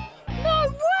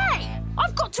 No way!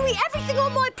 I've got to eat everything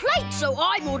on my plate, so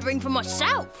I'm ordering for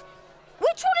myself.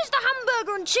 Which one is the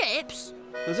hamburger and chips?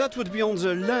 That would be on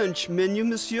the lunch menu,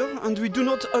 monsieur, and we do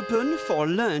not open for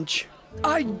lunch.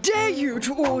 I dare you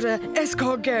to order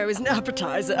escargot as an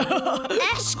appetizer.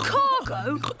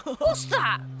 Escargot? What's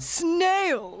that?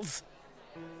 Snails.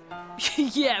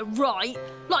 Yeah, right.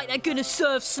 Like they're gonna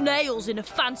serve snails in a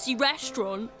fancy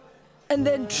restaurant. And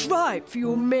then tripe for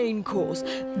your main course.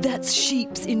 That's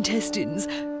sheep's intestines.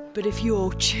 But if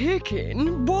you're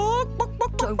chicken...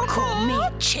 Don't call me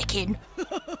chicken.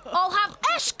 I'll have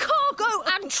escargot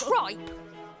and tripe.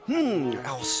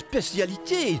 Our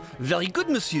spécialité. Very good,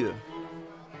 monsieur.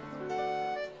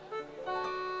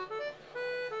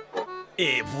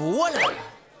 Et voilà!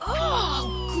 Oh,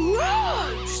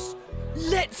 gross!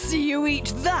 Let's see you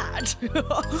eat that.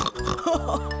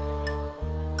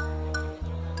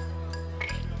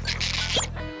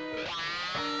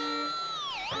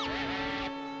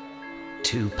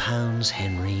 £2,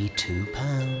 Henry, £2.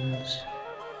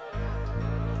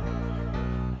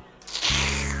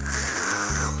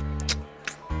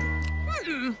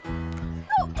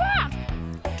 Not bad.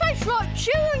 Tastes like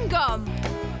chewing gum.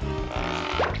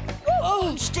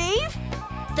 Oh, Steve,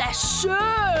 they're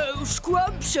so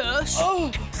scrumptious.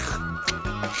 Oh.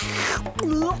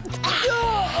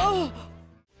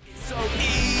 It's so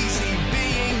easy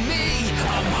being me.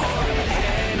 I'm Horrid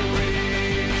Henry.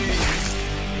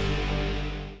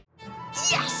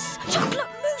 Yes!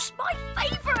 Chocolate mousse, my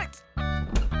favourite!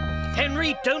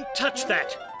 Henry, don't touch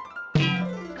that.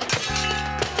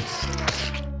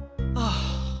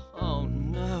 Oh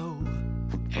no.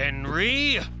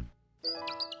 Henry!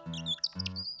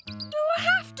 Do I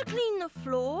have to clean the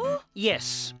floor?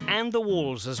 Yes, and the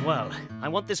walls as well. I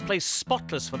want this place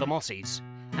spotless for the Mossies.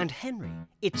 And Henry,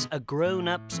 it's a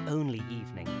grown-ups only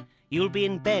evening. You'll be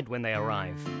in bed when they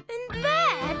arrive. In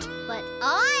bed? But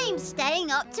I'm staying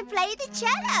up to play the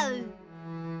cello.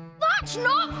 That's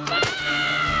not fair!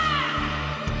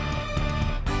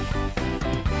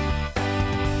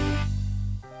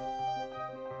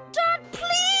 Dad,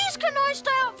 please, can I stay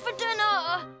up for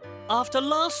dinner? After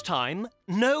last time,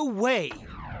 no way.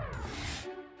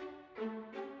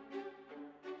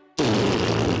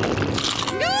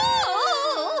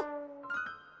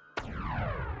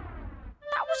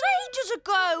 That was ages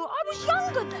ago. I was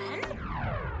younger then.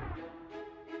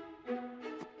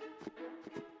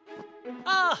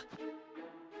 Ah!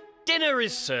 Dinner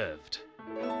is served.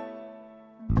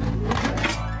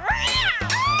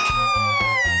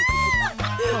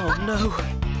 Oh, no.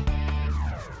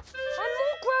 I'm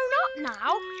all grown up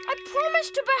now. I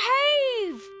promised to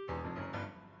behave.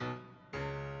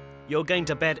 You're going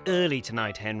to bed early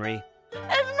tonight, Henry.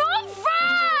 It's not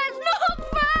fair! It's not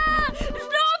fair! It's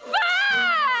not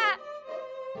fair!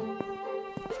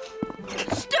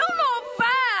 Still not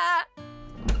fair!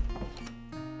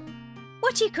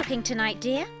 What are you cooking tonight,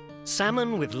 dear?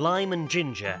 Salmon with lime and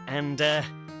ginger and,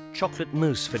 chocolate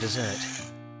mousse for dessert.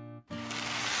 Mum,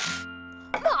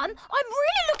 I'm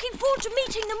really looking forward to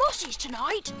meeting the Mossies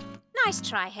tonight. Nice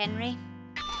try, Henry.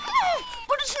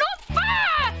 But it's not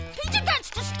fair! Peter gets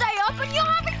to stay up and you're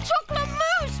having chocolate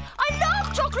mousse! I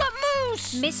love chocolate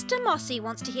mousse! Mr. Mossy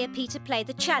wants to hear Peter play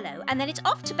the cello, and then it's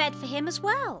off to bed for him as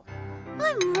well.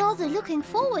 I'm rather looking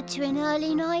forward to an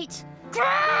early night.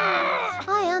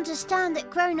 I understand that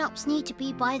grown-ups need to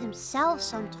be by themselves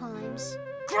sometimes.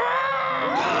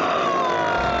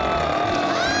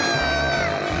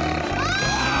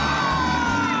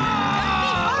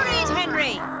 Horrid,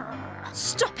 Henry!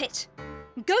 Stop it!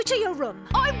 Go to your room.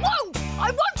 I won't!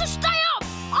 I want to stay up!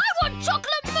 I want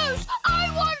chocolate mousse! I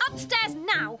want... Upstairs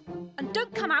now! And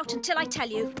don't come out until I tell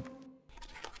you.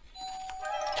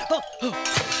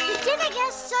 The dinner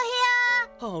guests are here!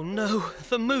 Oh, no,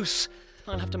 the mousse.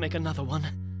 I'll have to make another one.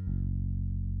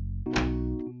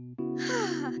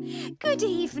 Good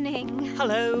evening.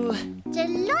 Hello.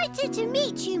 Delighted to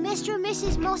meet you, Mr. and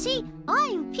Mrs. Mossy.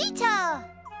 I'm Peter.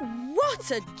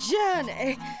 What a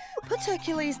journey. Put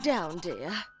Hercules down,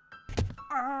 dear.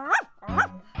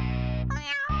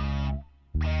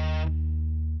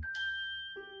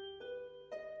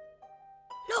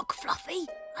 Look, Fluffy,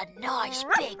 a nice,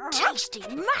 big, tasty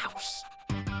mouse.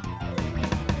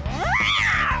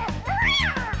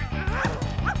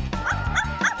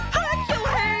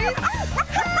 Hercules!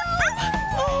 Help!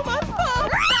 Oh, my poor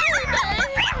baby!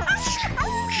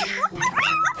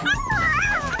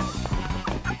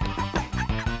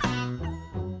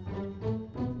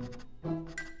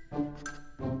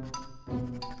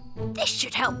 This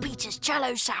should help Peter's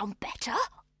cello sound better.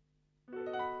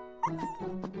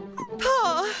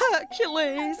 Poor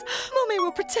Hercules! Mummy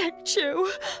will protect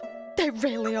you. They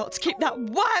really ought to keep that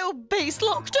wild beast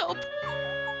locked up.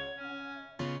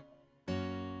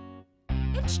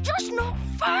 It's just not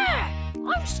fair.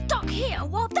 I'm stuck here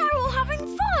while they're all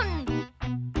having fun.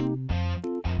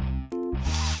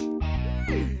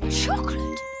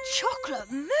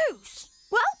 Chocolate mousse.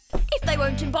 Well, if they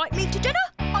won't invite me to dinner,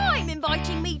 I'm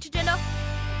inviting me to dinner.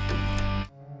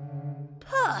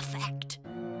 Perfect.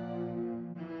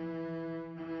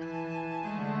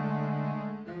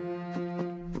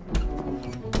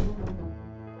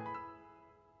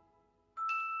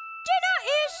 Dinner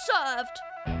is served.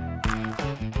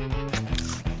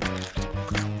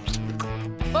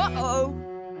 Uh-oh.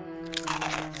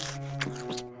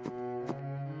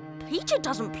 Peter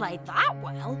doesn't play that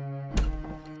well.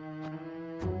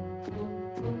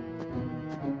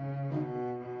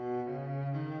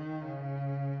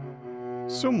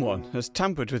 Someone has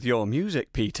tampered with your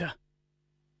music, Peter.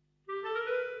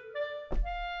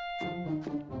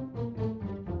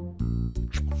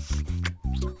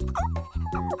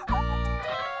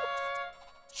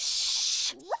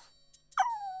 Shh.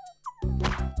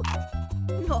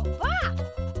 Not bad.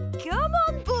 Come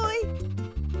on, boy.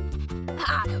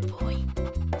 Attaboy.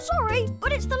 Sorry,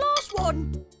 but it's the last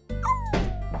one.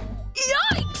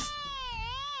 Yikes!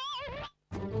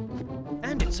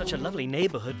 And it's such a lovely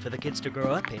neighbourhood for the kids to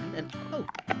grow up in. And,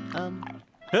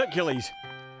 Hercules,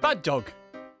 bad dog.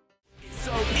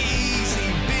 So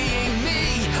easy being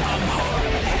me. I'm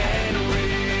Horrid Henry.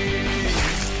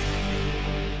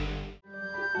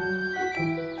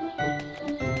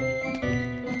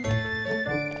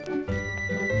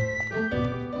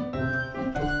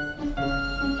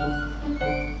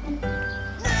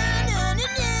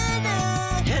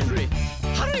 Henry,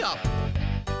 hurry up!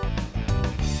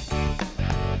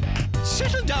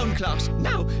 Settle down, class.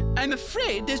 Now, I'm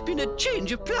afraid there's been a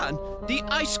change of plan. The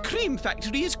ice cream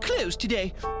factory is closed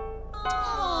today.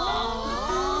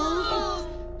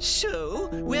 So,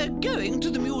 we're going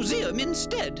to the museum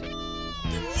instead.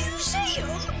 The museum?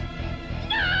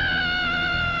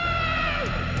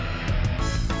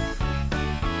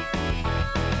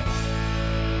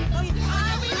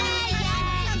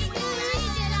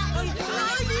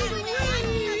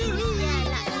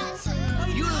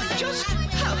 You'll just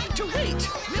have to wait.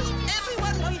 Will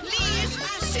everyone please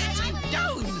sit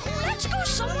down? Let's go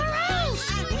somewhere else.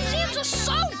 Museums are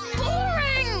so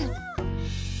boring.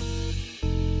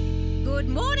 Good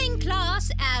morning, class,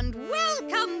 and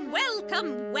welcome,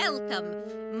 welcome,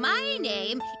 welcome. My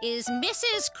name is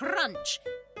Mrs. Crunch.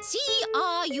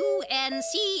 C-R-U-N-C-H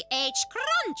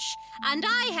Crunch. And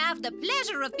I have the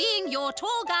pleasure of being your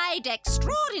tour guide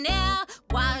extraordinaire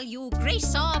while you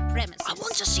grace our premises. I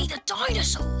want to see the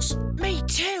dinosaurs. Me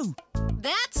too.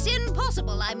 That's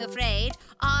impossible, I'm afraid.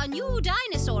 Our new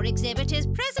dinosaur exhibit is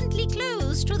presently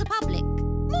closed to the public.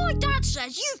 My dad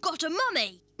says you've got a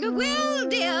mummy. Well,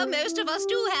 dear, most of us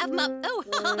do have Oh,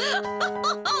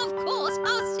 of course,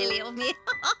 how silly of me.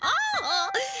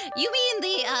 You mean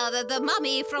the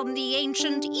mummy from the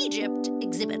ancient Egypt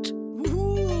exhibit?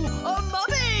 Ooh, a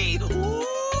mummy! Ooh.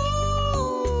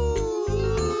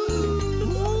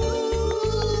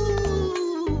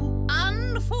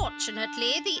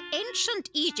 Unfortunately, the ancient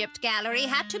Egypt gallery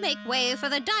had to make way for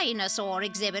the dinosaur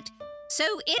exhibit,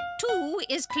 so it too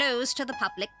is closed to the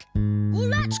public. Well,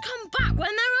 let's come back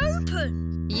when they're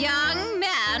open. Young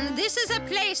man, this is a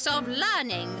place of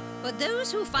learning. For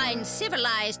those who find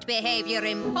civilized behavior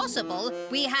impossible,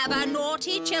 we have a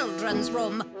naughty children's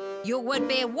room. You would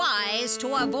be wise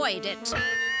to avoid it.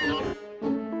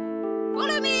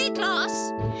 Follow me,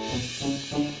 class.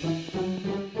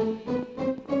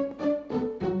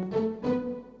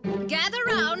 Gather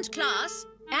round, class.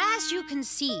 As you can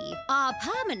see, our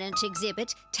permanent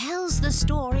exhibit tells the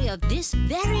story of this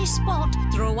very spot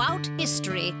throughout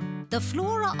history. The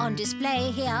flora on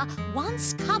display here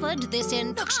once covered this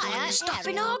entire Looks like the stuff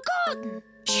in our garden.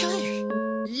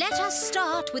 Let us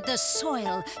start with the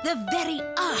soil, the very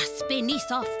earth beneath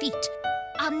our feet,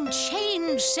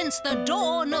 unchanged since the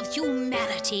dawn of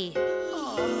humanity.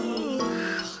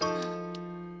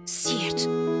 See it,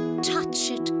 touch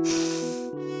it,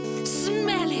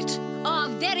 smell it. Our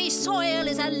very soil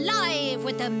is alive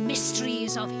with the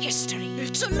mysteries of history.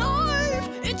 It's alive!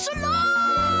 It's alive!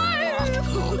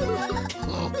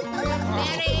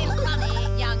 Very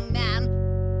funny, young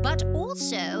man, but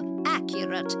also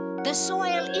accurate. The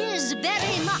soil is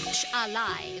very much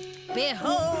alive.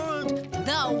 Behold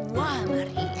the wormery.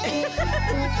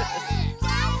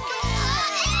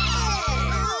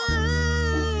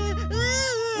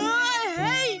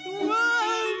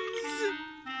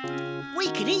 We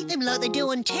could eat them like they do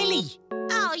on telly.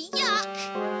 Oh,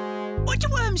 yuck! What do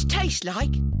worms taste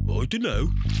like? I don't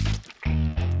know.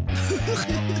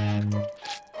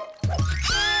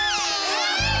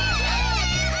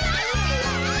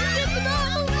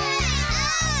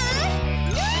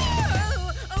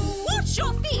 Watch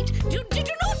your feet! Do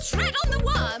not tread on the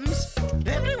worms!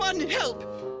 Everyone help!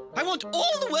 I want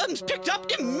all the worms picked up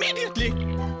immediately!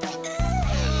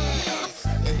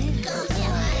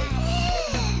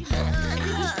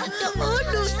 I'm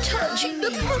not touching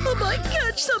them. Mama might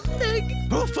catch something.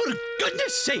 Oh, for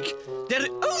goodness sake! They're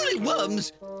only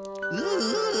worms!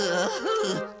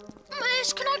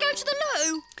 Miss, can I go to the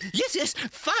loo? Yes,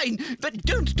 fine, but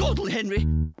don't dawdle, Henry.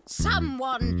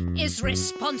 Someone is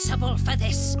responsible for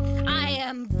this. I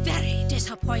am very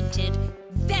disappointed.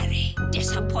 Very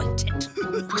disappointed.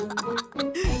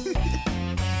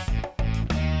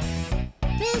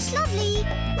 Miss Lovely,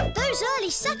 those early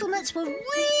settlements were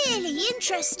really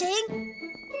interesting.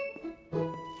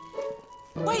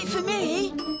 Wait for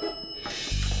me.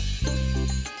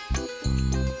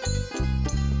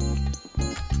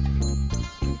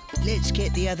 Let's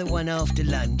get the other one after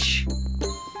lunch.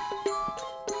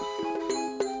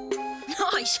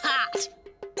 Nice hat.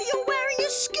 You're wearing a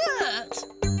skirt.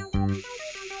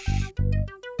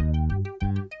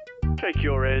 Take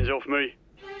your hands off me.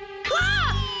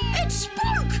 Ah! It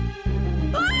spoke!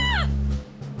 Ah!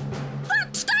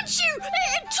 That statue!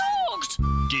 It talked!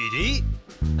 Did it?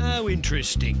 How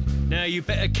interesting. Now you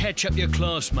better catch up your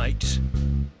classmates.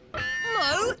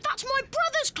 No, that's my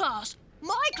brother's class.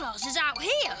 My class is out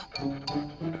here.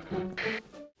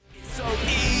 So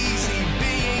easy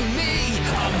being me.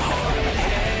 I'm Horrid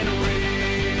Henry.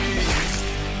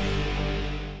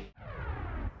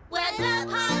 When the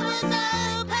pie was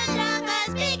opened up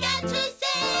as began to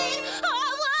sing,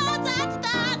 all was that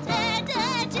started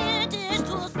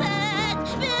to set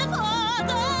before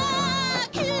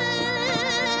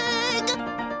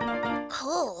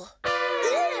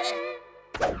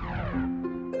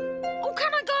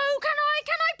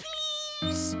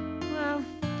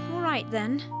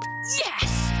then.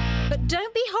 Yes! But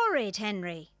don't be horrid,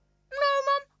 Henry. No,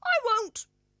 Mum, I won't.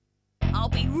 I'll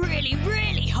be really,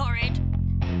 really horrid.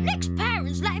 Nick's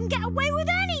parents let him get away with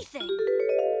anything.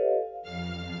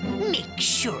 Make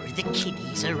sure the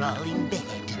kiddies are all in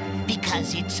bed,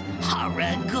 because it's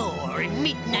horror, gore, and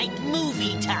midnight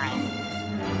movie time.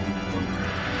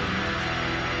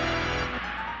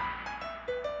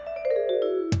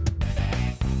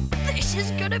 This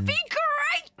is gonna be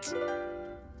great!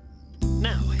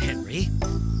 Now, Henry,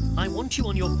 I want you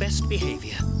on your best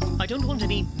behaviour. I don't want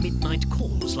any midnight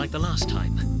calls like the last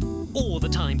time. Or the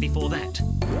time before that.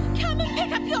 Come and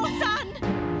pick up your son!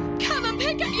 Come and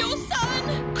pick up your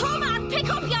son! Come and pick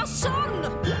up your son!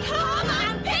 Come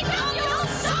and pick up your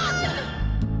son!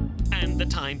 And the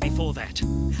time before that.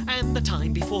 And the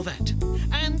time before that.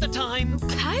 And the time...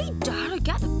 Okay, Dad, I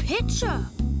get the picture.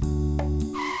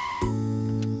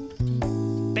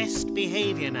 Best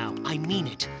behaviour now. I mean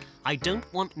it. I don't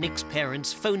want Nick's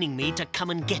parents phoning me to come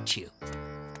and get you.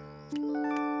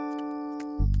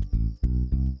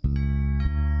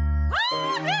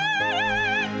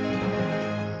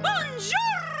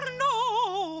 Buongiorno!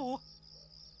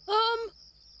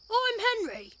 I'm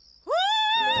Henry.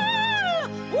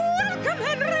 Welcome,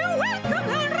 Henry! Welcome,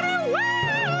 Henry!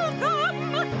 Welcome!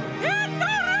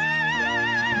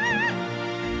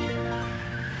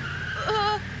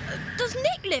 Does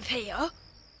Nick live here?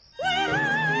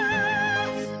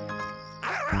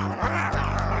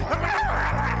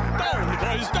 Down,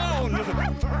 boys, down!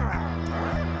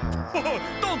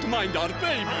 Don't mind our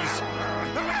babies.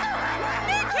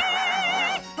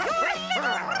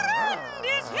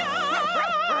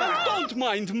 Don't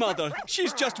mind Mother.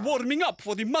 She's just warming up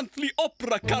for the monthly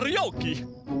opera karaoke.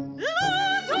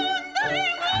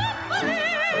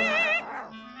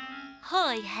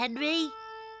 Hi, Henry.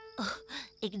 Oh,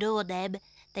 ignore them.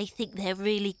 They think they're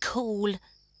really cool.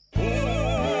 Your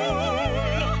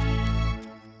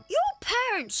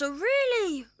parents are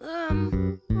really,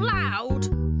 loud.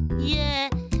 Yeah,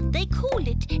 they call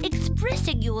it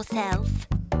expressing yourself.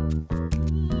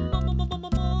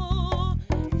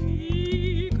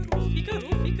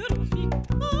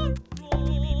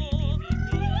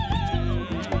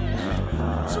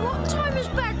 So what time is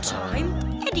bedtime?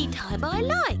 Any time I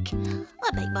like.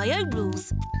 I make my own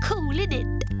rules. Cool,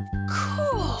 innit?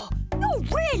 Cool. You're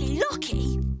really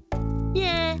lucky.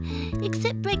 Yeah,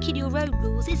 except breaking your own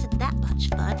rules isn't that much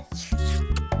fun.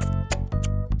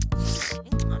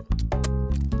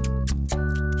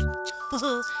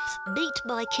 Meet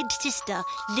my kid sister,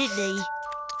 Lily.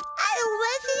 I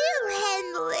love you,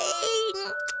 Henry.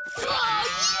 Oh,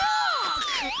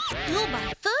 yuck! You're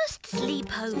my first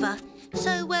sleepover.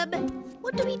 So, what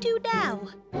do we do now?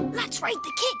 Let's raid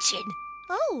the kitchen.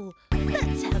 Oh,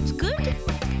 that sounds good.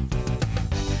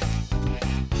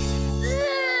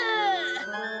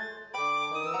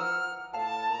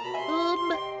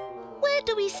 Where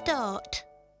do we start?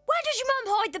 Where does your mum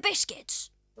hide the biscuits?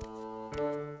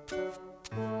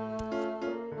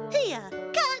 Here,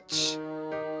 catch.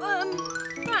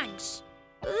 Thanks.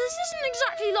 This isn't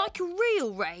exactly like a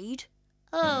real raid.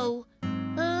 Oh,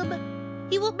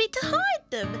 you want me to hide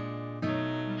them?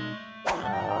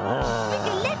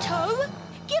 Migueletto,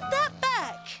 give that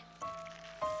back.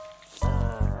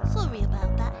 Sorry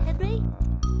about that, Henry.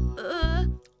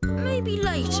 Maybe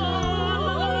later.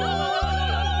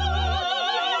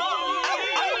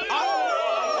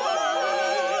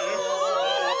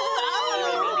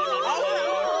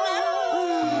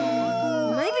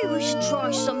 Maybe we should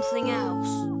try something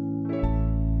else.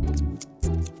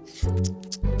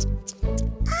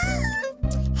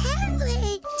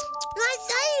 Henry, I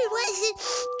thought you wasn't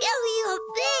give you a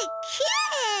big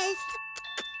kiss.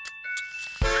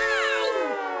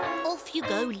 Off you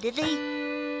go, Lily.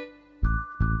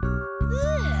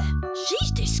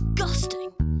 She's disgusting.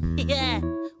 Yeah,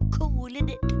 cool,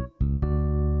 innit?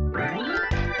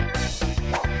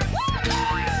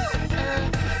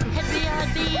 Henry,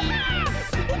 I'd be...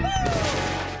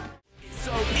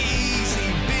 So easy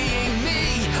being me.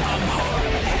 I'm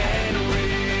Horrid Henry.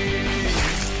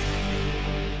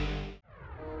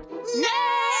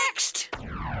 Next!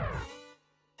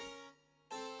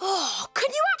 Oh, can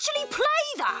you actually play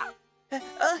that?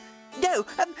 No,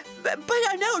 but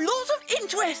I know lots of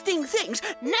interesting things.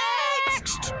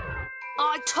 Next!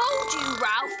 I told you,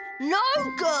 Ralph, no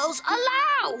girls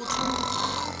allowed.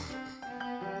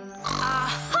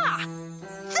 Aha!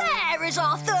 There is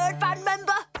our third band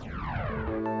member.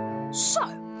 So,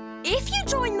 if you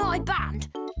join my band,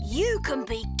 you can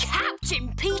be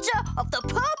Captain Peter of the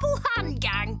Purple Hand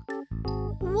Gang.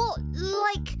 What,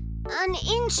 like an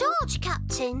in-charge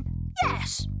captain?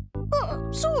 Yes, but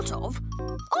Sort of.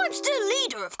 I'm still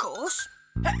leader, of course.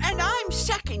 And I'm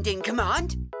second in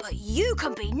command. But you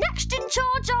can be next in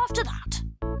charge after that.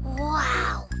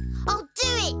 Wow. I'll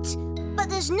do it. But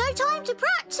there's no time to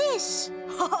practice.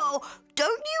 Oh,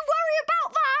 don't you worry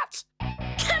about that.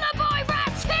 Killer boy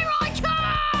rats, here I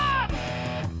come!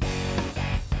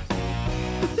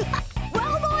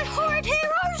 Well, my horrid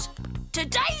heroes,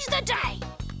 today's the day.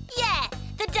 Yeah,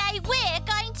 the day we're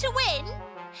going to win.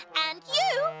 And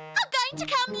you are going to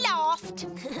come last.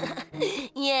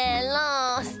 Yeah,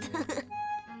 last.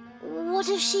 What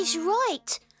if she's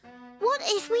right? What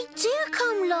if we do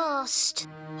come last?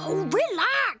 Oh,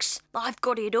 relax. I've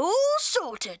got it all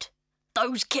sorted.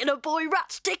 Those Killer Boy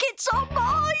Rats tickets are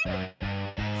mine.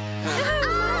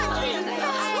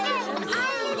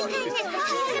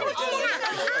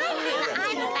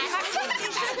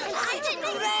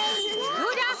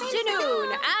 Good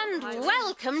afternoon and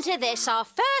welcome to this, our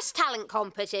first talent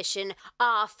competition.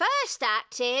 Our first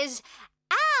act is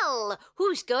Al,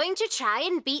 who's going to try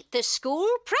and beat the school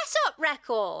press-up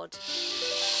record.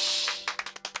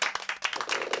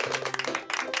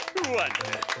 1,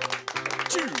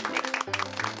 2,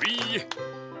 3,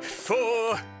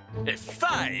 4,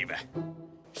 5,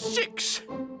 6,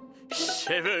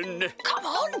 7. Come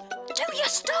on, do your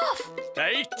stuff.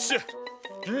 8,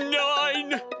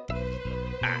 9.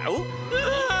 Ow.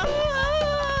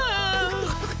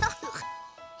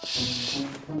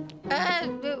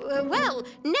 Well,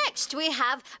 next we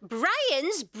have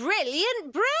Brian's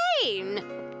brilliant brain.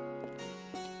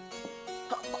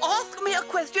 Ask me a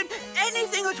question,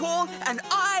 anything at all, and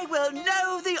I will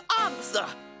know the answer.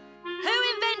 Who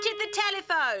invented the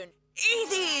telephone?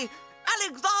 Easy!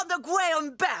 Alexander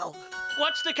Graham Bell.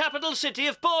 What's the capital city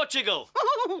of Portugal?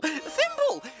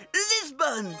 Simple!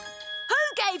 Lisbon. Who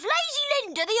gave Lazy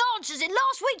Linda the answers in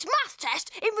last week's math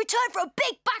test in return for a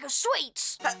big bag of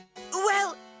sweets?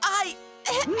 Well,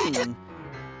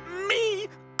 Me!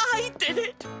 I did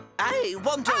it! I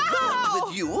want to work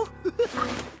with you.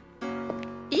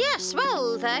 Yes,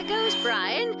 well, there goes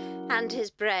Brian and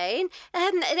his brain.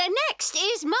 Next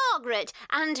is Margaret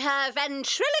and her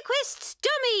ventriloquist's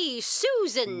dummy,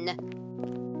 Susan.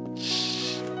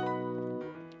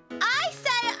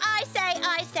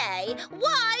 I say,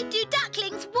 why do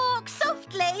ducklings walk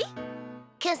softly?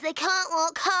 'Cause they can't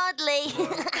walk hardly.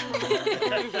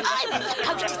 I was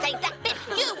supposed to say that bit.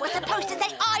 You were supposed to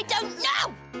say, I don't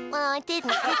know. Well, I didn't,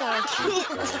 did I?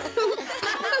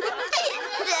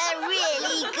 They're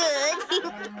really good.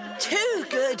 Too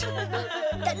good.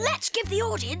 Then let's give the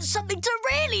audience something to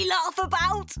really laugh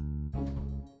about.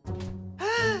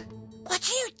 What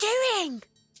are you doing?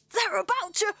 They're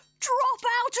about to drop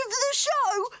out of the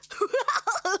show.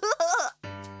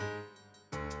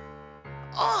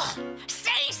 Oh,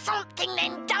 say something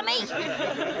then, dummy.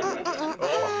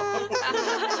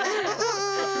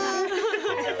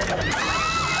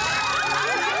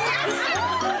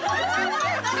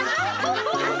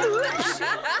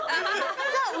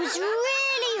 That was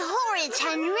really horrid,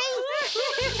 Henry.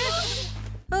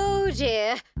 Oh,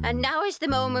 dear. And now is the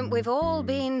moment we've all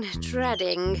been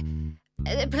dreading.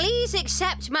 Please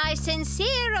accept my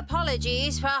sincere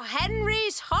apologies for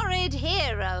Henry's horrid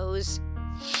heroes.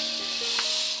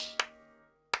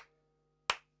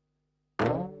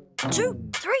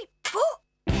 2, 3, 4.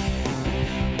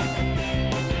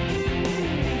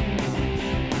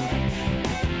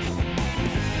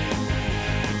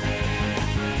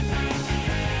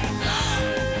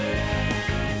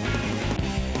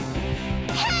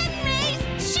 Henry's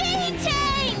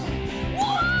cheating!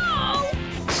 Whoa!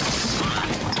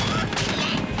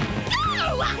 No!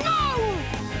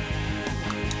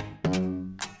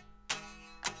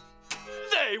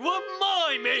 They were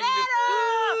miming!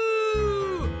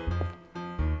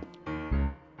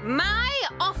 My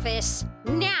office,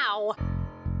 now.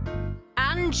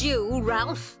 And you,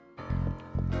 Ralph.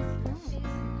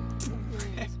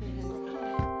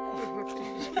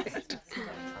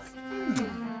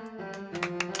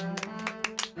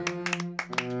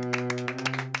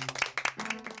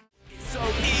 So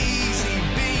easy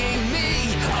being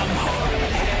me. I'm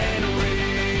Horrid Henry.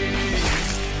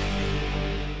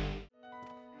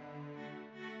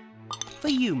 For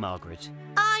you, Margaret.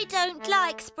 I don't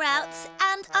like sprouts,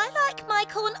 and I like my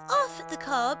corn off the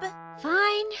cob.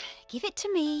 Fine, give it to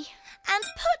me. And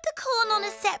put the corn on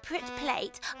a separate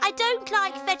plate. I don't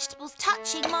like vegetables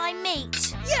touching my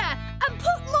meat. Yeah, and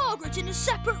put Margaret in a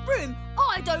separate room.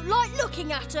 I don't like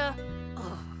looking at her.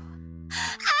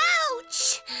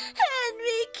 Ouch!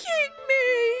 Henry kicked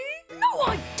me! No,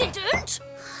 I didn't!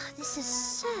 This is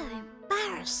so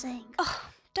embarrassing. Oh,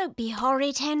 don't be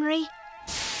horrid, Henry.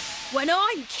 When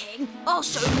I'm king, I'll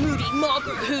show moody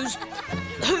Margaret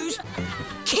who's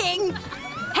king.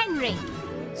 Henry,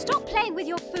 stop playing with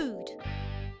your food.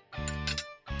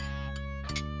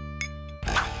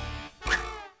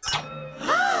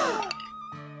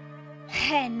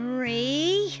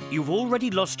 Henry? You've already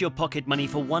lost your pocket money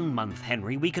for 1 month,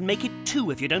 Henry. We can make it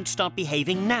 2 if you don't start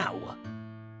behaving now.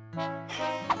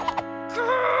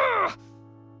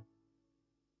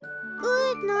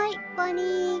 Good night,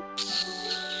 Bunny.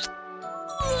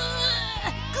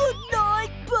 Good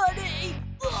night, Bunny.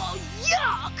 Oh,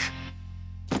 yuck!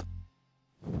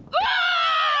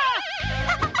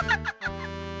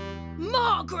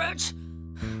 Margaret!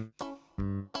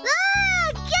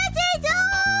 Get it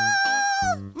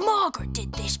off! Margaret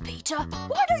did this, Peter.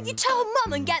 Why don't you tell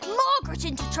Mum and get Margaret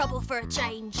into trouble for a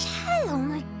change? Tell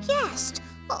on a guest?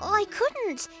 I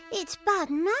couldn't. It's bad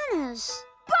manners.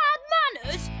 Bad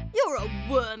manners? You're a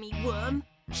wormy worm.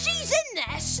 She's in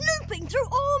there snooping through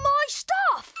all my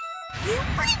stuff.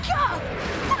 Eureka!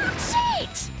 That's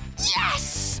it!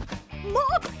 Yes!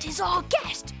 Margaret is our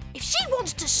guest. If she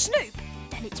wants to snoop,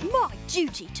 then it's my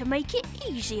duty to make it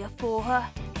easier for her.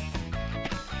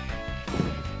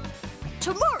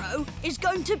 Tomorrow is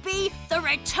going to be the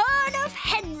return of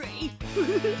Henry.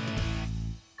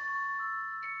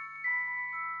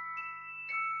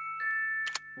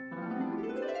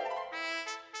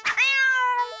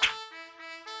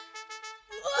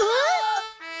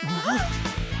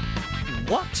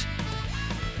 What?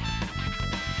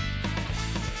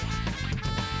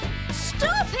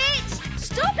 Stop it!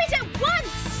 Stop it at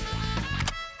once!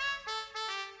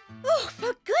 Oh,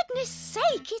 for goodness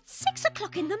sake, it's 6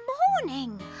 o'clock in the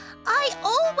morning. I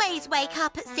always wake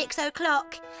up at 6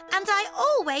 o'clock and I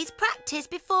always practice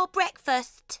before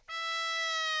breakfast.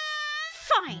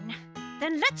 Fine.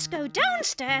 Then let's go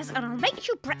downstairs and I'll make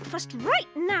you breakfast right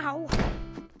now.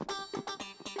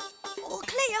 All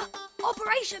clear.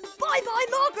 Operation Bye Bye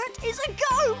Margaret is a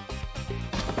go.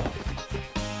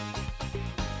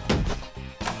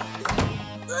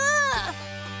 Ugh!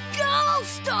 Girl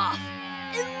stuff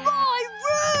in my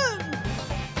room.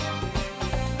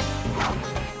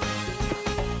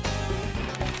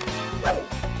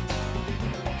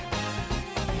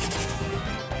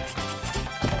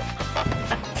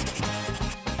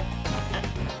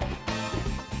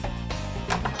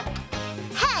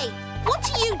 Hey, what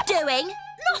are you doing?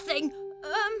 Nothing.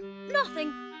 Nothing.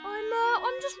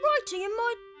 I'm just writing in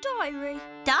my diary.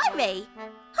 Diary?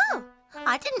 Oh,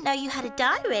 I didn't know you had a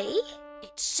diary.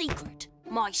 It's secret.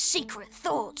 My secret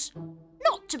thoughts.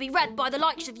 Not to be read by the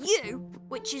likes of you,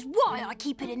 which is why I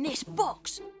keep it in this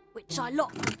box, which I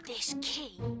lock with this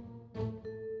key.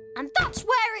 And that's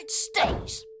where it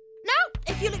stays. Now,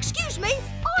 if you'll excuse me,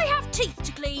 I have teeth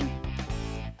to clean.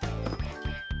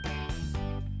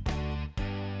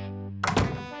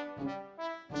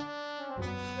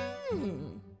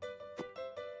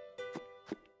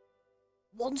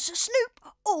 Once a snoop,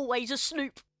 always a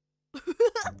snoop.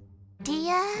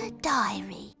 Dear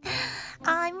Diary,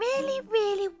 I'm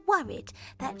really worried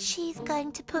that she's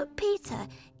going to put Peter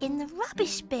in the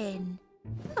rubbish bin.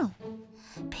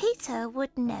 Peter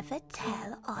would never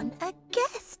tell on a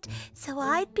guest, so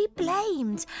I'd be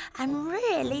blamed and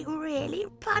really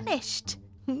punished.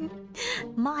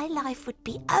 My life would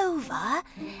be over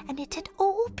and it'd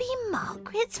all be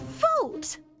Margaret's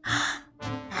fault.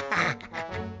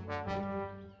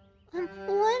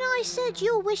 When I said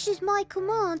your wish is my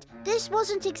command, this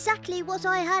wasn't exactly what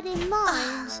I had in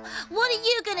mind. What are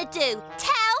you going to do?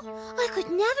 Tell? I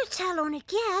could never tell on a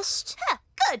guest.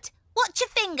 Good. Watch your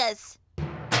fingers.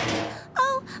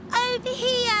 Oh, over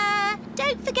here.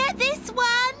 Don't forget this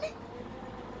one.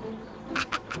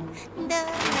 No.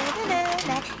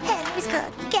 Henry's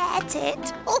going to get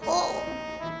it. Oh.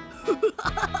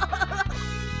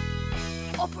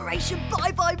 Operation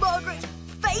Bye Bye Margaret,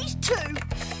 Phase 2.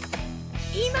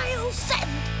 Email send.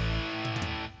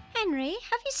 Henry,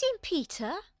 have you seen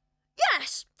Peter?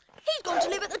 Yes. He's gone to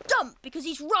live at the dump because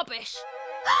he's rubbish.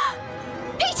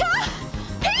 Peter!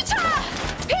 Peter!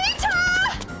 Peter!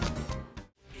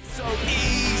 It's so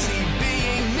easy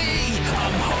being me.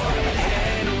 I'm Horrid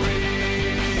Henry.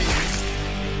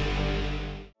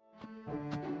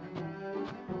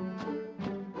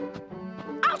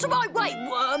 Out of my way,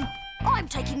 worm. I'm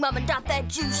taking Mum and Dad their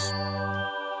juice.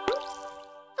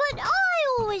 But I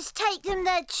always take them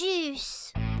their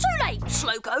juice. Too late,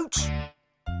 Slowcoach.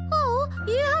 Oh,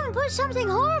 you haven't put something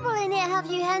horrible in it, have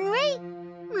you, Henry?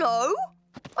 No.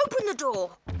 Open the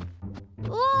door.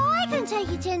 Well, I can take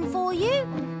it in for you.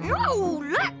 No,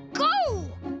 let go.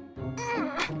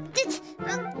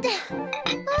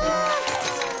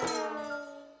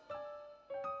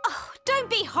 Oh, don't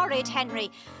be horrid,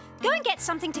 Henry. Go and get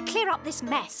something to clear up this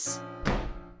mess.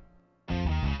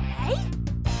 Hey?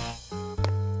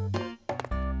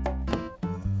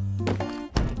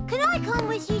 Can I come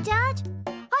with you, Dad?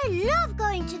 I love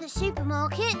going to the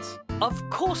supermarket. Of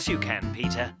course you can,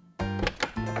 Peter.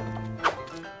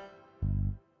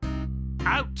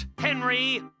 Out,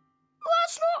 Henry!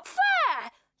 That's not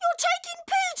fair! You're taking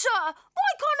Peter!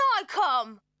 Why can't I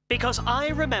come? Because I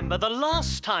remember the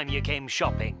last time you came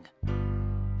shopping.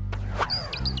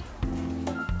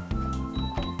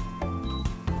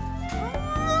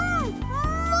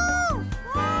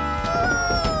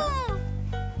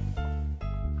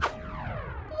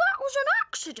 That was an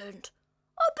accident.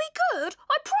 I'll be good,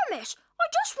 I promise. I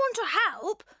just want to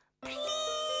help.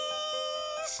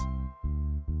 Please?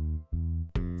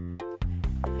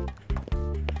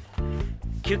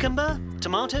 Cucumber?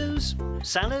 Tomatoes?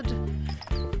 Salad?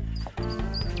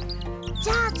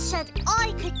 Dad said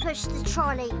I could push the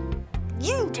trolley.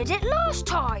 You did it last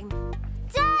time.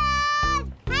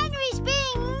 Dad! Henry's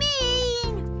being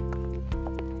mean!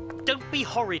 Don't be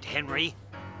horrid, Henry.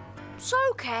 It's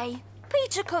okay.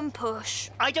 Peter can push.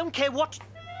 I don't care what...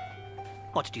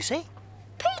 What did you say?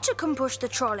 Peter can push the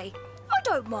trolley. I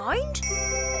don't mind.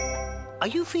 Are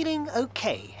you feeling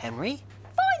okay, Henry?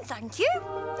 Fine, thank you.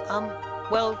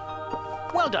 Well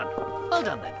done. Well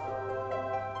done, then.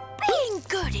 Being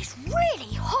good is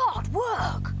really hard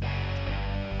work.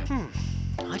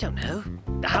 I don't know.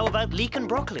 How about leek and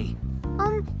broccoli?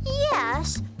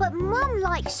 Yes, but Mum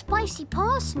likes spicy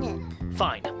parsnip.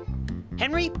 Fine.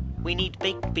 Henry, we need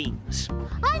baked beans.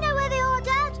 I know where they are,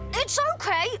 Dad. It's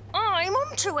okay. I'm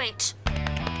onto it.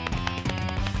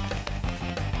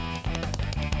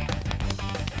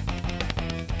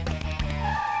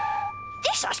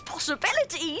 This has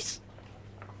possibilities.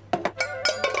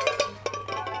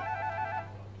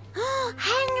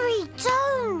 Henry,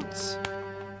 don't!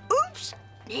 Oops,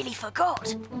 nearly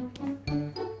forgot.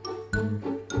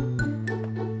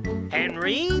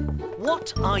 Henry,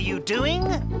 what are you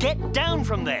doing? Get down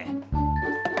from there.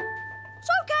 It's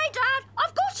okay, Dad.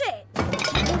 I've got it.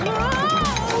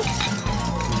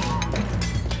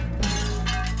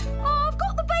 Oh, I've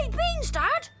got the baked beans,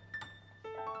 Dad.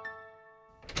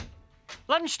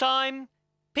 Lunchtime.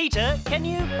 Peter, can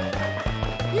you...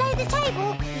 Lay the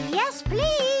table? Yes,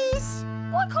 please.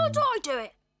 Why can't I do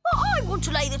it? Well, I want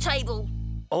to lay the table.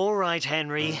 All right,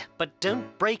 Henry, but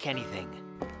don't break anything.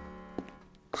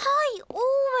 I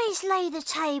always lay the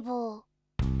table.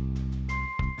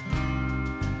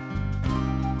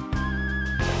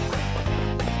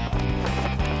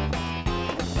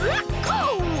 Let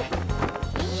go!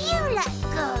 You let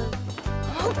go.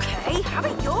 Okay, have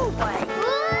it your way.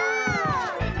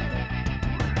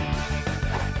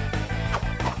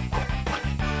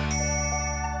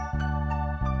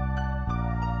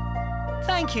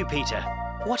 Thank you, Peter.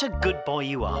 What a good boy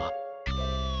you are.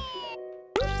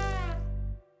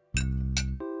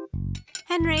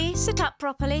 Henry, sit up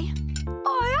properly.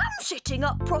 I am sitting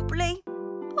up properly.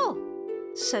 Oh,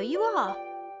 so you are.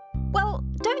 Well,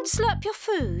 don't slurp your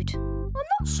food. I'm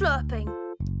not slurping.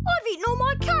 I've eaten all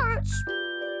my carrots.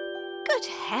 Good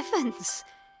heavens.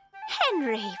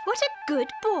 Henry, what a good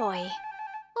boy.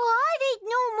 Well, I've eaten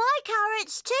all my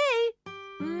carrots too.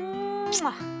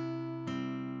 Mwah.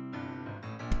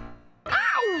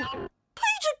 Ow!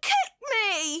 Peter kicked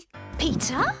me!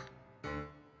 Peter?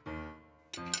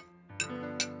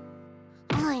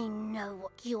 I know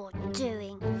what you're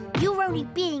doing. You're only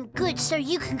being good so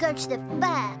you can go to the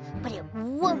fair, but it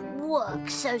won't work,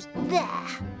 so there.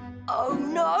 Oh,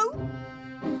 no?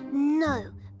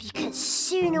 No, because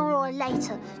sooner or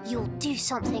later you'll do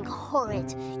something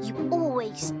horrid. You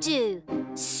always do,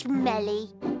 Smelly.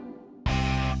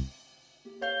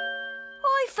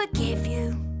 I forgive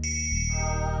you.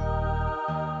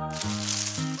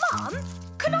 Mum,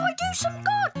 can I do some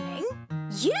gardening?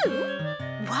 You?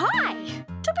 Why?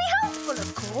 To be helpful,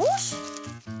 of course.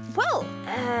 Well,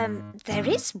 there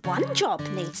is one job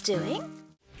needs doing.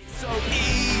 So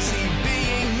easy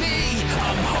being me.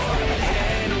 I'm Horrid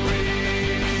Henry.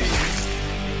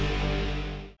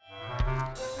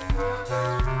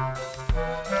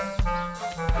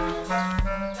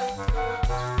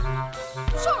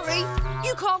 Sorry,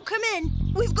 you can't come in.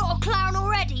 We've got a clown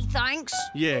already, thanks.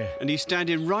 Yeah, and he's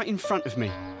standing right in front of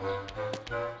me.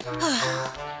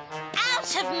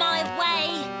 Out of my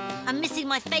way! I'm missing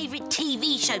my favourite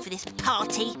TV show for this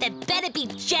party. There better be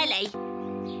jelly.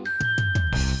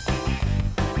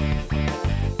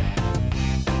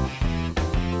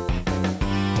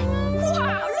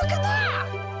 Wow, look at that!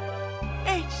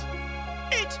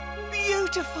 It's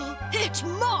beautiful. It's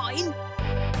mine!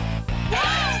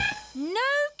 No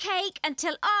cake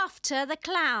until after the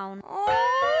clown.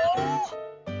 Oh.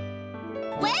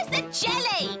 Where's the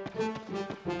jelly?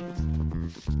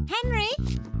 Henry,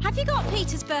 have you got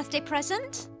Peter's birthday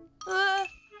present?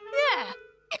 Yeah,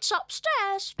 it's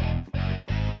upstairs.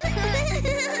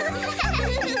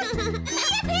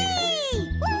 Yippee!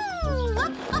 Woo!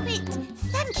 Up it!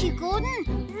 Thank you, Gordon.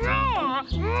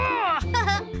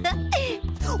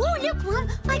 Oh, look, Mum,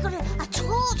 I got a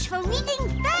torch for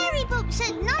reading fairy books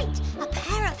at night, a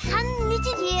pair of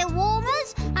hand-knitted ear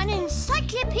warmers, an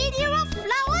encyclopedia of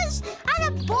flowers, and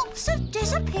a box of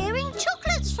disappearing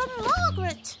chocolates from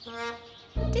Margaret.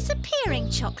 Disappearing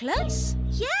chocolates?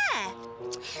 Yeah,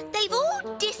 they've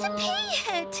all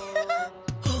disappeared.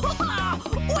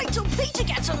 Wait till Peter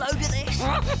gets a load of this.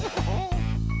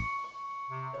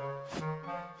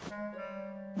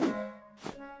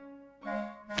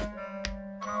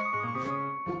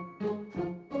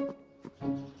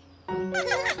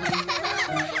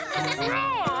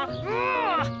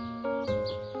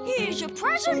 Here's your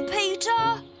present,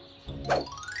 Peter.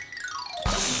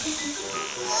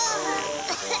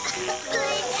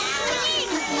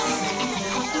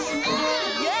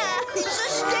 Yeah, it's a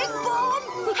stink bomb.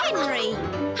 Henry,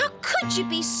 how could you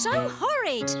be so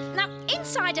horrid? Now,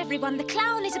 inside everyone, the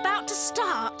clown is about to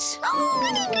start. Oh,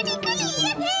 goody, goody, goody,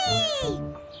 yippee!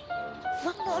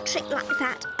 One more trick like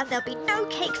that, and there'll be no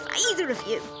cake for either of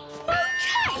you. No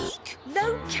cake?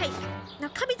 No cake. Now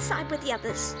come inside with the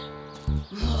others.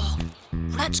 Oh,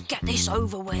 let's get this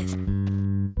over with.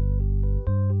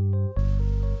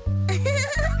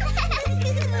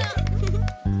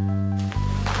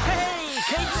 Hey,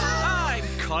 kids! I'm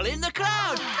Colin the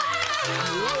Clown.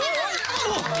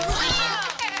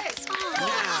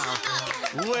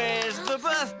 Now, where's the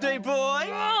birthday boy?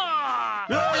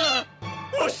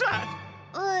 What's that?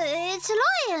 It's a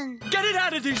lion. Get it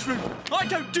out of this room! I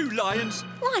don't do lions!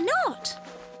 Why not?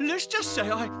 Let's just say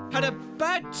I had a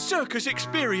bad circus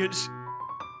experience.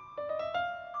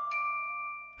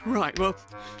 Right, well,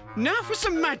 now for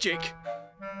some magic.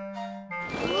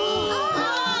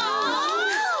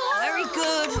 Very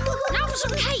good. Now for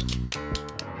some cake.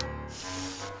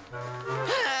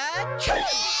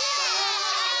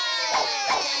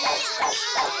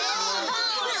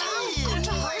 Got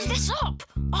to hurry this up.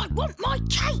 I want my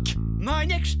cake. My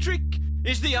next trick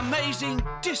is the amazing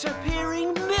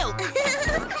disappearing milk.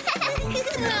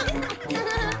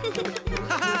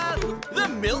 The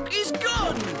milk is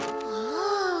gone.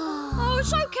 Oh,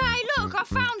 it's okay. Look, I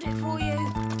found it for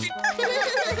you.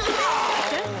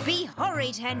 Don't be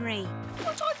horrid, Henry.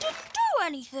 But I didn't do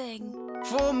anything.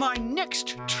 For my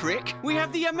next trick, we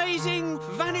have the amazing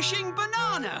vanishing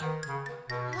banana.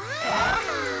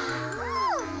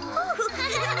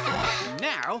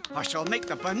 Now I shall make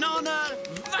the banana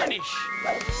vanish.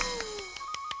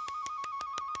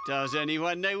 Does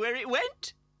anyone know where it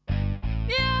went?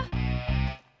 Yeah.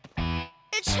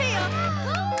 It's here.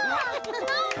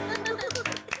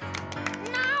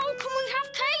 Now can we have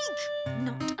cake?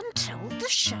 Not until the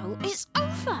show is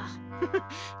over.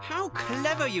 How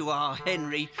clever you are,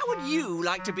 Henry. How would you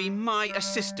like to be my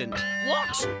assistant?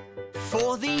 What?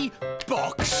 For the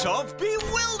Box of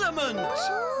Bewilderment!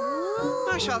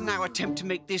 I shall now attempt to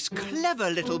make this clever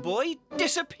little boy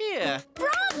disappear.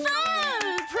 Bravo!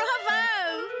 Bravo!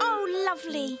 Oh,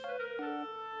 lovely.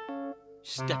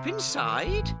 Step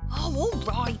inside. Oh, all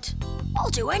right. I'll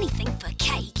do anything for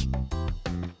cake.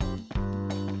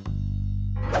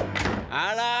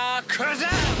 A la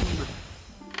Kazam!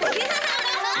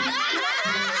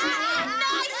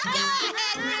 Nice go,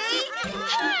 Henry!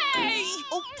 Hey!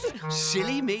 Oh,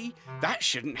 silly me. That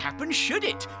shouldn't happen, should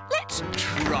it? Let's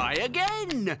try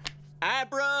again.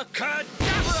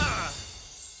 Abracadabra!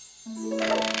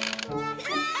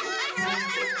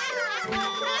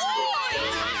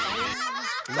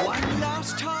 One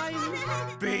last time.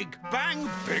 Big bang,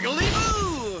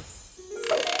 biggly-boo!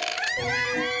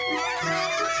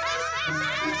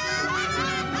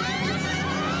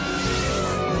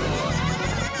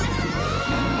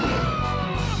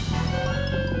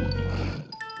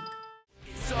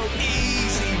 So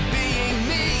easy being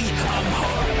me. I'm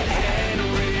Horrid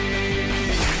Henry.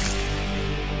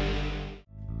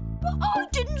 But I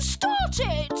didn't start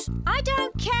it. I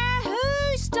don't care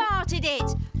who started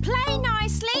it. Play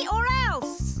nicely or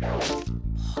else.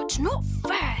 It's not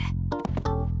fair.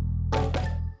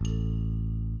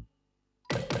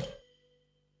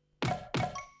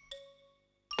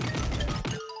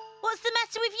 What's the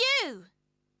matter with you?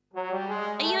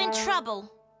 Are you in trouble?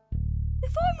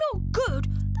 If I'm not good,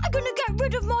 they're going to get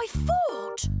rid of my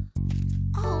fort.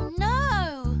 Oh,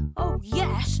 no. Oh,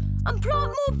 yes, and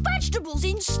plant more vegetables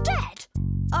instead.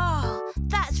 Oh,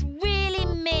 that's really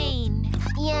mean.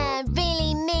 Yeah,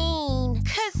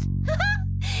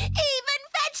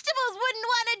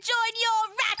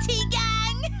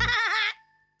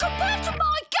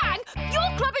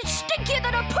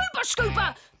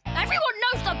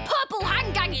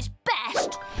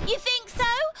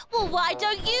 why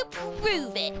don't you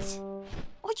prove it?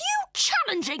 Are you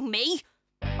challenging me?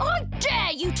 I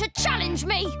dare you to challenge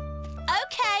me!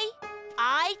 OK,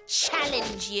 I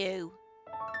challenge you.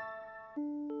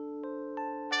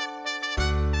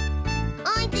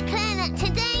 I declare that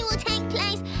today will take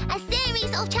place a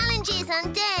series of challenges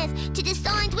and dares to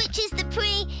decide which is the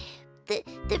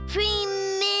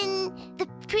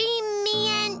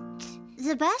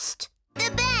best?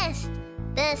 The best!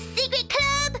 The Secret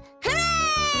Club,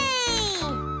 hooray!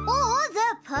 Or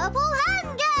the Purple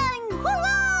Hand Gang,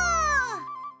 hurrah!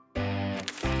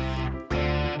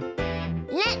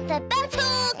 Let the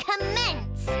battle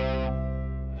commence!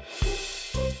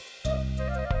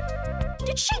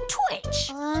 Did she twitch?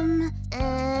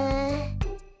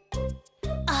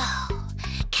 Oh,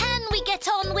 can we get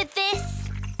on with this?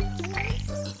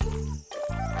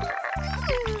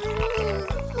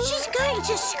 She's going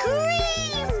to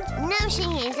scream! No, she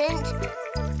isn't.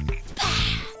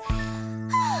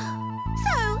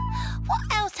 So, what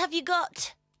else have you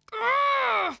got?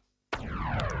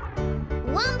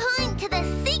 1 point to the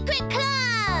Secret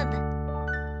Club!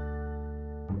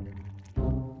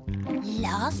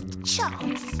 Last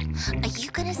chance. Are you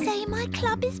going to say my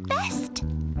club is best?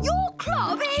 Your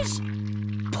club is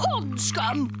pond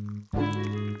scum.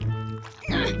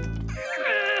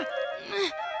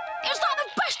 Is that the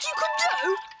best you could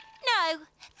do? No,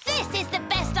 this is the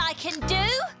best I can do.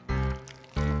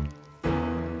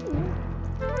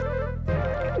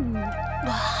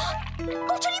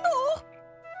 Not anymore.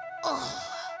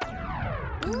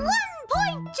 1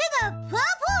 point to the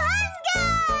Purple Hand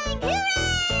Gang! Hooray!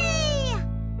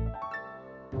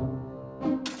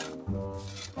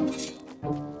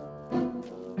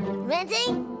 Ready?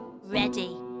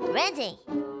 Ready. Ready.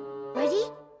 Ready?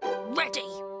 Ready.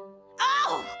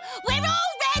 Oh, we're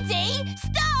all ready.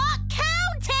 Start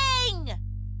counting.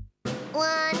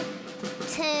 1,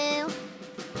 2,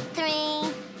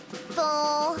 3,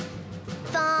 4,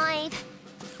 5,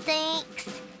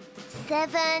 6,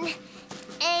 7,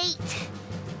 8,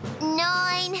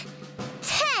 9,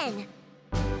 10.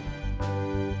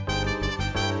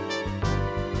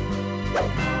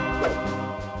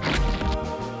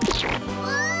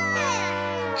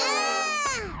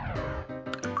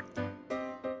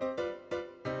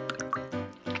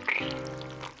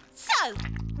 So,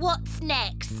 what's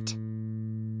next?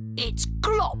 It's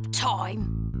glop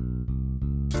time.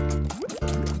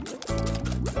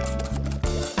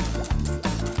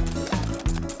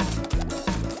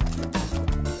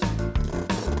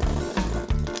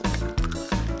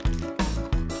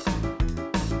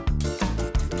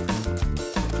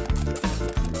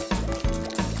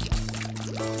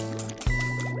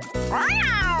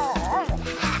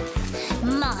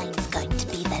 Mine's going to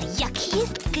be the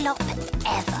yuckiest glop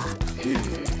ever.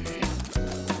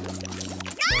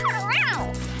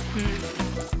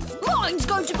 Mine's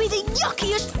going to be the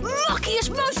yuckiest, muckiest,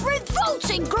 most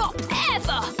revolting glop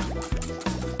ever!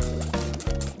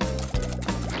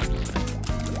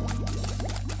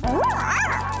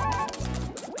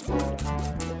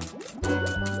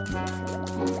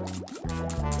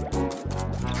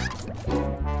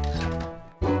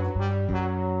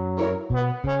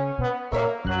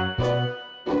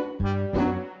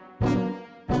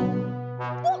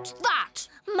 What's that?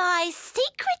 My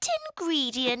secret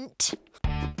ingredient.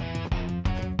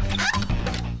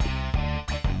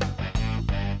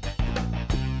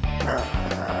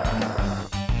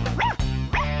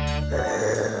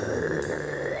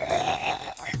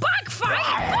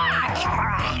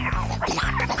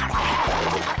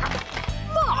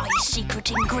 My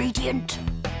secret ingredient.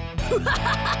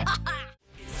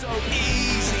 So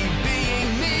easy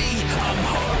being me. I'm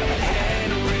Horrid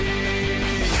Henry.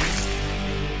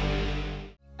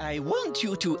 I want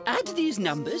you to add these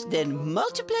numbers, then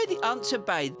multiply the answer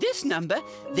by this number,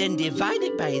 then divide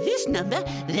it by this number,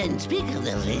 then speak of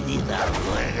the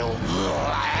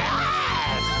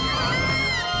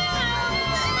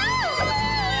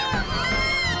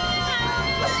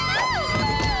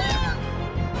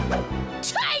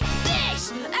Take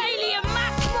this, alien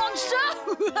math monster!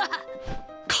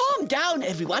 Calm down,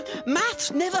 everyone.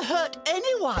 Maths never hurt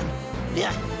anyone.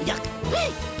 Yuck, yuck.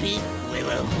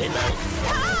 Willow, willow.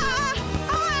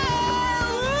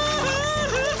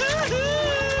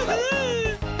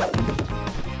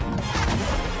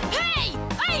 Hey,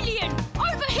 alien,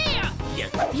 over here!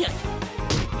 Yuck, yuck.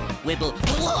 Wibble.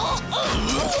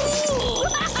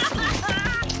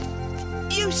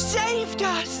 You saved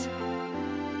us!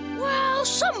 Well,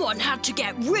 someone had to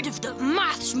get rid of the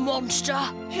maths monster.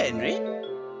 Henry?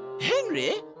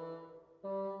 Henry?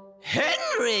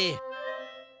 Henry!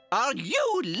 Are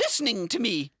you listening to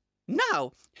me?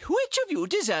 Now, which of you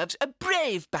deserves a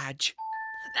brave badge?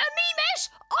 Me, miss!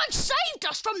 I saved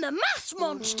us from the maths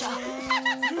monster!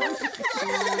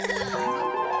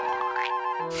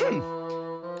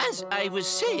 As I was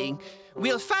saying,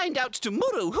 we'll find out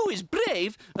tomorrow who is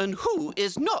brave and who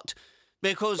is not.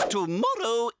 Because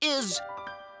tomorrow is...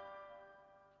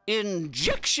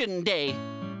 Injection Day.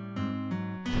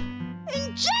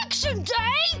 Injection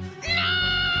Day? No!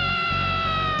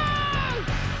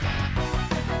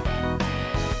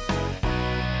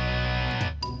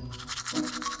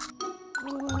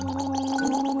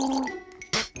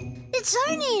 It's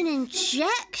only an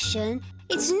injection.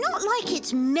 It's not like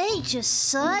it's major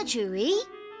surgery.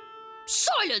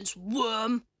 Silence,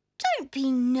 worm! Don't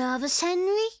be nervous,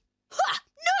 Henry. Ha!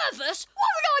 Nervous? Why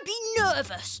would I be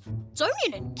nervous? It's only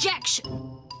an injection.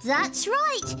 That's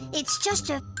right. It's just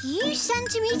a few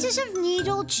centimetres of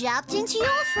needle jabbed into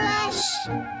your flesh.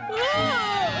 And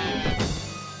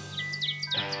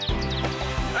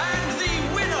the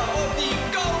winner of the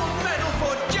gold medal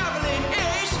for javelin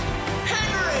is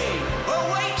Henry! Oh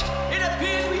wait, it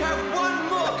appears we have one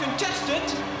more contestant.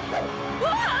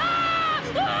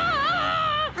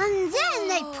 And then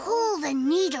they pull the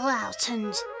needle out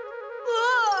and...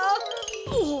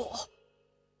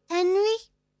 Henry?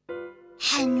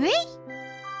 Henry?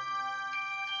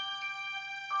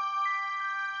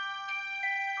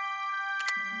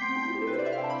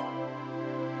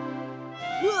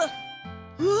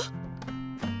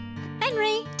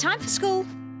 Henry, time for school.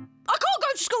 I can't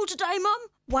go to school today, Mum.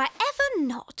 Wherever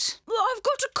not. I've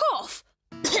got a cough.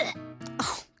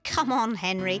 Oh, come on,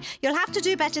 Henry. You'll have to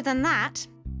do better than that.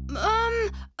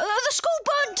 The school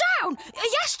burned down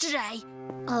yesterday.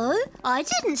 Oh, I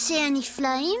didn't see any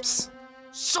flames.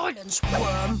 Silence,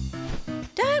 worm.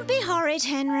 Don't be horrid,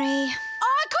 Henry.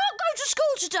 I can't go to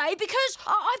school today because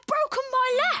I've broken my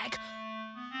leg.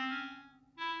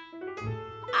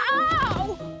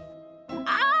 Ow!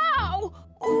 Ow!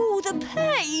 Ooh, the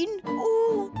pain.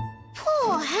 Ooh.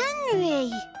 Poor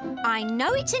Henry. I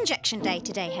know it's injection day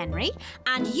today, Henry,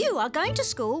 and you are going to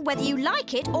school whether you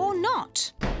like it or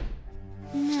not.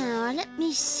 Now, let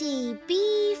me see.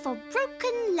 B for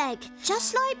broken leg.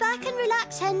 Just lie back and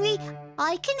relax, Henry.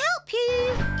 I can help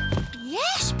you.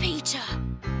 Yes, Peter.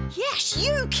 Yes,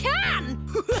 you can.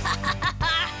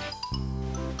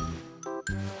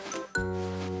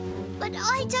 But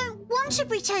I don't want to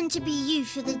pretend to be you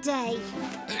for the day.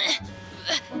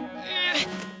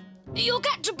 You'll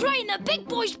get to play in the big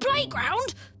boys'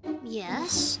 playground.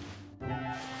 Yes.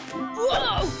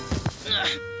 Whoa!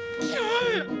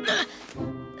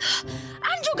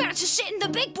 And you'll get to sit in the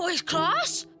big boys'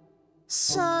 class.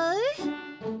 So?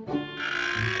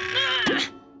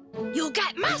 You'll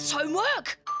get maths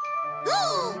homework.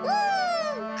 Ooh,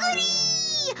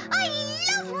 goody! I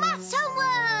love maths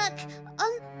homework.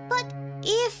 But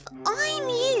if I'm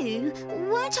you,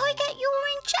 won't I get your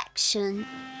injection?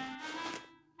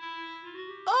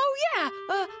 Oh, yeah.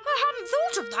 I hadn't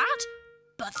thought of that.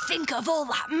 But think of all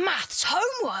that maths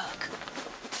homework.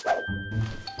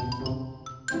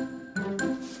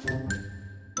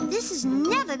 This is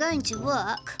never going to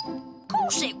work. Of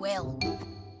course it will.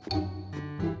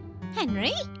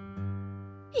 Henry?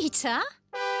 Peter?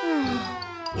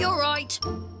 You're right.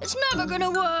 It's never going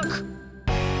to work.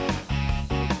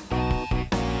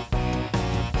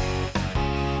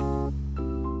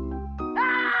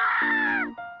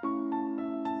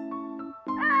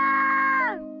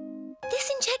 This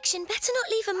injection better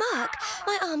not leave a mark.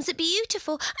 My arms are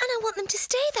beautiful and I want them to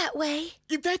stay that way.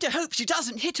 You better hope she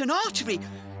doesn't hit an artery.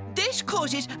 This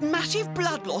causes massive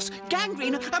blood loss,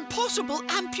 gangrene and possible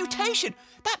amputation.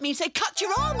 That means they cut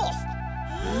your arm off.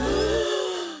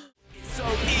 It's so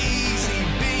easy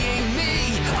being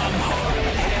me. I'm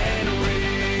Horrid Henry.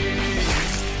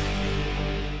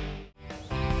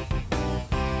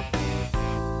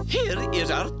 Here is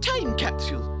our time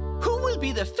capsule. Who will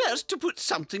be the first to put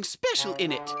something special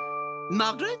in it?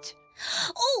 Margaret?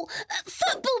 Oh,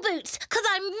 football boots, because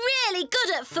I'm really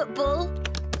good at football.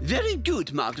 Very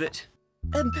good, Margaret.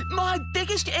 My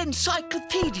biggest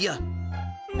encyclopedia.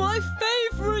 My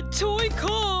favourite toy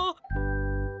car.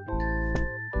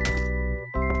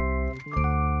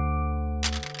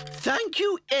 Thank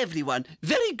you, everyone.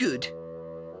 Very good.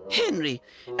 Henry,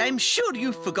 I'm sure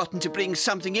you've forgotten to bring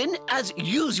something in, as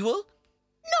usual.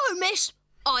 No, miss.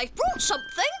 I've brought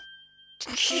something.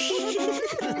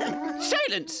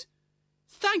 Silence.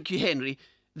 Thank you, Henry.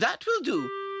 That will do.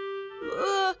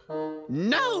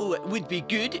 Now would be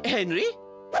good, Henry.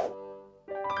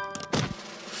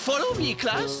 Follow me,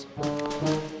 class.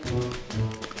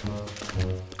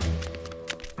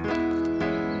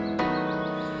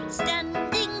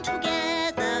 Standing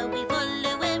together, we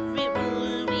follow every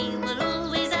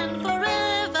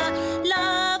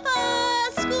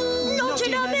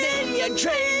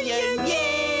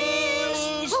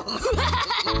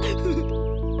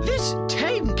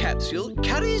capsule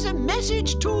carries a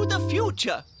message to the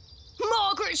future.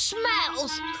 Margaret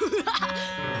smells!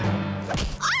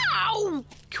 Ow!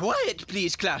 Quiet,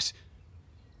 please, class.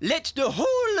 Let the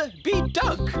hole be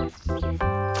dug.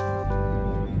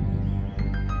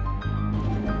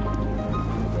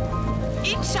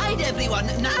 Inside, everyone,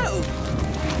 now!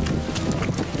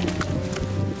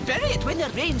 Bury it when the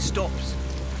rain stops.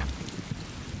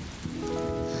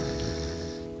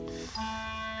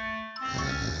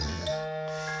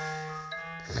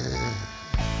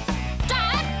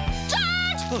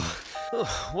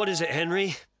 Oh, what is it,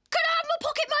 Henry? Can I have my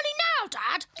pocket money now,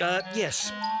 Dad?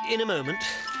 Yes, in a moment.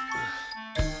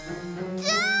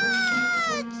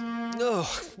 Dad! Oh,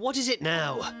 what is it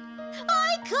now?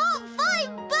 I can't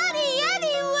find Bunny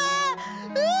anywhere!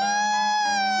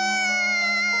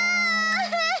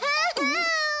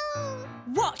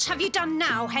 What have you done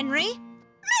now, Henry?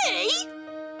 Me?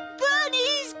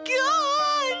 Bunny's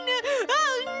gone!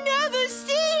 I'll never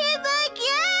see him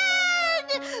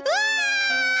again!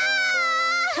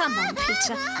 Come on,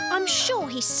 Peter. I'm sure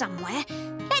he's somewhere.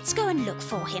 Let's go and look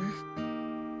for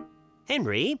him.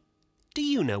 Henry, do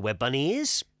you know where Bunny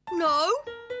is? No.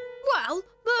 Well,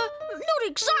 not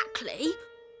exactly.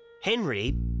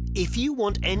 Henry, if you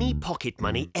want any pocket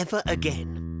money ever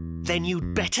again, then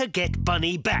you'd better get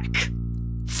Bunny back.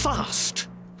 Fast!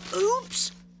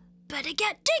 Oops. Better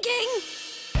get digging.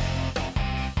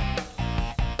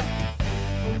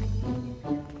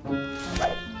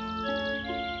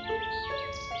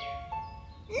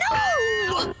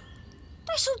 No!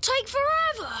 This'll take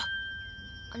forever.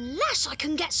 Unless I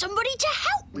can get somebody to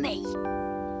help me.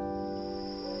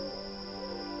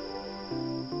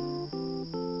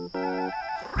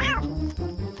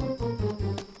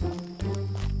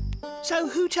 So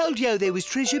who told you there was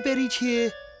treasure buried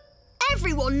here?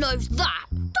 Everyone knows that,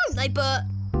 don't they, Bert?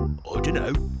 I don't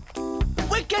know.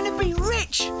 We're gonna be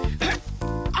rich!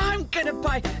 I'm gonna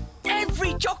buy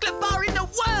every chocolate bar in the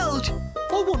world!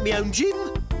 I want my own gym.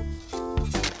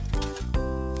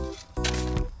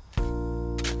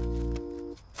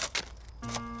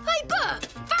 Hey, Bert,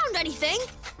 found anything?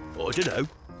 I don't know.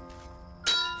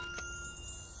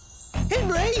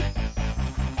 Henry!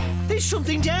 There's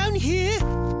something down here.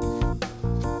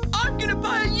 I'm gonna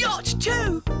buy a yacht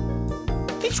too!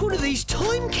 It's one of these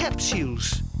time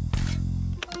capsules.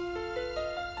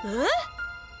 Huh?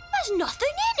 There's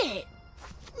nothing in it.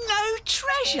 No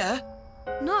treasure?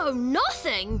 No,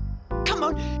 nothing. Come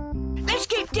on, let's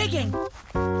keep digging.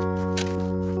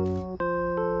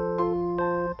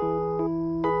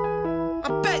 I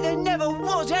bet there never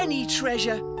was any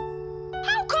treasure.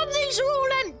 How come these are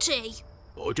all empty?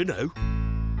 I don't know.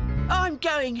 I'm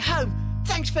going home.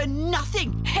 Thanks for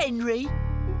nothing, Henry.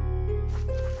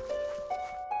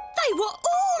 They were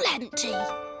all empty.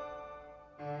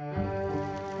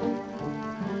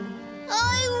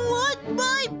 I want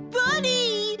my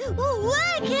Bunny!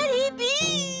 Where can he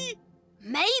be?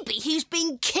 Maybe he's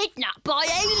been kidnapped by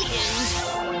aliens.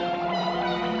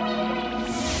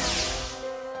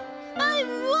 I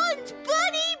want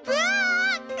Bunny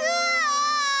back!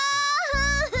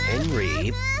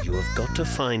 Henry, you have got to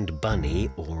find Bunny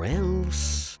or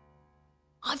else...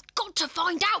 I've got to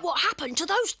find out what happened to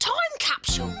those time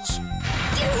capsules.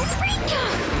 Eureka!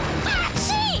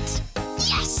 That's it!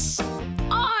 Yes!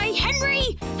 I,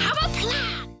 Henry, have a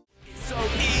plan. It's so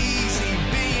easy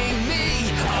being me.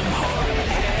 I'm Horrid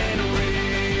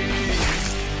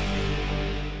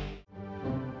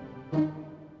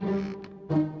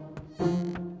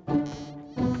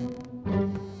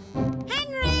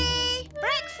Henry!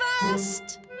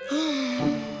 Breakfast!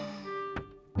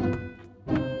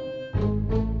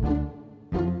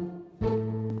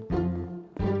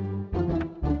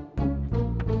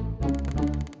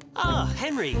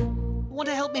 Henry, want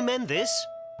to help me mend this?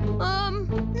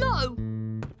 No.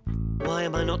 Why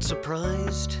am I not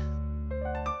surprised?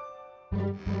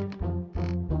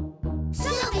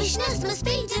 Selfishness must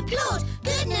be deplored.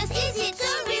 Goodness is its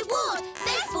own reward.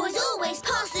 Best boys always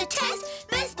pass the test.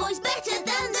 Best boys better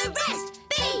than the rest.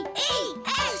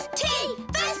 B-E-S-T,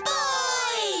 Best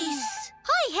Boys!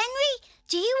 Hi, Henry.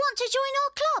 Do you want to join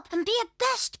our club and be a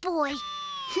best boy?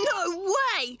 No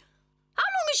way! How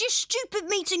long is your stupid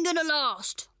meeting gonna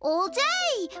last? All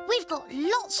day. We've got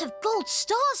lots of gold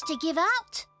stars to give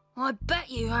out. I bet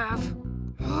you have.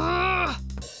 I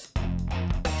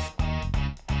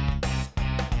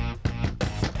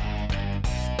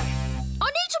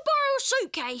need to borrow a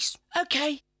suitcase.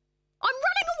 OK. I'm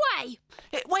running away.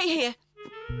 Wait here.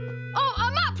 Oh,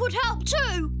 a map would help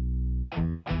too.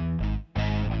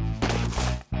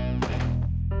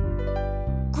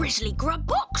 Grizzly grub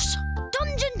box,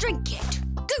 dungeon drink kit,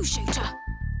 goose shooter,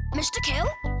 Mr. Kill,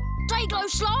 Dayglow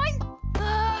slime.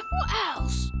 What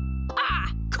else? Ah,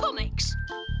 comics.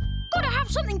 Gotta have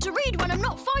something to read when I'm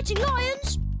not fighting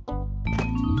lions.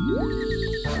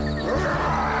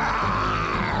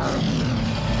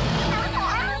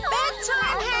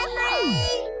 Bedtime, Henry!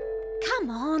 Come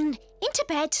on, into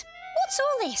bed. What's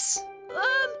all this?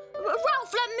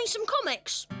 Ralph lent me some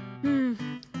comics.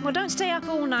 Well, don't stay up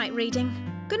all night reading.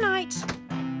 Good night.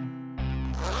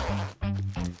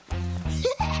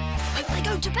 Hope they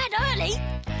go to bed early.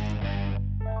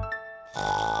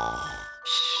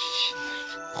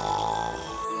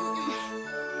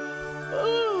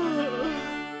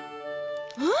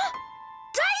 Huh?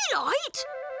 Daylight?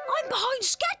 I'm behind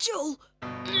schedule.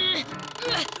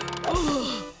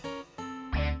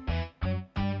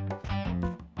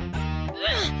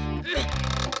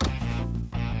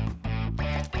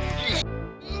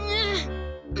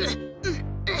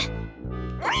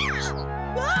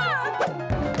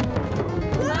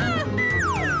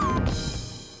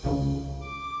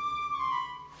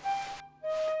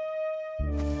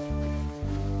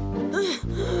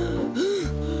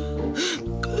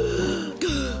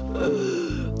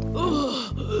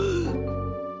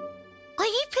 Are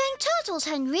you playing Turtles,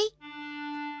 Henry?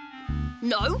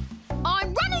 No,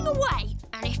 I'm running away.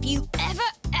 And if you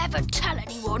ever tell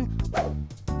anyone,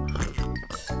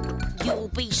 you'll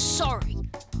be sorry.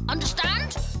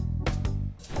 Understand?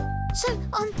 So,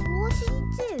 what are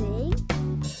you doing?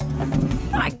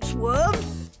 Thanks, Worm.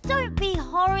 Don't be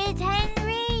horrid,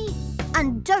 Henry.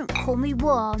 And don't call me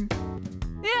Worm.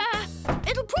 Yeah,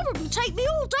 it'll probably take me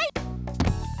all day.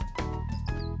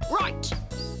 Right.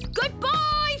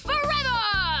 Goodbye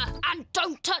forever! And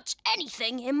don't touch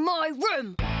anything in my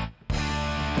room.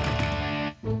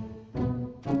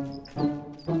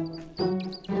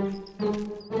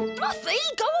 Fluffy,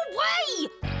 go away!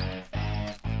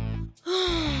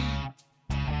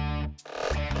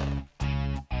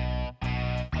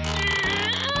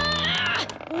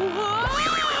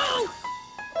 Whoa!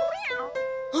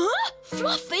 Huh?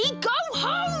 Fluffy, go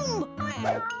home!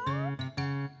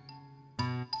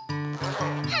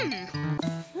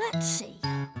 Let's see.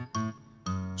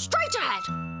 Straight ahead.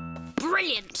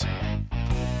 Brilliant.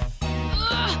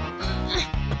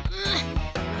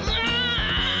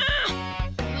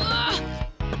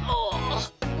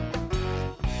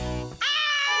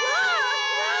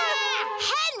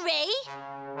 Henry!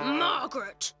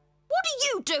 Margaret, what are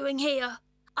you doing here?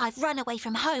 I've run away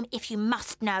from home, if you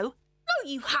must know. No,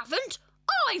 you haven't.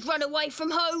 I've run away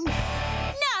from home.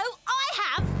 No, I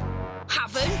have.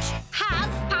 Haven't.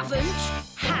 Have.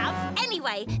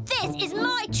 Anyway, this is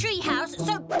my treehouse,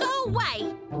 so go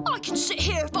away. I can sit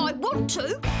here if I want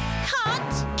to.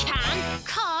 Can't. Can.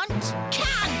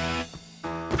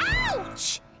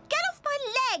 Ouch! Get off my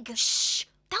leg. Shh!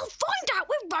 They'll find out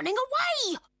we're running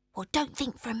away. Well, don't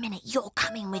think for a minute you're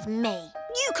coming with me.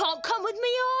 You can't come with me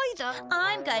either.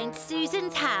 I'm going to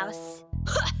Susan's house.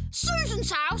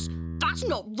 Susan's house? That's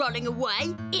not running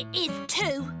away. It is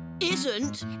too.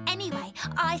 Isn't. Anyway,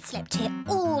 I slept here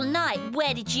all night.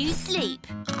 Where did you sleep?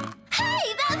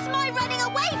 Hey, that's my running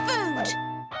away food!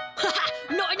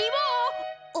 Not anymore!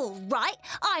 All right,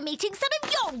 I'm eating some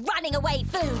of your running away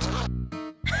food.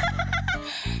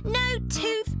 No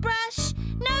toothbrush,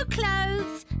 no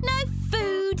clothes, no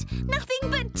food,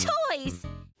 nothing but toys.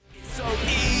 It's so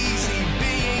easy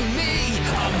being me.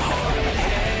 I'm Horrid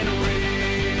Henry.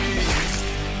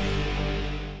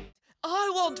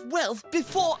 I want wealth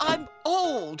before I'm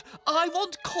old. I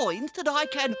want coins that I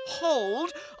can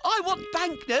hold. I want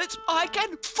banknotes I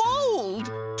can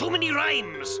fold. Too many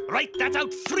rhymes. Write that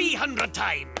out 300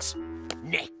 times.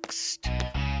 Next.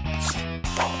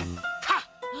 Ha!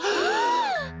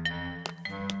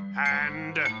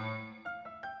 And...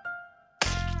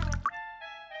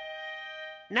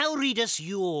 now read us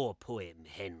your poem,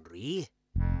 Henry.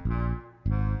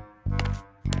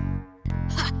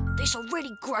 This'll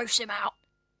really gross him out.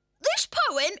 This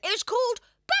poem is called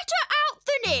Better Out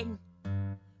Than In.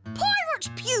 Pirates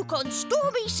puke on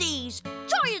stormy seas.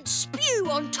 Giants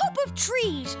spew on top of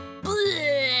trees.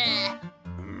 Bleh.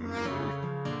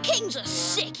 Kings are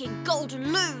sick in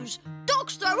golden loos.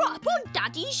 Dogs throw up on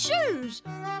daddy's shoes.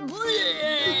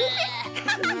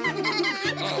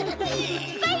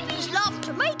 Babies love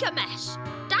to make a mess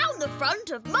down the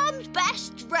front of mum's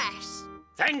best dress.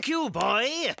 Thank you,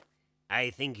 boy. I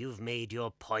think you've made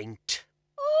your point.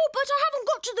 Oh, but I haven't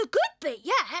got to the good bit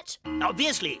yet.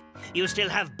 Obviously, you still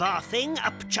have bathing,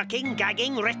 upchucking,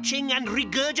 gagging, retching and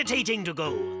regurgitating to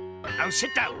go. Now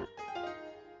sit down.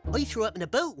 I threw up in a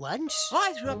boat once.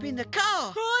 I threw up in the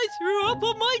car. I threw up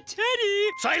on my teddy.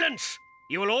 Silence!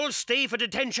 You will all stay for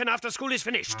detention after school is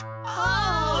finished.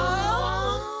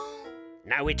 Oh.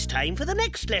 Now it's time for the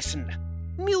next lesson.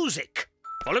 Music.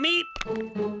 Follow me.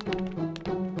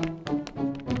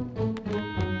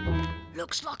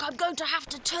 Looks like I'm going to have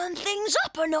to turn things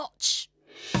up a notch.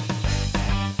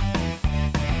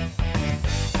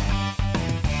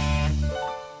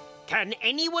 Can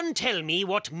anyone tell me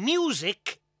what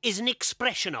music is an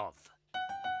expression of?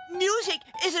 Music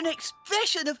is an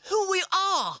expression of who we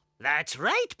are. That's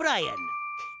right, Brian.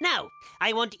 Now,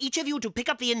 I want each of you to pick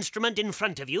up the instrument in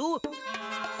front of you.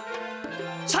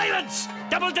 Silence!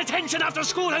 Double detention after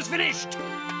school has finished!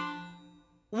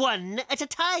 One at a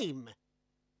time.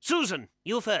 Susan,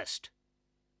 you first.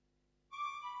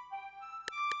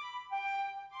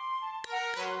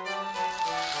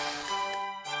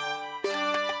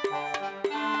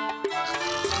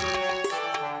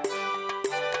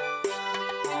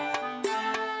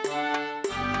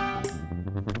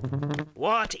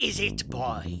 What is it,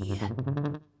 boy?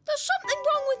 There's something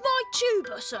wrong with my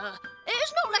tuba, sir. It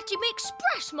is not letting me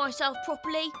express myself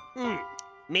properly.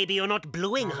 Maybe you're not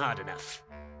blowing hard enough.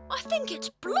 I think it's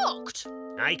blocked.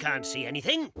 I can't see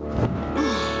anything. You're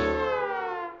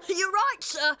right,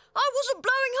 sir. I wasn't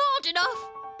blowing hard enough.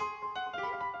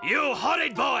 You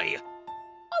horrid boy!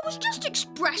 I was just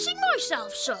expressing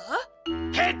myself, sir.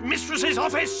 Head mistress's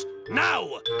office,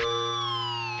 now!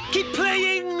 Keep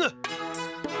playing!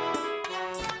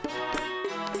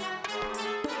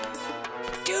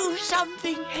 Do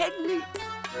something, Henry.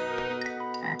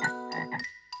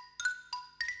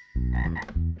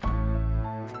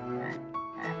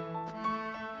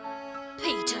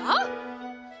 Peter?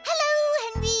 Hello,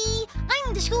 Henry.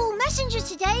 I'm the school messenger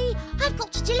today. I've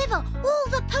got to deliver all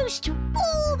the post to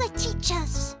all the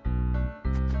teachers.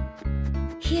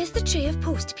 Here's the tray of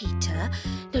post, Peter.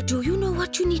 Now, do you know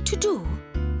what you need to do?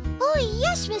 Oh,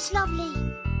 yes, Miss Lovely.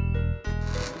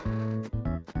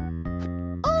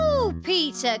 Oh,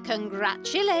 Peter,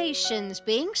 congratulations.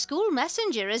 Being school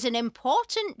messenger is an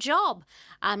important job.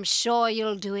 I'm sure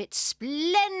you'll do it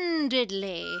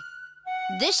splendidly.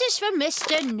 This is for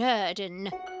Mr.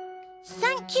 Nurden.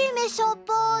 Thank you, Miss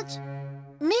Oddboard.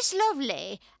 Miss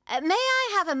Lovely, may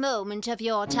I have a moment of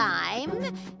your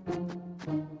time?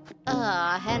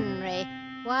 Ah, Henry,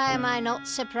 why am I not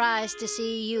surprised to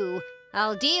see you?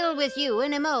 I'll deal with you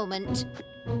in a moment.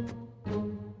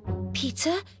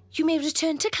 Peter, you may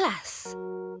return to class.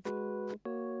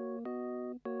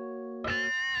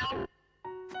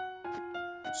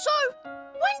 So,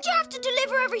 when do you have to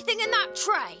deliver everything in that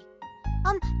tray?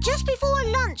 Just before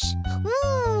lunch.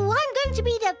 Ooh, I'm going to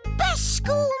be the best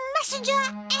school messenger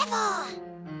ever.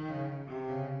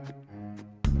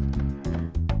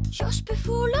 Just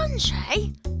before lunch,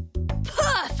 eh?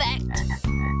 Perfect!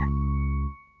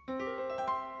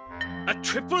 A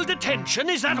triple detention,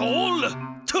 is that all?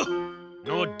 Tuh!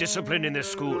 No discipline in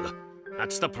this school.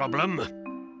 That's the problem.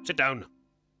 Sit down.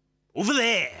 Over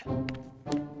there.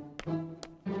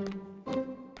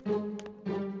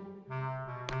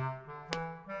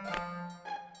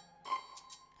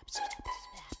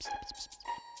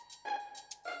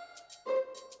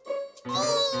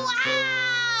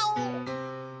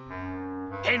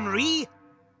 Henry,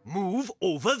 move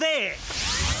over there.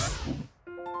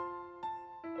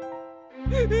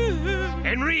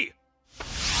 Henry,